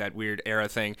trying to do, that weird era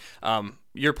thing.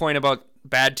 Your point about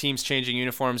bad teams changing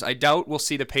uniforms, I doubt we'll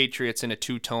see the Patriots in a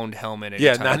two-toned helmet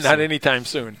anytime soon. Not anytime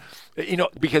soon.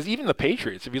 Because even the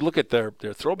Patriots, if you look at their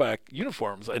throwback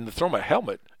uniforms and the throwback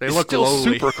helmet, they look still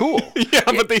lowly. Super cool. Yeah,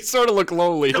 but they sort of look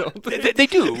lowly, don't they? They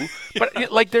do.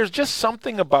 But there's just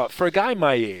something about, for a guy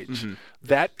my age,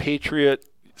 that Patriot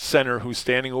center who's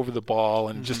standing over the ball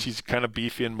and just he's kind of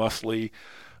beefy and muscly,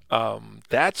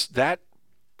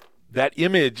 that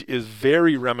image is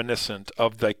very reminiscent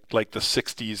of like the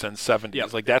 60s and 70s.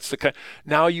 Yep. Like that's the kind.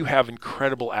 Now you have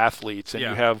incredible athletes, and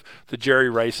you have the Jerry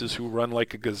Rices who run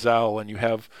like a gazelle, and you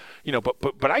have,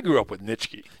 but I grew up with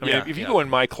Nitschke. I mean, if you go in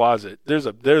my closet, there's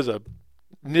a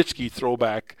Nitschke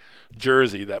throwback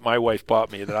jersey that my wife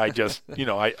bought me that I just,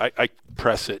 I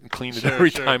press it and clean it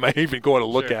every time I even go to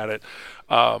look at it.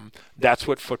 That's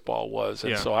what football was.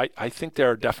 And so I think there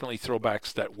are definitely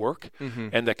throwbacks that work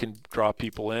and that can draw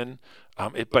people in.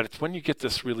 But it's when you get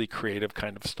this really creative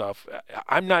kind of stuff.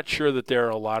 I'm not sure that there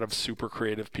are a lot of super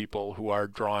creative people who are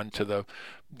drawn to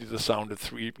the sound of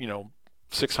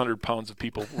 600 pounds of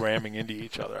people ramming into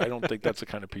each other. I don't think that's the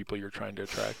kind of people you're trying to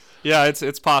attract. Yeah,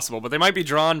 it's possible, but they might be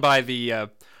drawn by the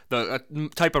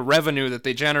type of revenue that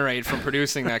they generate from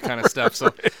producing that kind of stuff.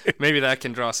 So maybe that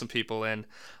can draw some people in.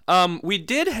 We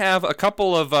did have a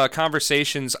couple of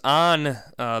conversations on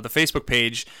the Facebook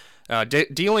page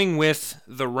dealing with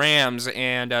the Rams,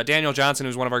 and Daniel Johnson,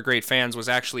 who's one of our great fans, was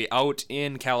actually out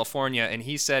in California, and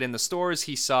he said in the stores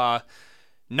he saw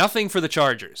nothing for the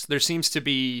Chargers. There seems to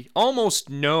be almost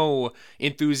no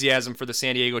enthusiasm for the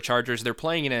San Diego Chargers. They're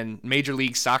playing in a Major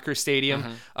League Soccer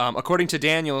stadium. According to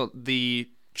Daniel, the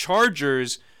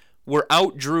Chargers were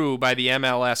outdrew by the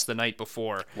MLS the night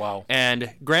before. Wow.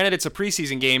 And granted, it's a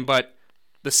preseason game, but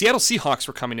the Seattle Seahawks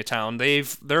were coming to town.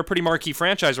 They're a pretty marquee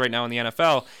franchise right now in the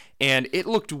NFL, and it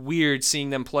looked weird seeing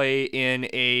them play in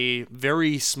a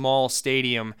very small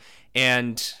stadium.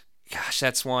 And gosh,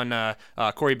 that's one.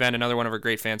 Corey Ben, another one of our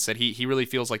great fans, said he really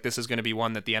feels like this is going to be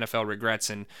one that the NFL regrets,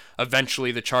 and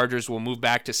eventually the Chargers will move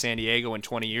back to San Diego in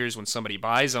 20 years when somebody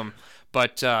buys them.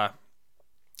 But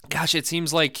gosh, it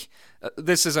seems like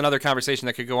this is another conversation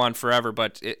that could go on forever,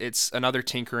 but it's another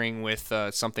tinkering with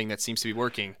something that seems to be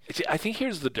working. I think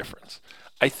here's the difference.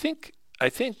 I think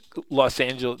Los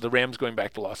Angeles, the Rams going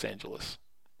back to Los Angeles,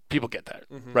 people get that,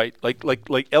 right?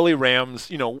 Like LA Rams,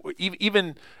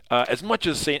 even as much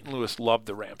as St. Louis loved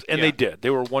the Rams, and they did. They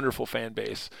were a wonderful fan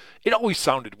base. It always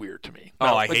sounded weird to me.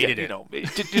 I hated it.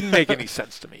 It didn't make any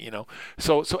sense to me,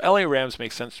 So LA Rams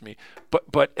makes sense to me,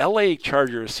 but LA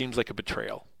Chargers seems like a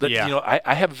betrayal.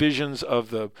 I have visions of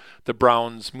the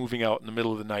Browns moving out in the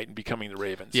middle of the night and becoming the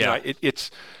Ravens. Yeah. It's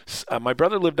my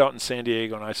brother lived out in San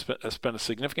Diego, and I spent a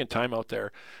significant time out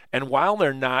there. And while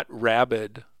they're not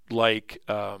rabid like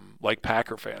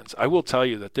Packer fans, I will tell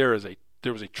you that there was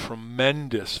a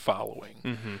tremendous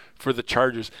following for the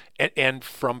Chargers, and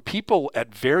from people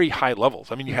at very high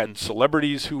levels. I mean, you had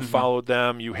celebrities who followed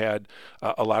them. You had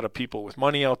a lot of people with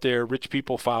money out there. Rich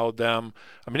people followed them.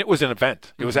 I mean, it was an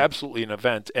event. It was absolutely an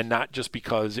event, and not just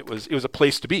because it was a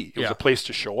place to be. It was a place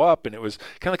to show up, and it was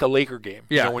kind of like a Laker game.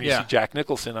 When you see Jack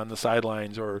Nicholson on the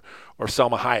sidelines or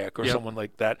Selma Hayek or someone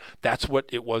like that. That's what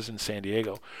it was in San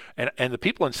Diego, and the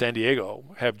people in San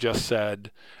Diego have just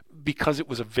said, because it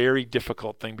was a very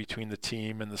difficult thing between the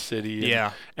team and the city,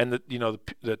 and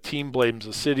the team blames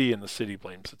the city and the city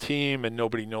blames the team, and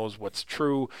nobody knows what's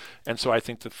true. And so I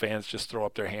think the fans just throw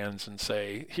up their hands and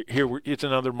say, here it's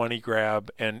another money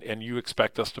grab, and you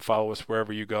expect us to follow us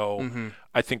wherever you go.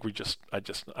 I think I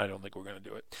don't think we're going to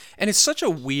do it. And it's such a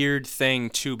weird thing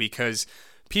too, because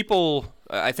people,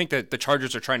 I think that the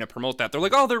Chargers are trying to promote that. They're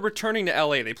like, oh, they're returning to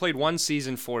LA. They played one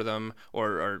season for them,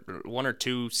 or one or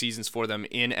two seasons for them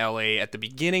in LA at the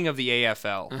beginning of the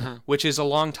AFL, which is a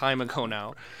long time ago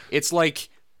now. It's like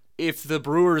if the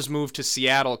Brewers moved to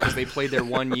Seattle because they played there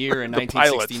 1 year in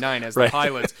 1969 as the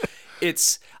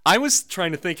Pilots. I was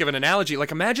trying to think of an analogy.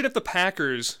 Like, imagine if the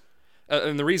Packers,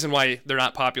 and the reason why they're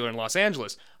not popular in Los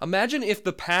Angeles, imagine if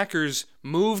the Packers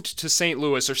moved to St.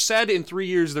 Louis, or said in 3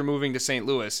 years they're moving to St.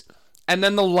 Louis, And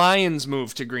then the Lions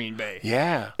moved to Green Bay.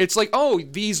 Yeah. It's like, oh,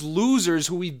 these losers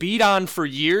who we beat on for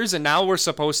years and now we're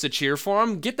supposed to cheer for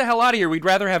them, get the hell out of here. We'd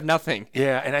rather have nothing.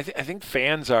 Yeah, and I think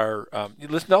fans are,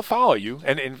 listen, they'll follow you.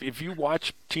 And if you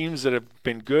watch teams that have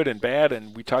been good and bad,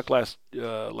 and we talked last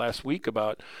week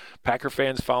about Packer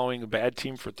fans following a bad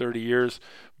team for 30 years,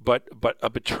 but a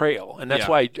betrayal. And that's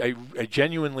why I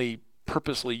genuinely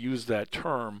purposely use that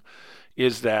term,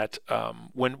 is that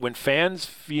when fans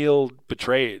feel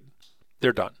betrayed,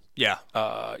 they're done. Yeah.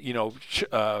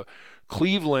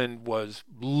 Cleveland was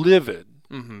livid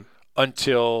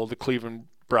until the Cleveland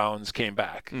Browns came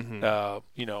back,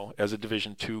 as a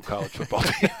Division II college football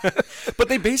team. But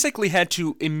they basically had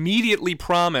to immediately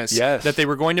promise that they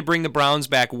were going to bring the Browns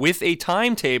back with a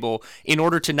timetable in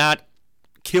order to not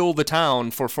kill the town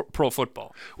for pro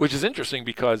football. Which is interesting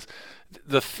because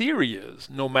the theory is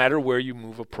no matter where you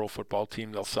move a pro football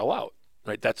team, they'll sell out,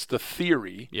 right? That's the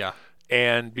theory. Yeah.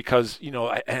 And because,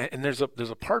 and there's a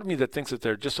part of me that thinks that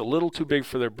they're just a little too big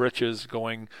for their britches,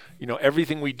 going,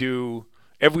 everything we do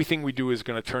is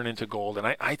going to turn into gold. And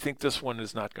I think this one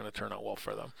is not going to turn out well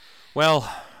for them. Well,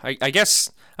 I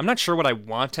guess I'm not sure what I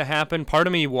want to happen. Part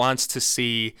of me wants to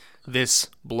see this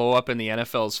blow up in the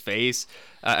NFL's face.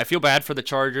 I feel bad for the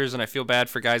Chargers, and I feel bad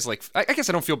for guys like – I guess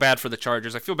I don't feel bad for the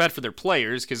Chargers. I feel bad for their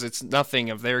players because it's nothing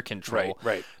of their control.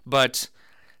 Right. But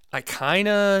I kind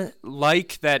of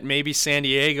like that maybe San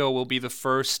Diego will be the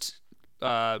first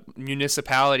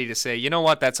municipality to say, you know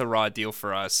what, that's a raw deal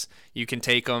for us. You can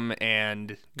take them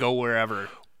and go wherever.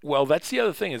 Well, that's the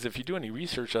other thing is if you do any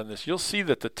research on this, you'll see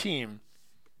that the team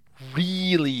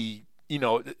really,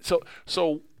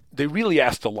 so they really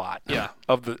asked a lot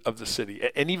of the city,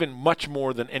 and even much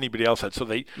more than anybody else had. So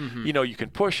they, you can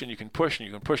push and you can push and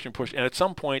you can push and push, and at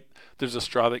some point there's a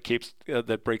straw that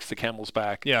that breaks the camel's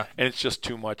back. Yeah, and it's just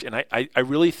too much. And I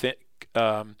really think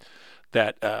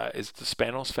that is the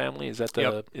Spanos family. Is that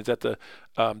the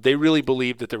they really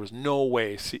believed that there was no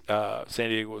way San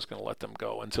Diego was going to let them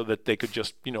go, and so that they could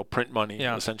just print money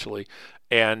essentially.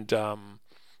 And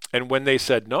when they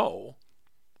said no.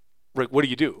 Right, what do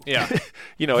you do? Yeah,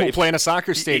 we'll play in a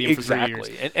soccer stadium for 3 years.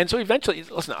 And so eventually,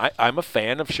 listen, I'm a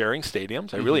fan of sharing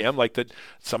stadiums. I really am. Like that,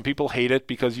 some people hate it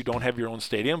because you don't have your own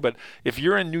stadium. But if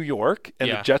you're in New York and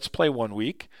the Jets play one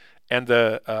week and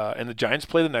the Giants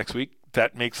play the next week,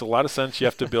 that makes a lot of sense. You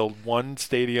have to build one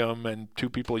stadium and 2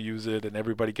 people use it, and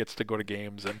everybody gets to go to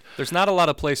games. And there's not a lot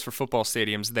of place for football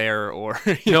stadiums there, or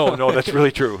no, that's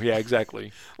really true. Yeah,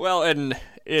 exactly. Well, and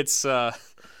it's.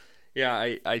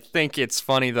 Yeah, I think it's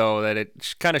funny, though, that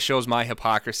it kind of shows my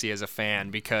hypocrisy as a fan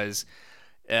because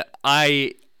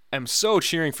I am so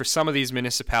cheering for some of these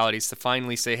municipalities to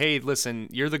finally say, hey, listen,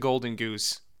 you're the golden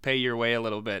goose. Pay your way a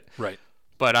little bit. Right.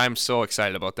 But I'm so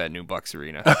excited about that new Bucks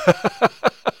Arena.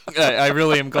 I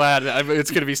really am glad.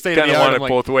 It's going to be state-of-the-art. Kind of want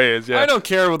it both ways, yeah. I don't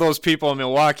care what those people in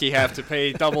Milwaukee have to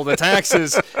pay double the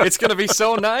taxes. It's going to be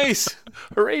so nice.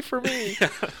 Hooray for me.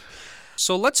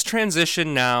 So let's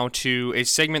transition now to a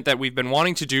segment that we've been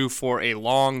wanting to do for a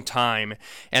long time,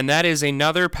 and that is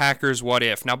another Packers What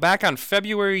If. Now, back on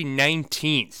February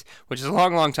 19th, which is a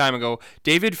long, long time ago,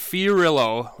 David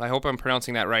Fiorillo, I hope I'm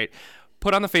pronouncing that right,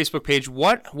 put on the Facebook page,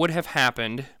 what would have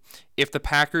happened if the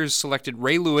Packers selected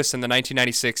Ray Lewis in the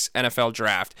 1996 NFL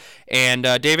Draft. And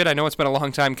David, I know it's been a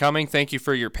long time coming. Thank you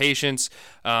for your patience.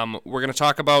 We're going to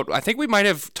talk about, I think we might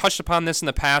have touched upon this in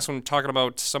the past when we're talking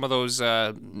about some of those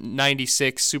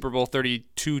 96 Super Bowl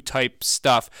 32 type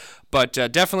stuff, but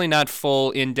definitely not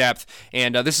full in depth.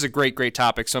 And this is a great, great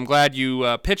topic. So I'm glad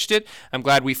you pitched it. I'm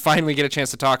glad we finally get a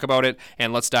chance to talk about it.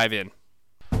 And let's dive in.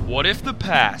 What if the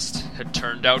past had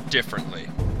turned out differently?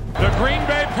 The Green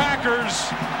Bay Packers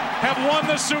have won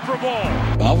the Super Bowl.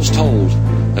 I was told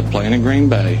that playing in Green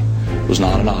Bay was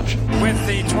not an option. With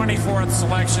the 24th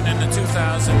selection in the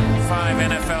 2005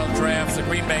 NFL Draft, the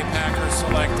Green Bay Packers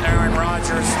select Aaron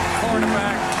Rodgers,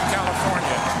 quarterback,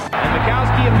 California. And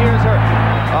Mikowski appears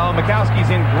hurt. Oh, Mikowski's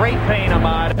in great pain,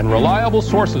 Ahmad. And reliable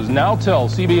sources now tell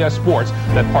CBS Sports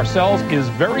that Parcells is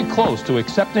very close to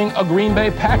accepting a Green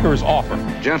Bay Packers offer.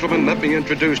 Gentlemen, let me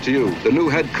introduce to you the new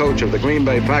head coach of the Green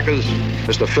Bay Packers,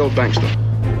 Mr. Phil Bengtson.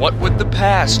 What would the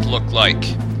past look like?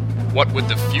 What would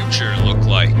the future look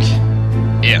like?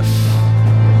 If.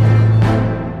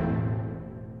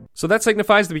 So that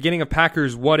signifies the beginning of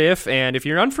Packers What If, and if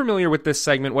you're unfamiliar with this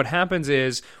segment, what happens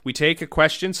is we take a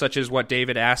question such as what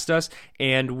David asked us,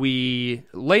 and we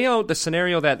lay out the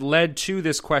scenario that led to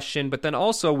this question, but then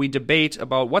also we debate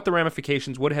about what the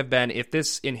ramifications would have been if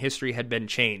this in history had been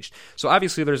changed. So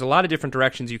obviously there's a lot of different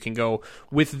directions you can go.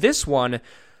 With this one,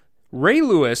 Ray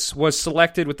Lewis was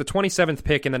selected with the 27th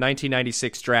pick in the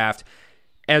 1996 draft.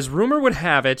 As rumor would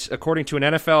have it, according to an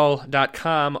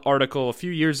NFL.com article a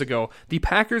few years ago, the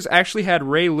Packers actually had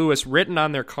Ray Lewis written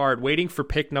on their card waiting for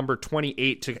pick number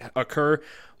 28 to occur.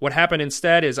 What happened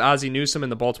instead is Ozzie Newsome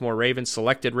and the Baltimore Ravens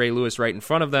selected Ray Lewis right in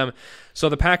front of them, so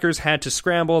the Packers had to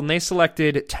scramble, and they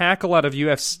selected tackle out of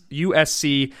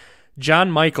USC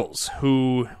John Michaels,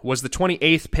 who was the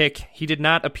 28th pick. He did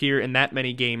not appear in that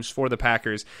many games for the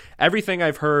Packers. Everything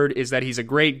I've heard is that he's a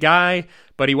great guy,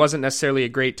 but he wasn't necessarily a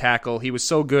great tackle. He was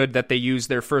so good that they used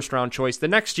their first-round choice the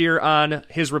next year on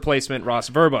his replacement, Ross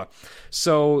Verba.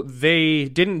 So they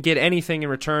didn't get anything in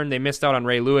return. They missed out on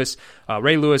Ray Lewis.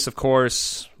 Ray Lewis, of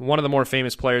course, one of the more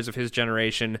famous players of his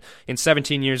generation. In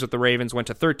 17 years with the Ravens, went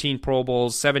to 13 Pro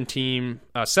Bowls, 7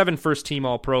 first-team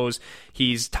All-Pros.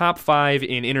 He's top 5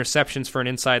 in interceptions for an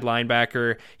inside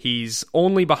linebacker. He's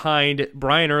only behind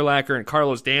Brian Urlacher and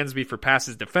Carlos Dansby for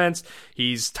passes defense.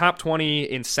 He's top 20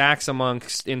 in sacks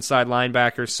amongst inside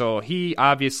linebackers. So he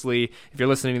obviously, if you're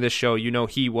listening to this show, you know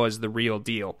he was the real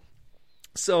deal.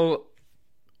 So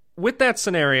with that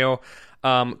scenario,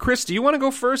 Chris, do you want to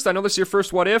go first? I know this is your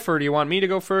first what if, or do you want me to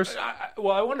go first? I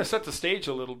want to set the stage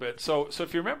a little bit. So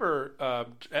if you remember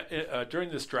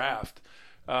during this draft,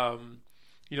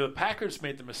 the Packers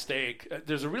made the mistake.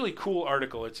 There's a really cool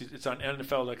article. It's on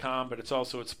NFL.com, but it's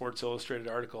also a Sports Illustrated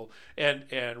article. And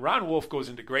Ron Wolf goes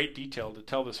into great detail to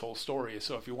tell this whole story.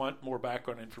 So if you want more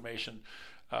background information,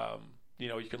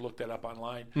 you can look that up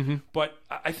online. Mm-hmm. But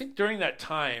I think during that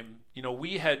time,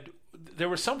 there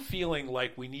was some feeling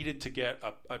like we needed to get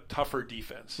a tougher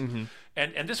defense. Mm-hmm.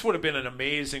 And this would have been an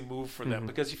amazing move for them, mm-hmm.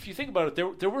 because if you think about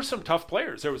it, there were some tough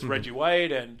players. There was mm-hmm. Reggie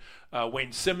White, and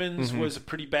Wayne Simmons mm-hmm. was a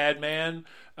pretty bad man.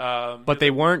 But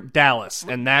they weren't Dallas,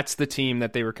 and that's the team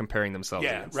that they were comparing themselves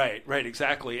against. Right,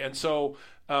 exactly. And so,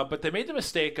 but they made the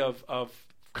mistake of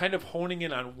kind of honing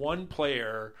in on one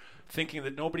player, thinking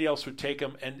that nobody else would take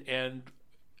him, and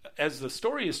as the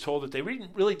story is told, that they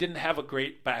really didn't have a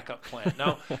great backup plan.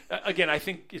 Now, again, I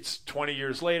think it's 20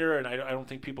 years later, and I don't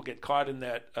think people get caught in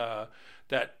that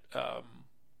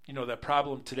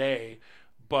problem today.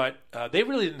 But they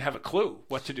really didn't have a clue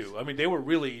what to do. I mean, they were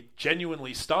really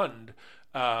genuinely stunned,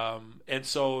 and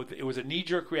so it was a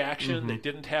knee-jerk reaction. Mm-hmm. They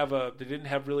didn't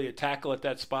have really a tackle at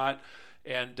that spot,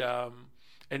 and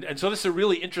so this is a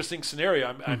really interesting scenario.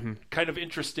 I'm mm-hmm. kind of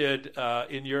interested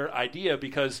in your idea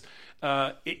because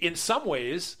in some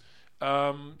ways,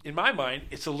 in my mind,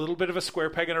 it's a little bit of a square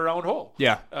peg in a round hole.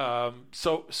 Yeah.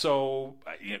 So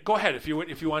go ahead if you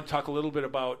want to talk a little bit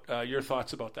about your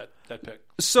thoughts about that pick.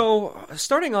 So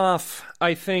starting off,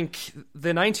 I think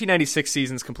the 1996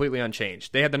 season's completely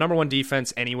unchanged. They had the number 1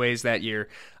 defense anyways that year.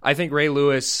 I think Ray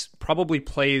Lewis probably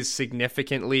plays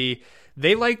significantly.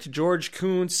 They liked George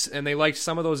Kuntz, and they liked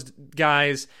some of those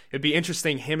guys. It'd be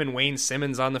interesting, him and Wayne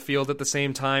Simmons on the field at the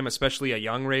same time, especially a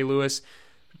young Ray Lewis.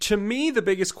 To me, the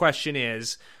biggest question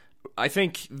is, I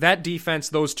think that defense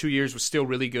those 2 years was still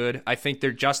really good. I think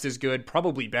they're just as good,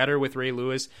 probably better with Ray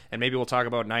Lewis, and maybe we'll talk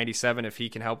about 97 if he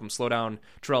can help him slow down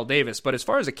Terrell Davis. But as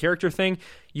far as a character thing,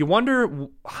 you wonder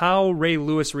how Ray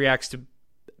Lewis reacts to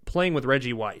playing with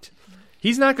Reggie White.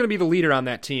 He's not going to be the leader on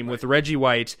that team with Reggie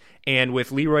White and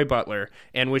with Leroy Butler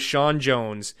and with Sean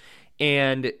Jones.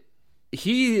 And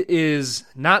he is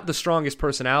not the strongest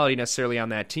personality necessarily on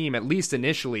that team, at least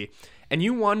initially. And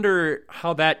you wonder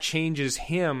how that changes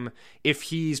him if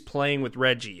he's playing with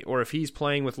Reggie or if he's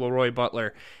playing with Leroy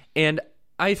Butler. And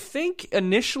I think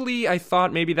initially I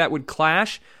thought maybe that would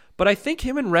clash, but I think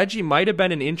him and Reggie might have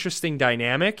been an interesting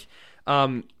dynamic.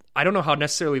 I don't know how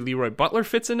necessarily Leroy Butler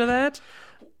fits into that.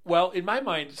 Well, in my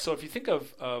mind, so if you think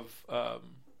of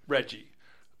Reggie,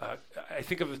 I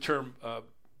think of the term,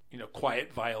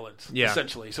 quiet violence,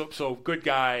 essentially. So good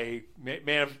guy,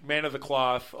 man of the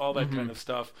cloth, all that mm-hmm. kind of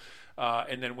stuff.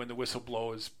 And then when the whistle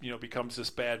blows, becomes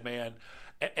this bad man.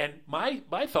 And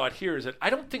my thought here is that I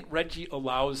don't think Reggie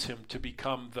allows him to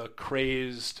become the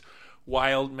crazed,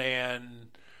 wild man.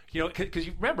 Because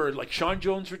you remember, like Sean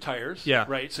Jones retires,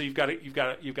 right? So you've got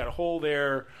a hole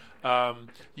there.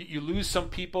 You lose some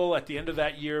people at the end of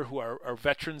that year who are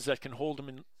veterans that can hold him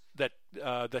in that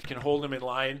can hold him in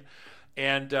line,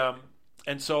 and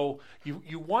so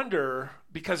you wonder,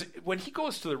 because when he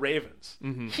goes to the Ravens,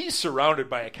 mm-hmm. he's surrounded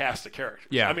by a cast of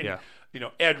characters.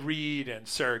 Ed Reed and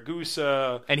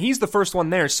Saragusa, and he's the first one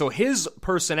there, so his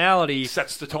personality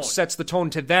sets the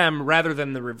tone to them rather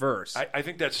than the reverse. I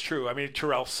think that's true. I mean,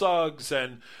 Terrell Suggs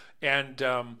and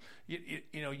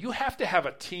you have to have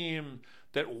a team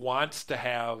that wants to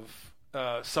have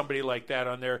somebody like that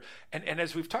on there. And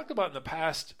as we've talked about in the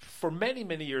past, for many,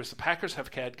 many years, the Packers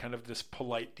have had kind of this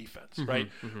polite defense, right?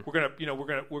 We're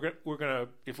gonna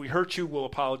if we hurt you, we'll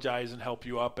apologize and help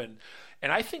you up. And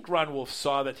I think Ron Wolf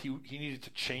saw that he needed to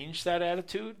change that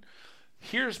attitude.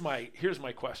 Here's my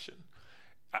question.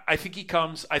 I think he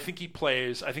comes. I think he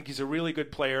plays. I think he's a really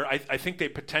good player. I think they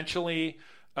potentially,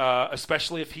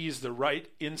 especially if he's the right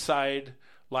inside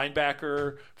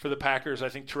linebacker for the Packers, I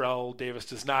think Terrell Davis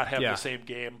does not have the same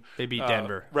game. They beat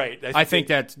Denver. Right. I think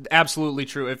that's absolutely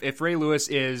true. If Ray Lewis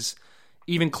is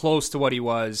even close to what he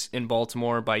was in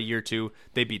Baltimore by year 2,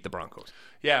 they beat the Broncos.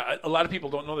 Yeah, a lot of people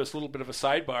don't know this. Little bit of a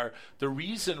sidebar. The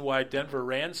reason why Denver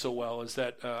ran so well is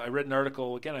that I read an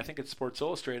article, again, I think it's Sports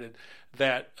Illustrated,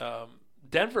 that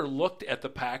Denver looked at the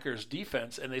Packers'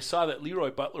 defense and they saw that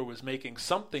Leroy Butler was making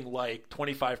something like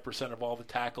 25% of all the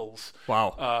tackles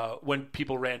when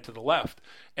people ran to the left.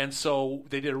 And so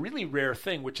they did a really rare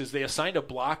thing, which is they assigned a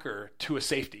blocker to a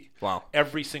safety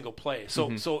every single play.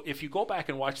 So if you go back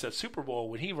and watch that Super Bowl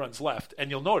when he runs left, and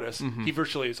you'll notice he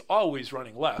virtually is always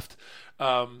running left.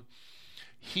 That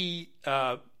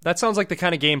sounds like the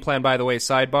kind of game plan, by the way,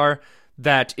 sidebar,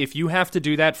 that if you have to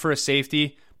do that for a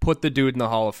safety, put the dude in the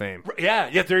Hall of Fame.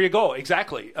 Yeah, there you go.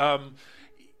 Exactly.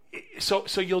 So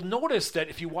you'll notice that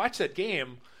if you watch that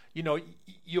game,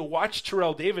 you'll watch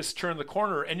Terrell Davis turn the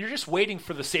corner, and you're just waiting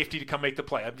for the safety to come make the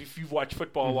play. If you've watched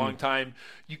football a long time,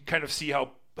 you kind of see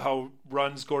how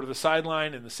runs go to the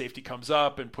sideline, and the safety comes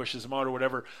up and pushes them out or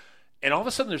whatever. And all of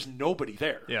a sudden, there's nobody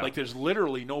there. Yeah. Like, there's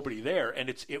literally nobody there. And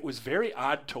it was very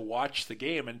odd to watch the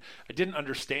game, and I didn't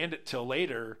understand it till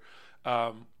later.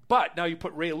 But now you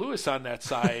put Ray Lewis on that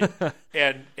side,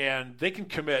 and they can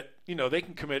commit. They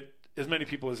can commit as many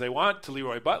people as they want to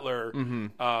Leroy Butler.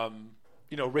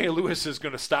 Ray Lewis is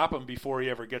going to stop him before he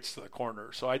ever gets to the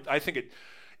corner. So I think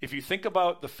if you think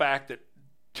about the fact that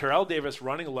Terrell Davis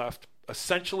running left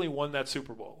essentially won that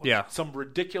Super Bowl, some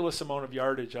ridiculous amount of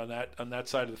yardage on that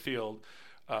side of the field,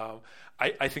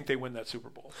 I think they win that Super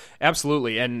Bowl.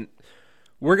 Absolutely, and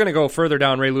we're going to go further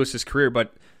down Ray Lewis's career,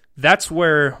 but that's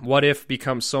where What If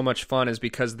becomes so much fun, is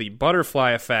because the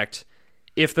butterfly effect.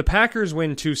 If the Packers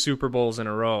win 2 Super Bowls in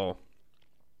a row,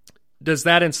 does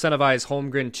that incentivize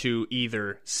Holmgren to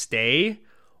either stay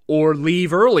or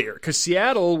leave earlier? Because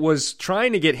Seattle was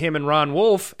trying to get him and Ron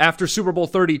Wolf after Super Bowl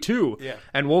 32. Yeah.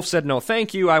 And Wolf said, no,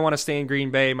 thank you. I want to stay in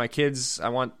Green Bay. My kids, I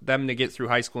want them to get through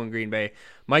high school in Green Bay.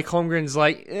 Mike Holmgren's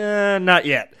like, not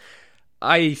yet.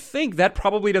 I think that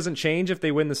probably doesn't change if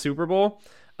they win the Super Bowl.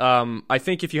 I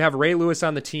think if you have Ray Lewis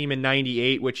on the team in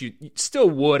 98, which you still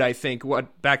would, I think,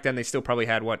 back then they still probably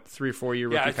had 3 or 4 year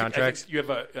rookie contracts. I think you have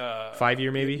a 5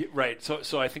 year maybe. Right.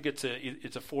 So I think it's a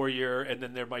 4-year, and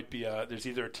then there might be there's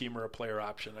either a team or a player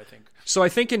option, I think. So I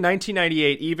think in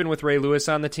 1998, even with Ray Lewis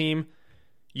on the team,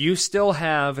 you still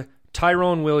have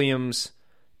Tyrone Williams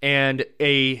and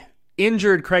a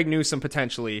injured Craig Newsome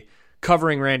potentially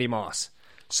covering Randy Moss.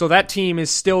 So that team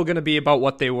is still going to be about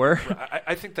what they were.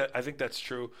 I think that's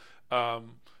true,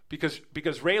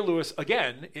 because Ray Lewis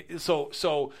again.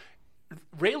 So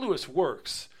Ray Lewis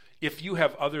works if you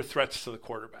have other threats to the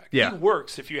quarterback. Yeah. He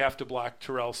works if you have to block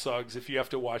Terrell Suggs, if you have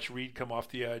to watch Reed come off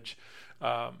the edge.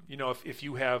 If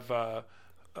you have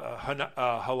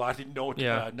Halati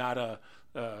Nada.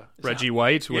 Reggie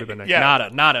White would have been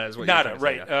Nada is what you're trying to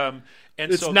right. Say,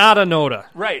 And it's not a Noda.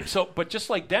 Right. So, but just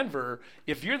like Denver,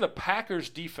 if you're the Packers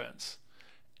defense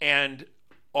and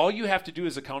all you have to do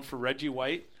is account for Reggie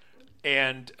White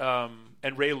and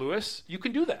Ray Lewis, you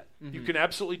can do that. You can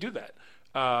absolutely do that.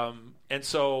 And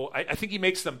so I think he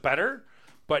makes them better.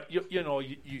 But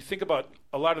you think about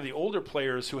a lot of the older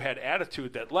players who had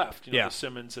attitude that left, the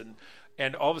Simmons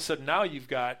and all of a sudden now you've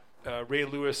got Ray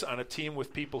Lewis on a team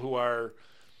with people who are,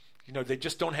 they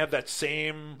just don't have that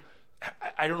same.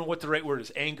 I don't know what the right word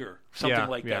is, anger, something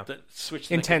like that switch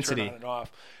intensity turn on and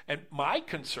off. And my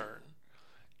concern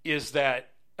is that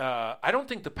I don't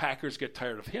think the Packers get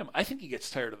tired of him. I think he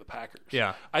gets tired of the Packers.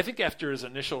 Yeah. I think after his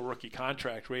initial rookie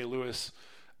contract, Ray Lewis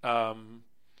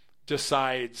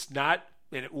decides not,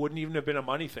 and it wouldn't even have been a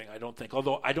money thing, I don't think.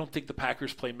 Although I don't think the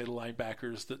Packers play middle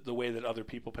linebackers the way that other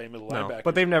people play middle linebackers.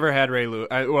 But they've never had Ray Lewis.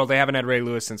 Well, they haven't had Ray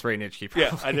Lewis since Ray Nitschke.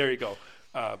 Yeah, there you go.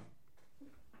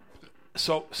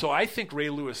 So I think Ray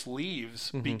Lewis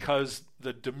leaves because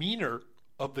the demeanor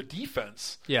of the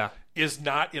defense is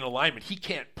not in alignment. He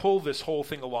can't pull this whole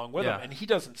thing along with him, and he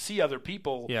doesn't see other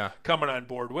people coming on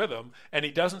board with him, and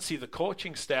he doesn't see the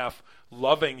coaching staff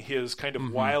loving his kind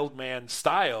of wild man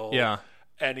style. Yeah.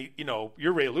 And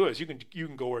you're Ray Lewis. You can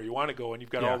go where you want to go, and you've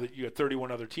got you got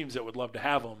 31 other teams that would love to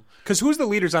have him. Because who's the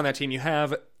leaders on that team? You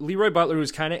have Leroy Butler,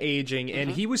 who's kind of aging,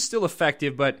 and he was still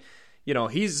effective, but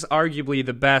he's arguably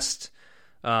the best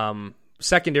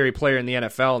secondary player in the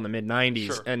NFL in the mid-90s,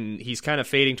 Sure. and he's kind of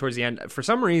fading towards the end. For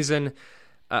some reason,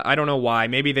 I don't know why.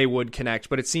 Maybe they would connect,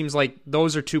 but it seems like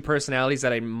those are two personalities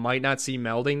that I might not see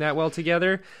melding that well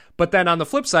together. But then on the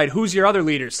flip side, who's your other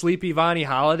leader? Sleepy Vonnie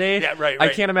Holiday? Yeah, right. I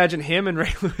can't imagine him and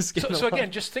Ray Lewis getting So along.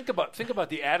 again, just think about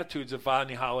the attitudes of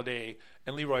Vonnie Holiday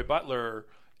and Leroy Butler.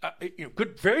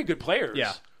 Very good players.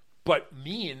 Yeah. But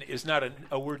mean is not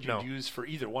a word you'd use for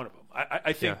either one of them.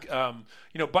 I think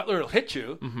Butler will hit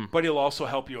you, but he'll also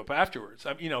help you up afterwards.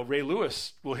 Ray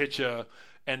Lewis will hit you,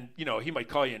 and he might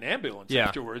call you an ambulance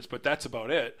afterwards, but that's about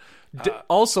it.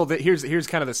 Also, here's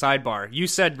kind of the sidebar. You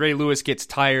said Ray Lewis gets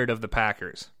tired of the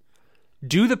Packers.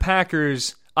 Do the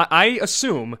Packers? I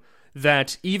assume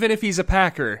that even if he's a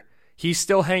Packer, he's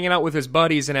still hanging out with his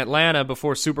buddies in Atlanta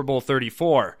before Super Bowl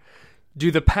 34. Do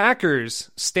the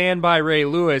Packers stand by Ray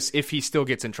Lewis if he still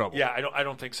gets in trouble? Yeah, I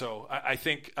don't think so. I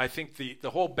think the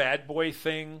whole bad boy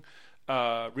thing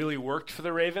really worked for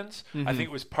the Ravens. I think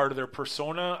it was part of their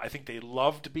persona. I think they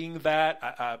loved being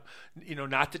that.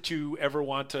 Not that you ever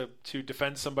want to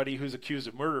defend somebody who's accused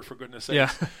of murder, for goodness sake.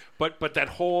 Yeah. But that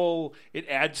whole, it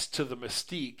adds to the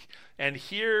mystique. And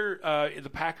here, the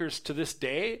Packers to this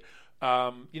day,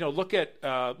 look at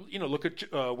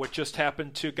what just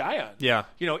happened to Guyon. Yeah.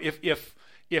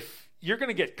 If you're going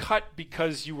to get cut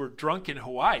because you were drunk in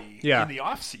Hawaii in the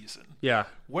off season,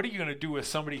 what are you going to do with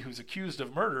somebody who's accused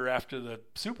of murder after the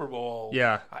Super Bowl?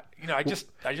 Yeah. I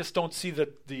just don't see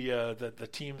the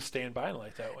team staying by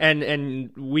like that way.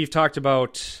 And we've talked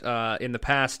about in the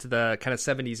past the kind of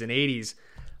 70s and 80s.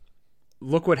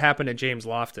 Look what happened to James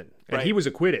Lofton, and he was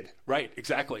acquitted. Right.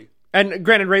 Exactly. And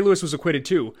granted, Ray Lewis was acquitted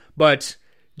too, but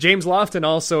James Lofton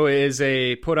also is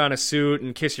a put on a suit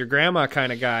and kiss your grandma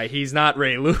kind of guy. He's not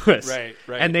Ray Lewis. Right.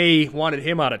 And they wanted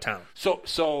him out of town.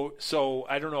 So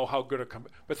I don't know how good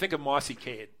but think of Mossy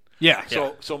Cade. Yeah.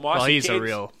 So Mossy he's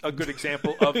Cade's a good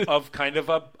example of kind of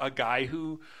a guy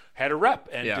who had a rep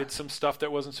and did some stuff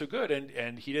that wasn't so good,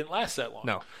 and he didn't last that long.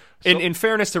 No. So, in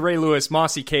fairness to Ray Lewis,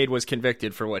 Mossy Cade was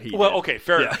convicted for what he did. Well, okay,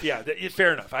 fair enough. Yeah,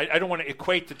 fair enough. I don't want to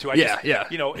equate the two.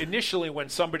 Initially when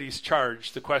somebody's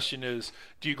charged, the question is,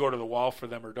 do you go to the wall for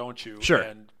them or don't you? Sure.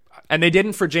 And they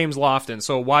didn't for James Lofton,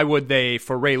 so why would they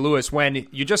for Ray Lewis when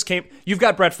you've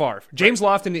got Brett Favre. James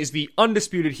Lofton is the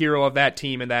undisputed hero of that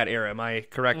team in that era. Am I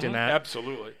correct in that?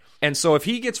 Absolutely. And so if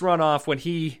he gets run off when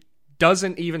he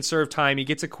doesn't even serve time, he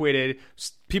gets acquitted,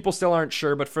 people still aren't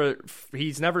sure, but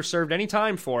he's never served any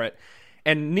time for it.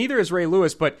 And neither is Ray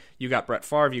Lewis, but you got Brett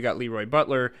Favre, you got Leroy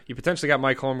Butler, you potentially got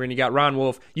Mike Holmgren, you got Ron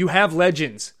Wolf. You have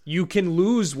legends. You can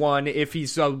lose one if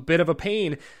he's a bit of a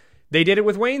pain. They did it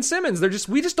with Wayne Simmons.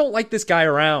 We just don't like this guy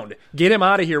around. Get him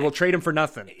out of here. We'll trade him for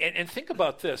nothing. And think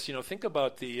about this. Think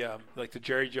about the the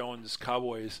Jerry Jones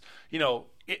Cowboys.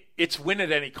 It's win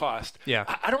at any cost. Yeah.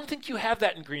 I don't think you have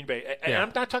that in Green Bay. And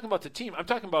I'm not talking about the team. I'm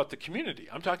talking about the community.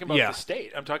 I'm talking about the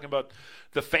state. I'm talking about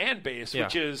the fan base,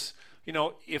 which is,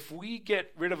 if we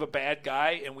get rid of a bad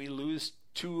guy and we lose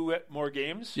 2 more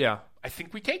games, I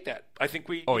think we take that. I think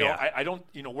we, I don't,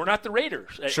 we're not the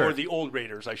Raiders, or the old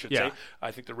Raiders, I should say.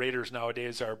 I think the Raiders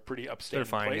nowadays are pretty upstanding.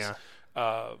 They're fine,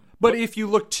 place. But if you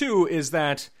look too, is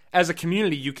that as a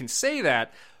community, you can say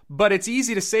that, but it's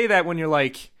easy to say that when you're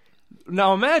like,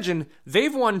 now imagine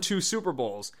they've won 2 Super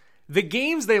Bowls. The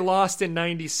games they lost in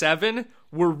 97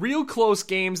 were real close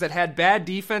games that had bad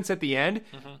defense at the end.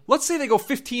 Let's say they go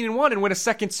 15-1 and win a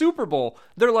second Super Bowl.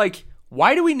 They're like,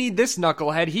 why do we need this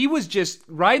knucklehead? He was just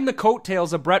riding the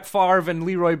coattails of Brett Favre and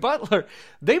Leroy Butler.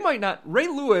 They might not. Ray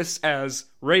Lewis as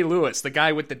Ray Lewis, the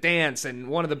guy with the dance and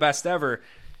one of the best ever,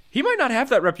 he might not have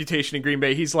that reputation in Green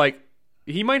Bay.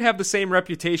 He might have the same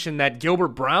reputation that Gilbert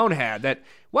Brown had, that,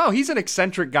 wow, he's an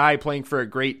eccentric guy playing for a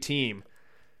great team.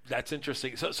 That's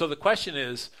interesting. So the question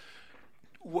is,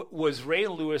 was Ray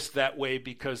Lewis that way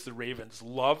because the Ravens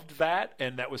loved that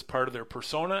and that was part of their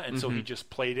persona, and so he just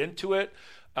played into it?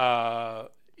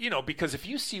 Because if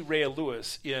you see Ray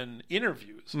Lewis in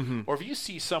interviews, or if you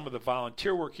see some of the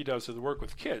volunteer work he does or the work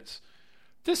with kids,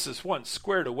 this is one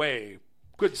squared away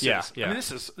good citizen. I mean,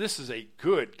 this is a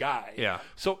good guy. Yeah.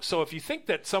 So if you think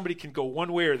that somebody can go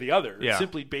one way or the other,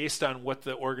 simply based on what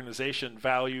the organization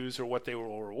values or what they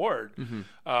will reward,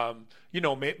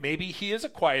 maybe he is a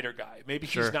quieter guy. Maybe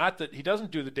he's not that. He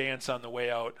doesn't do the dance on the way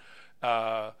out.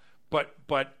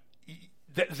 But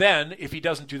then if he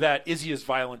doesn't do that, is he as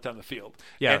violent on the field?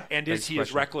 Yeah. And is he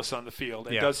as reckless on the field?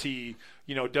 And does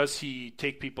he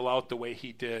take people out the way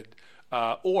he did?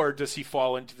 Or does he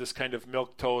fall into this kind of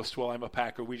milquetoast, well, I'm a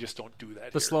Packer, we just don't do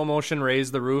that The here. slow motion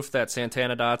raise the roof that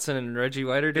Santana Dotson and Reggie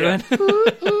White are doing?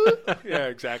 Yeah,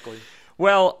 exactly.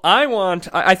 Well,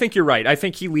 I think you're right. I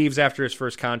think he leaves after his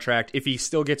first contract. If he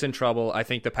still gets in trouble, I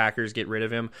think the Packers get rid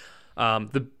of him.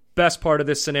 The best part of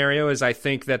this scenario is I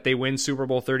think that they win Super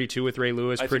Bowl 32 with Ray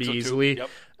Lewis pretty easily. Yep.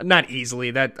 Not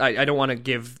easily. That I don't want to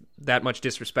give that much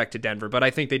disrespect to Denver, but I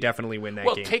think they definitely win that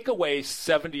game. Well, take away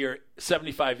 70 or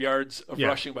 75 yards of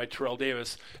rushing by Terrell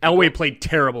Davis. Elway played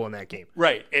terrible in that game.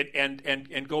 Right,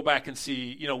 and go back and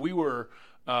see. We were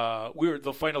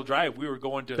the final drive. We were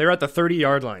going to. They're at the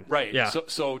 30-yard line. Right. Yeah.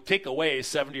 So take away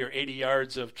 70 or 80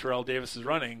 yards of Terrell Davis's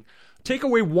running. Take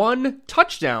away one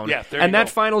touchdown. Yeah, there and you that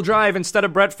go. final drive, instead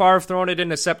of Brett Favre throwing it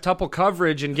into septuple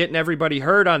coverage and getting everybody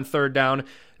hurt on third down,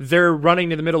 they're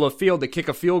running to the middle of the field to kick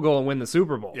a field goal and win the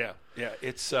Super Bowl. Yeah.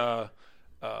 It's so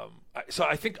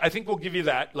I think we'll give you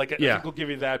that. I think we'll give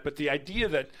you that. But the idea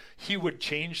that he would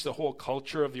change the whole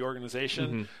culture of the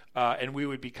organization and we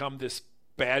would become this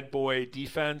bad boy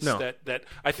defense that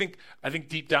I think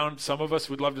deep down some of us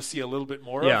would love to see a little bit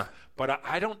more of. But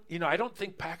I don't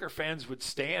think Packer fans would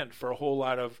stand for a whole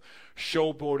lot of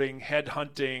showboating,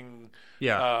 headhunting,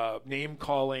 name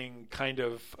calling kind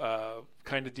of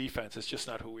defense. It's just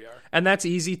not who we are. And that's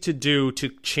easy to do, to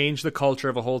change the culture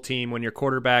of a whole team when your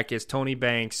quarterback is Tony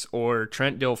Banks or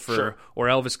Trent Dilfer or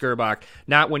Elvis Gerbach,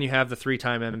 not when you have the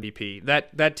 3-time MVP.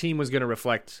 That team was going to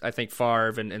reflect, I think,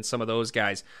 Favre and some of those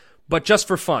guys. But just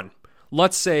for fun,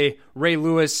 let's say Ray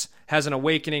Lewis has an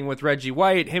awakening with Reggie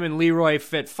White. Him and Leroy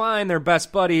fit fine. They're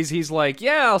best buddies. He's like,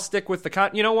 I'll stick with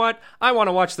you know what? I want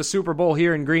to watch the Super Bowl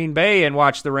here in Green Bay and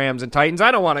watch the Rams and Titans.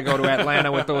 I don't want to go to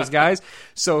Atlanta with those guys.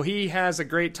 So he has a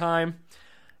great time.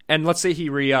 And let's say he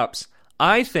re-ups.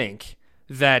 I think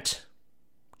that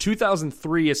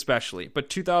 2003 especially, but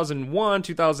 2001,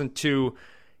 2002,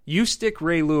 you stick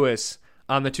Ray Lewis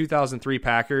on the 2003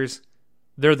 Packers,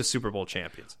 they're the Super Bowl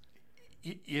champions.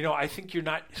 I think you're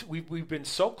not. We've been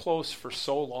so close for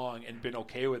so long and been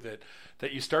okay with it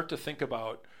that you start to think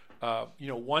about,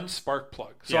 one spark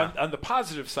plug. So on the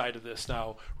positive side of this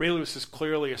now, Ray Lewis is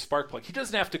clearly a spark plug. He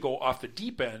doesn't have to go off the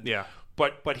deep end. Yeah.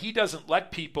 But he doesn't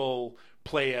let people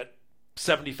play at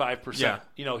 75%.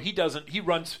 Yeah. He doesn't. He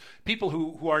runs people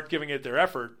who aren't giving it their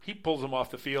effort. He pulls them off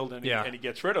the field and he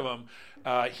gets rid of them.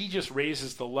 He just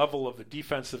raises the level of the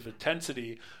defensive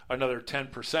intensity another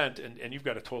 10%, and you've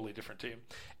got a totally different team.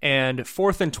 And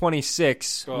 4th and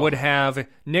 26 would have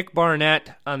Nick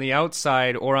Barnett on the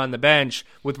outside or on the bench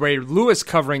with Ray Lewis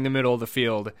covering the middle of the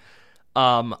field.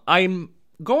 I'm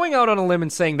going out on a limb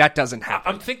and saying that doesn't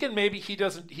happen. I'm thinking maybe he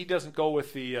doesn't go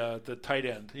with the tight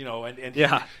end, and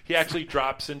he actually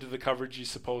drops into the coverage he's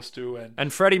supposed to.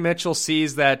 And Freddie Mitchell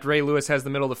sees that Ray Lewis has the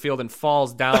middle of the field and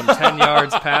falls down 10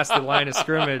 yards past the line of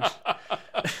scrimmage.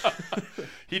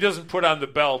 He doesn't put on the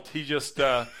belt. He just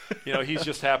he's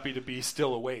just happy to be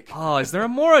still awake. Oh, is there a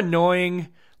more annoying,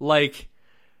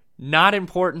 not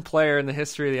important player in the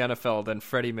history of the NFL than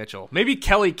Freddie Mitchell? Maybe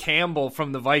Kelly Campbell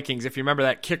from the Vikings, if you remember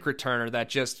that kick returner that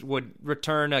just would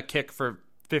return a kick for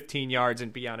 15 yards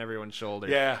and be on everyone's shoulder.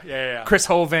 Yeah. Chris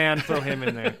Hovan, throw him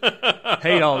in there.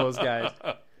 Hate all those guys.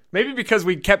 Maybe because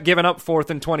we kept giving up 4th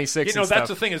and 26 and that's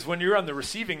the thing is when you're on the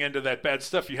receiving end of that bad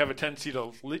stuff, you have a tendency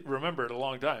to remember it a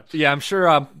long time. Yeah, I'm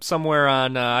sure somewhere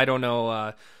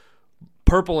on,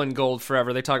 Purple and Gold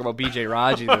Forever, they talk about B.J.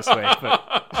 Raji this way.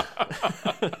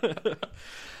 But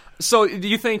so do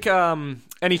you think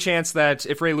any chance that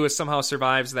if Ray Lewis somehow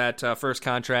survives that first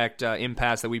contract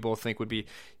impasse that we both think would be,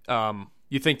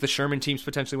 you think the Sherman teams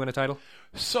potentially win a title?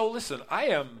 So listen, I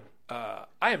am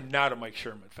not a Mike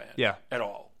Sherman fan at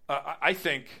all. I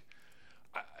think,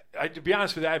 to be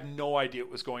honest with you, I have no idea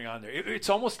what was going on there. It's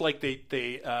almost like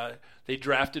they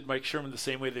drafted Mike Sherman the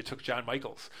same way they took John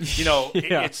Michaels.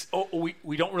 It's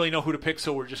we don't really know who to pick,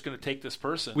 so we're just going to take this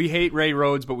person. We hate Ray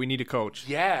Rhodes, but we need a coach.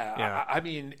 Yeah. I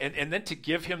mean, and then to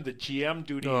give him the GM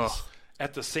duties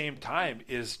at the same time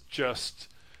is just.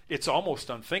 It's almost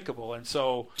unthinkable. And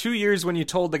so 2 years when you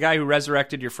told the guy who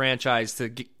resurrected your franchise to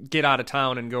get out of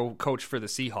town and go coach for the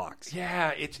Seahawks.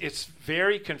 Yeah, it's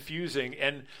very confusing.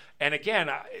 And again,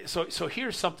 so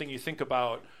here's something you think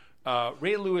about.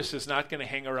 Ray Lewis is not going to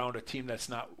hang around a team that's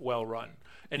not well run.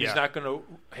 And he's not going to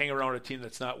hang around a team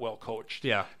that's not well coached.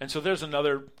 Yeah. And so there's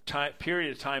another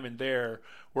period of time in there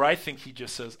where I think he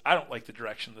just says, I don't like the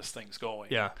direction this thing's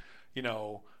going. Yeah.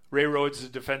 Ray Rhodes is a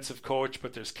defensive coach,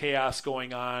 but there's chaos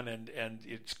going on, and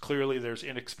it's clearly there's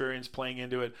inexperience playing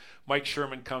into it. Mike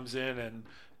Sherman comes in,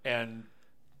 and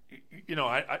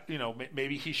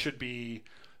maybe he should be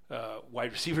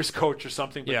wide receivers coach or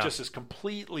something, but just is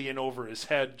completely in over his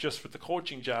head just with the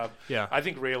coaching job. Yeah. I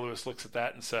think Ray Lewis looks at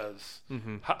that and says,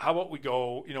 how about we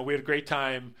go? We had a great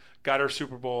time, got our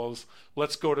Super Bowls.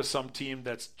 Let's go to some team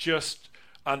that's just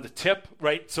on the tip,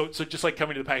 right? So just like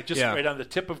coming to the package, just right on the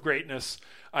tip of greatness,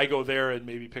 I go there and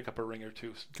maybe pick up a ring or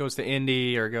two. Goes to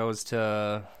Indy or goes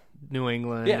to New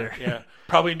England. Yeah.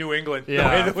 Probably New England.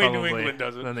 The way New England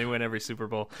does it. Then they win every Super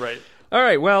Bowl. Right. All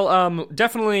right. Well,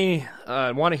 definitely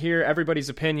want to hear everybody's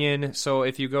opinion. So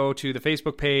if you go to the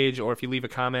Facebook page or if you leave a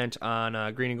comment on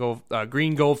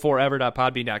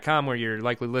greengoldforever.podbean.com where you're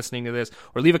likely listening to this,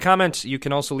 or leave a comment, you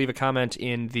can also leave a comment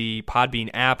in the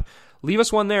Podbean app. Leave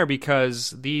us one there because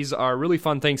these are really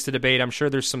fun things to debate. I'm sure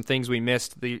there's some things we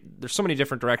missed. There's so many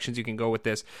different directions you can go with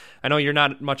this. I know you're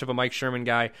not much of a Mike Sherman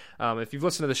guy. If you've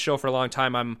listened to this show for a long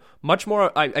time, I'm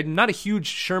not a huge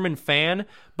Sherman fan,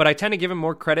 but I tend to give him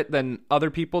more credit than other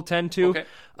people tend to. Okay.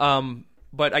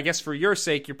 But I guess for your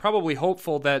sake, you're probably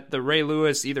hopeful that the Ray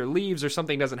Lewis either leaves or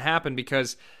something doesn't happen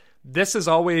because this is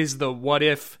always the what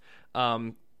if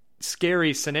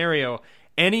scary scenario.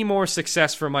 Any more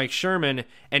success for Mike Sherman,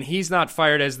 and he's not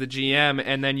fired as the GM,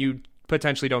 and then you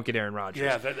potentially don't get Aaron Rodgers.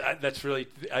 Yeah, that's really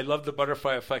 – I love the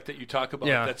butterfly effect that you talk about.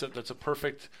 Yeah. That's a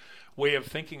perfect way of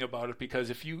thinking about it because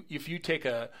if you take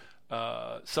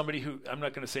somebody who – I'm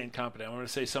not going to say incompetent. I'm going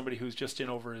to say somebody who's just in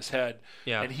over his head,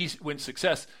 and he wins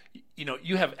success,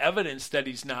 you have evidence that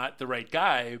he's not the right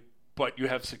guy, but you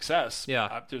have success.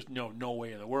 Yeah. There's no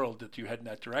way in the world that you head in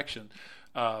that direction.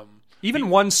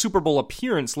 Even one Super Bowl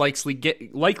appearance likely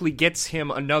gets him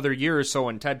another year or so,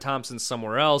 and Ted Thompson's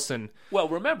somewhere else. And well,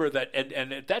 remember that,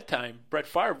 and at that time, Brett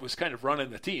Favre was kind of running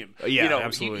the team.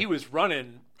 Absolutely. He was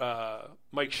running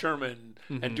Mike Sherman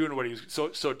and doing what he was.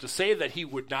 So to say that he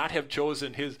would not have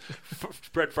chosen his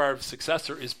Brett Favre's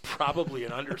successor is probably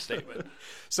an understatement.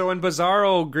 So in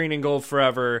bizarro Green and Gold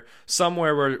Forever,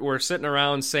 somewhere we're sitting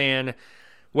around saying,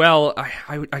 well,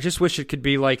 I just wish it could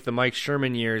be like the Mike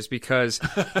Sherman years because,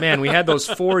 man, we had those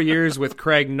 4 years with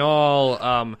Craig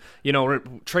Nall,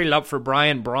 traded up for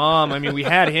Brian Braum. I mean, we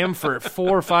had him for 4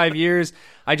 or 5 years.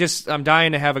 I'm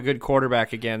dying to have a good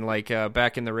quarterback again, like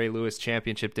back in the Ray Lewis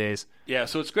championship days. Yeah,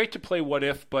 so it's great to play what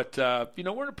if, but, we're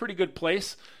in a pretty good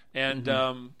place. And,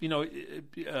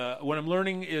 what I'm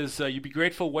learning is you be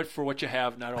grateful for what you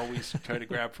have, not always try to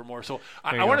grab for more. So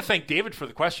I want to thank David for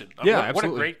the question. What a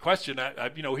great question.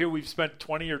 Here we've spent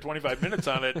 20 or 25 minutes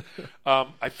on it.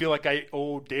 I feel like I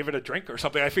owe David a drink or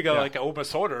something. I feel like I owe him a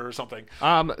soda or something.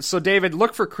 So David,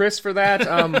 look for Chris for that.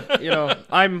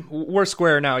 We're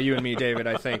square now, you and me, David,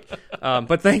 I think.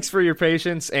 But thanks for your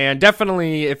patience. And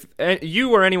definitely if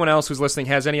you or anyone else who's listening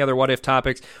has any other what if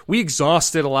topics, we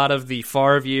exhausted a lot of the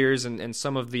Favre years and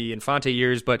some of the Infante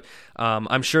years, but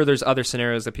I'm sure there's other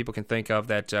scenarios that people can think of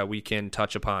that we can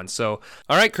touch upon. So,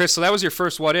 all right, Chris, so that was your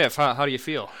first what if. How do you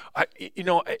feel?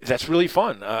 That's really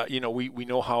fun. We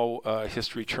know how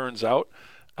history turns out.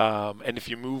 And if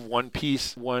you move one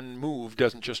piece, one move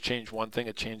doesn't just change one thing;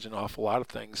 it changes an awful lot of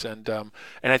things. And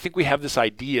I think we have this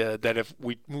idea that if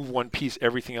we move one piece,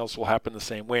 everything else will happen the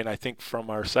same way. And I think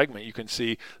from our segment, you can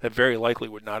see that very likely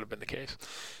would not have been the case.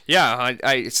 Yeah,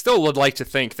 I still would like to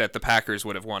think that the Packers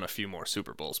would have won a few more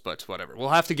Super Bowls, but whatever. We'll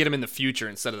have to get them in the future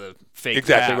instead of the fake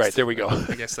Exactly past. Right. There we go.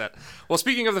 I guess that. Well,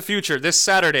 speaking of the future, this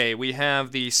Saturday we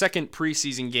have the second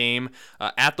preseason game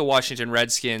at the Washington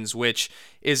Redskins, which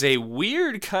is a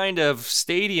weird kind of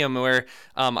stadium where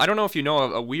I don't know if you know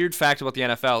a weird fact about the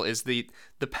NFL is the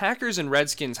Packers and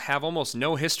Redskins have almost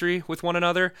no history with one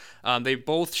another. They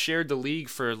both shared the league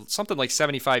for something like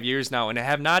 75 years now and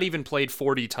have not even played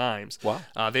 40 times. Wow.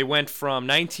 They went from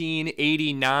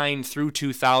 1989 through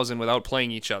 2000 without playing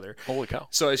each other. Holy cow.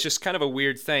 So it's just kind of a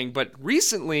weird thing. But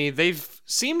recently, they've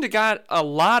seemed to got a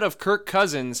lot of Kirk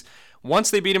Cousins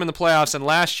once they beat him in the playoffs. And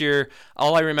last year,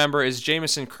 all I remember is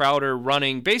Jamison Crowder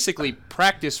running basically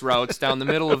practice routes down the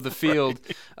middle of the field,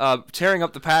 tearing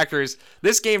up the Packers.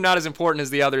 This game not as important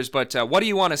as the others, but what do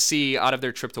you want to see out of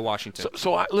their trip to Washington?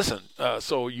 Listen,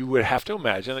 so you would have to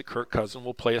imagine that Kirk Cousins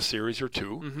will play a series or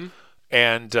two.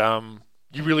 And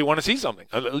you really want to see something.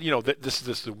 This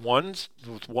is one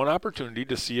opportunity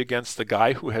to see against the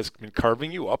guy who has been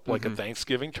carving you up like a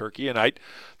Thanksgiving turkey. And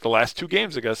the last two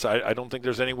games, I guess, I don't think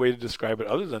there's any way to describe it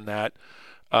other than that.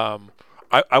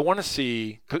 I want to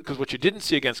see, because what you didn't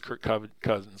see against Kirk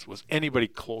Cousins was anybody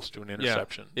close to an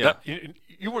interception. Yeah.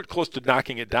 You weren't close to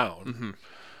knocking it down,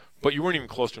 but you weren't even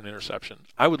close to an interception.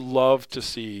 I would love to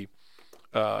see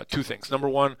two things. Number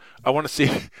one, I want to see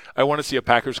a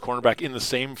Packers cornerback in the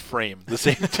same frame, the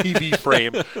same TV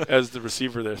frame as the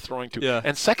receiver they're throwing to. Yeah.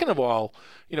 And second of all,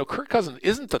 Kirk Cousins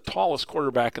isn't the tallest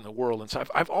quarterback in the world, and so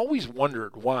I've always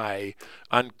wondered why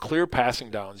on clear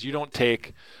passing downs you don't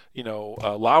take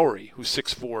Lowry, who's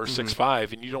 6'4",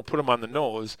 6'5", and you don't put him on the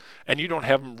nose, and you don't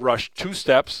have him rush 2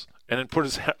 steps and then put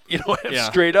his head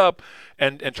straight up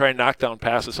and try and knock down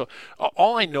passes. So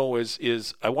all I know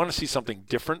is I want to see something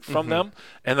different from them,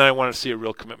 and then I want to see a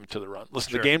real commitment to the run.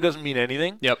 Listen, the game doesn't mean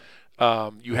anything. Yep.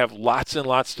 You have lots and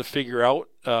lots to figure out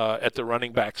at the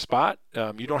running back spot.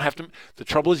 You don't have to. The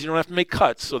trouble is you don't have to make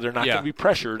cuts, so they're not going to be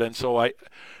pressured. And so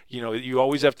you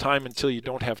always have time until you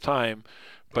don't have time.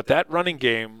 But that running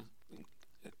game,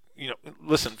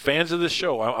 listen, fans of this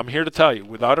show, I'm here to tell you,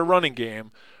 without a running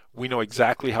game, we know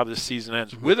exactly how this season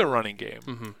ends. With a running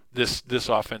game, this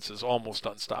offense is almost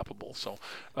unstoppable. So,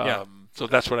 so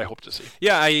that's what I hope to see.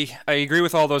 Yeah, I agree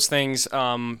with all those things.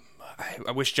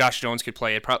 I wish Josh Jones could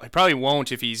play. He probably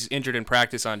won't if he's injured in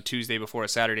practice on Tuesday before a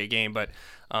Saturday game. But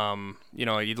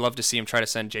you'd love to see him try to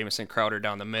send Jamison Crowder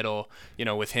down the middle,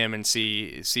 with him and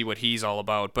see what he's all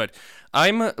about. But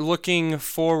I'm looking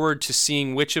forward to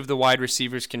seeing which of the wide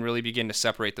receivers can really begin to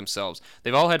separate themselves.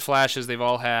 They've all had flashes. They've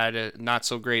all had not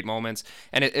so great moments.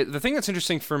 And the thing that's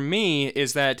interesting for me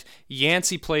is that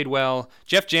Yancey played well.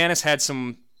 Jeff Janis had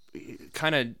some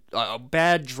kind of a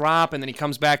bad drop, and then he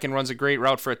comes back and runs a great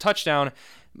route for a touchdown.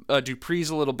 Dupree's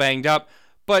a little banged up,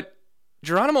 but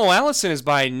Geronimo Allison is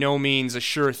by no means a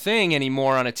sure thing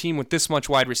anymore on a team with this much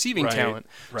wide receiving talent.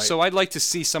 Right. So I'd like to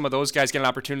see some of those guys get an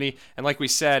opportunity. And like we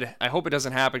said, I hope it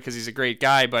doesn't happen because he's a great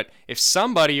guy. But if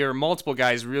somebody or multiple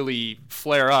guys really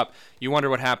flare up, you wonder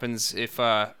what happens if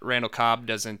Randall Cobb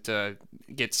doesn't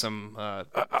get some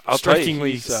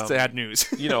strikingly sad news.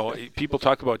 People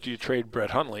talk about, do you trade Brett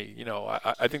Hundley?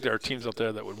 I think there are teams out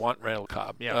there that would want Randall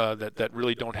Cobb that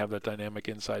really don't have that dynamic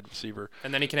inside receiver.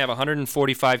 And then he can have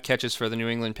 145 catches for the New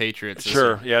England Patriots.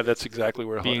 Sure, that's exactly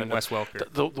where being Wes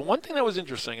Welker. The one thing that was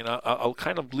interesting, and I'll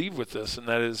kind of leave with this, and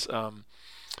that is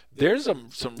there's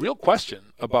some real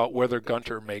question about whether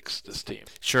Gunter makes this team.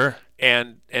 Sure.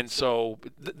 And so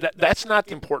that's not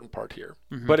the important part here.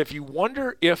 But if you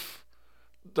wonder if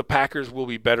the Packers will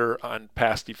be better on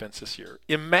pass defense this year,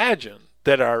 imagine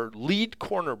that our lead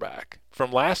cornerback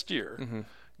from last year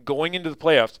going into the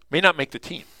playoffs may not make the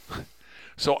team.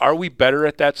 So are we better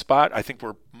at that spot? I think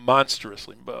we're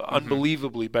monstrously,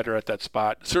 unbelievably better at that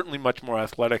spot. Certainly much more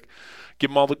athletic.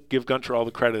 Give Gunter all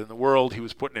the credit in the world. He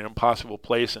was put in an impossible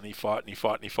place, and he fought and he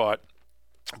fought and he fought.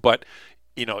 But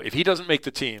if he doesn't make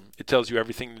the team, it tells you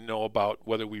everything to know about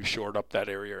whether we've shored up that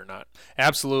area or not.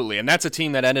 Absolutely. And that's a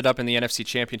team that ended up in the NFC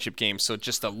Championship game, so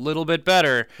just a little bit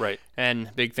better. Right.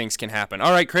 And big things can happen.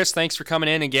 All right, Chris, thanks for coming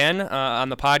in again on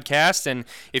the podcast. And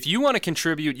if you want to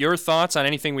contribute your thoughts on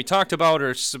anything we talked about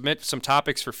or submit some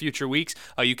topics for future weeks,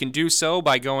 you can do so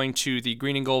by going to the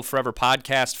Green and Gold Forever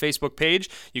podcast Facebook page.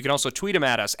 You can also tweet them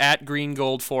at us, at Green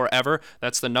Gold Forever.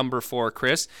 That's the number for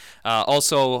Chris.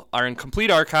 Also, our incomplete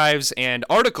archives and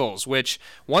articles, which,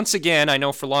 once again, I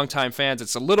know for longtime fans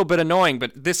it's a little bit annoying,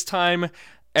 but this time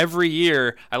every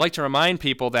year I like to remind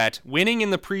people that winning in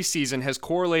the preseason has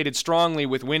correlated strongly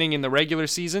with winning in the regular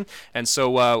season, and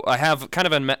so I have kind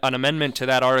of an amendment to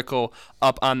that article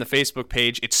up on the Facebook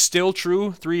page. It's still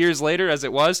true 3 years later as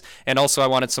it was, and also I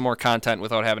wanted some more content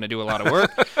without having to do a lot of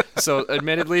work. So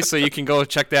you can go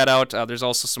check that out. There's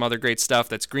also some other great stuff.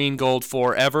 That's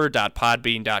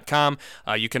greengoldforever.podbean.com.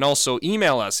 You can also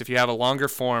email us if you have a longer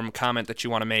form comment that you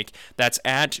want to make. That's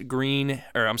at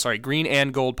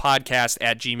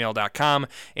greenandgoldpodcast@gmail.com.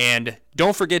 And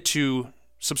don't forget to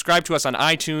subscribe to us on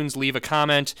iTunes, leave a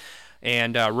comment,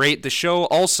 and rate the show.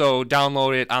 Also,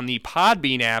 download it on the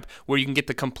Podbean app, where you can get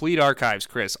the complete archives,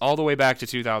 Chris, all the way back to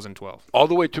 2012. All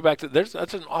the way back to that's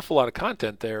an awful lot of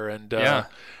content there, and I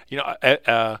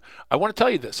want to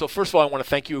tell you this. So first of all, I want to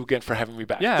thank you again for having me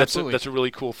back. Yeah, absolutely. That's a really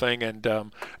cool thing, and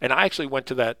I actually went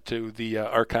to the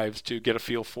archives to get a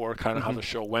feel for kind of how the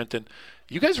show went, and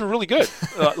you guys were really good.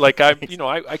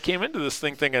 I came into this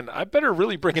thing thinking I better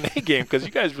really bring an A game because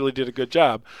you guys really did a good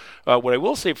job. What I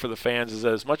will say for the fans is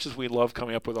that as much as we love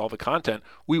coming up with all the content,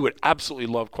 we would absolutely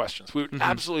love questions. We would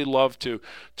absolutely love to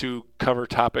cover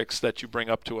topics that you bring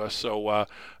up to us. So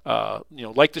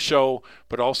like the show,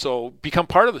 but also become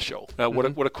part of the show.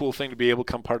 What a cool thing to be able to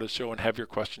become part of the show and have your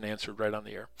question answered right on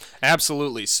the air.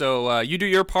 Absolutely. So you do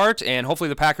your part, and hopefully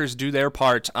the Packers do their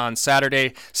part on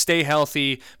Saturday. Stay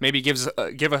healthy. Maybe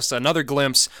give us another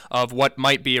glimpse of what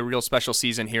might be a real special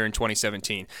season here in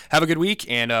 2017. Have a good week,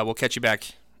 and we'll catch you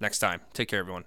back next time. Take care, everyone.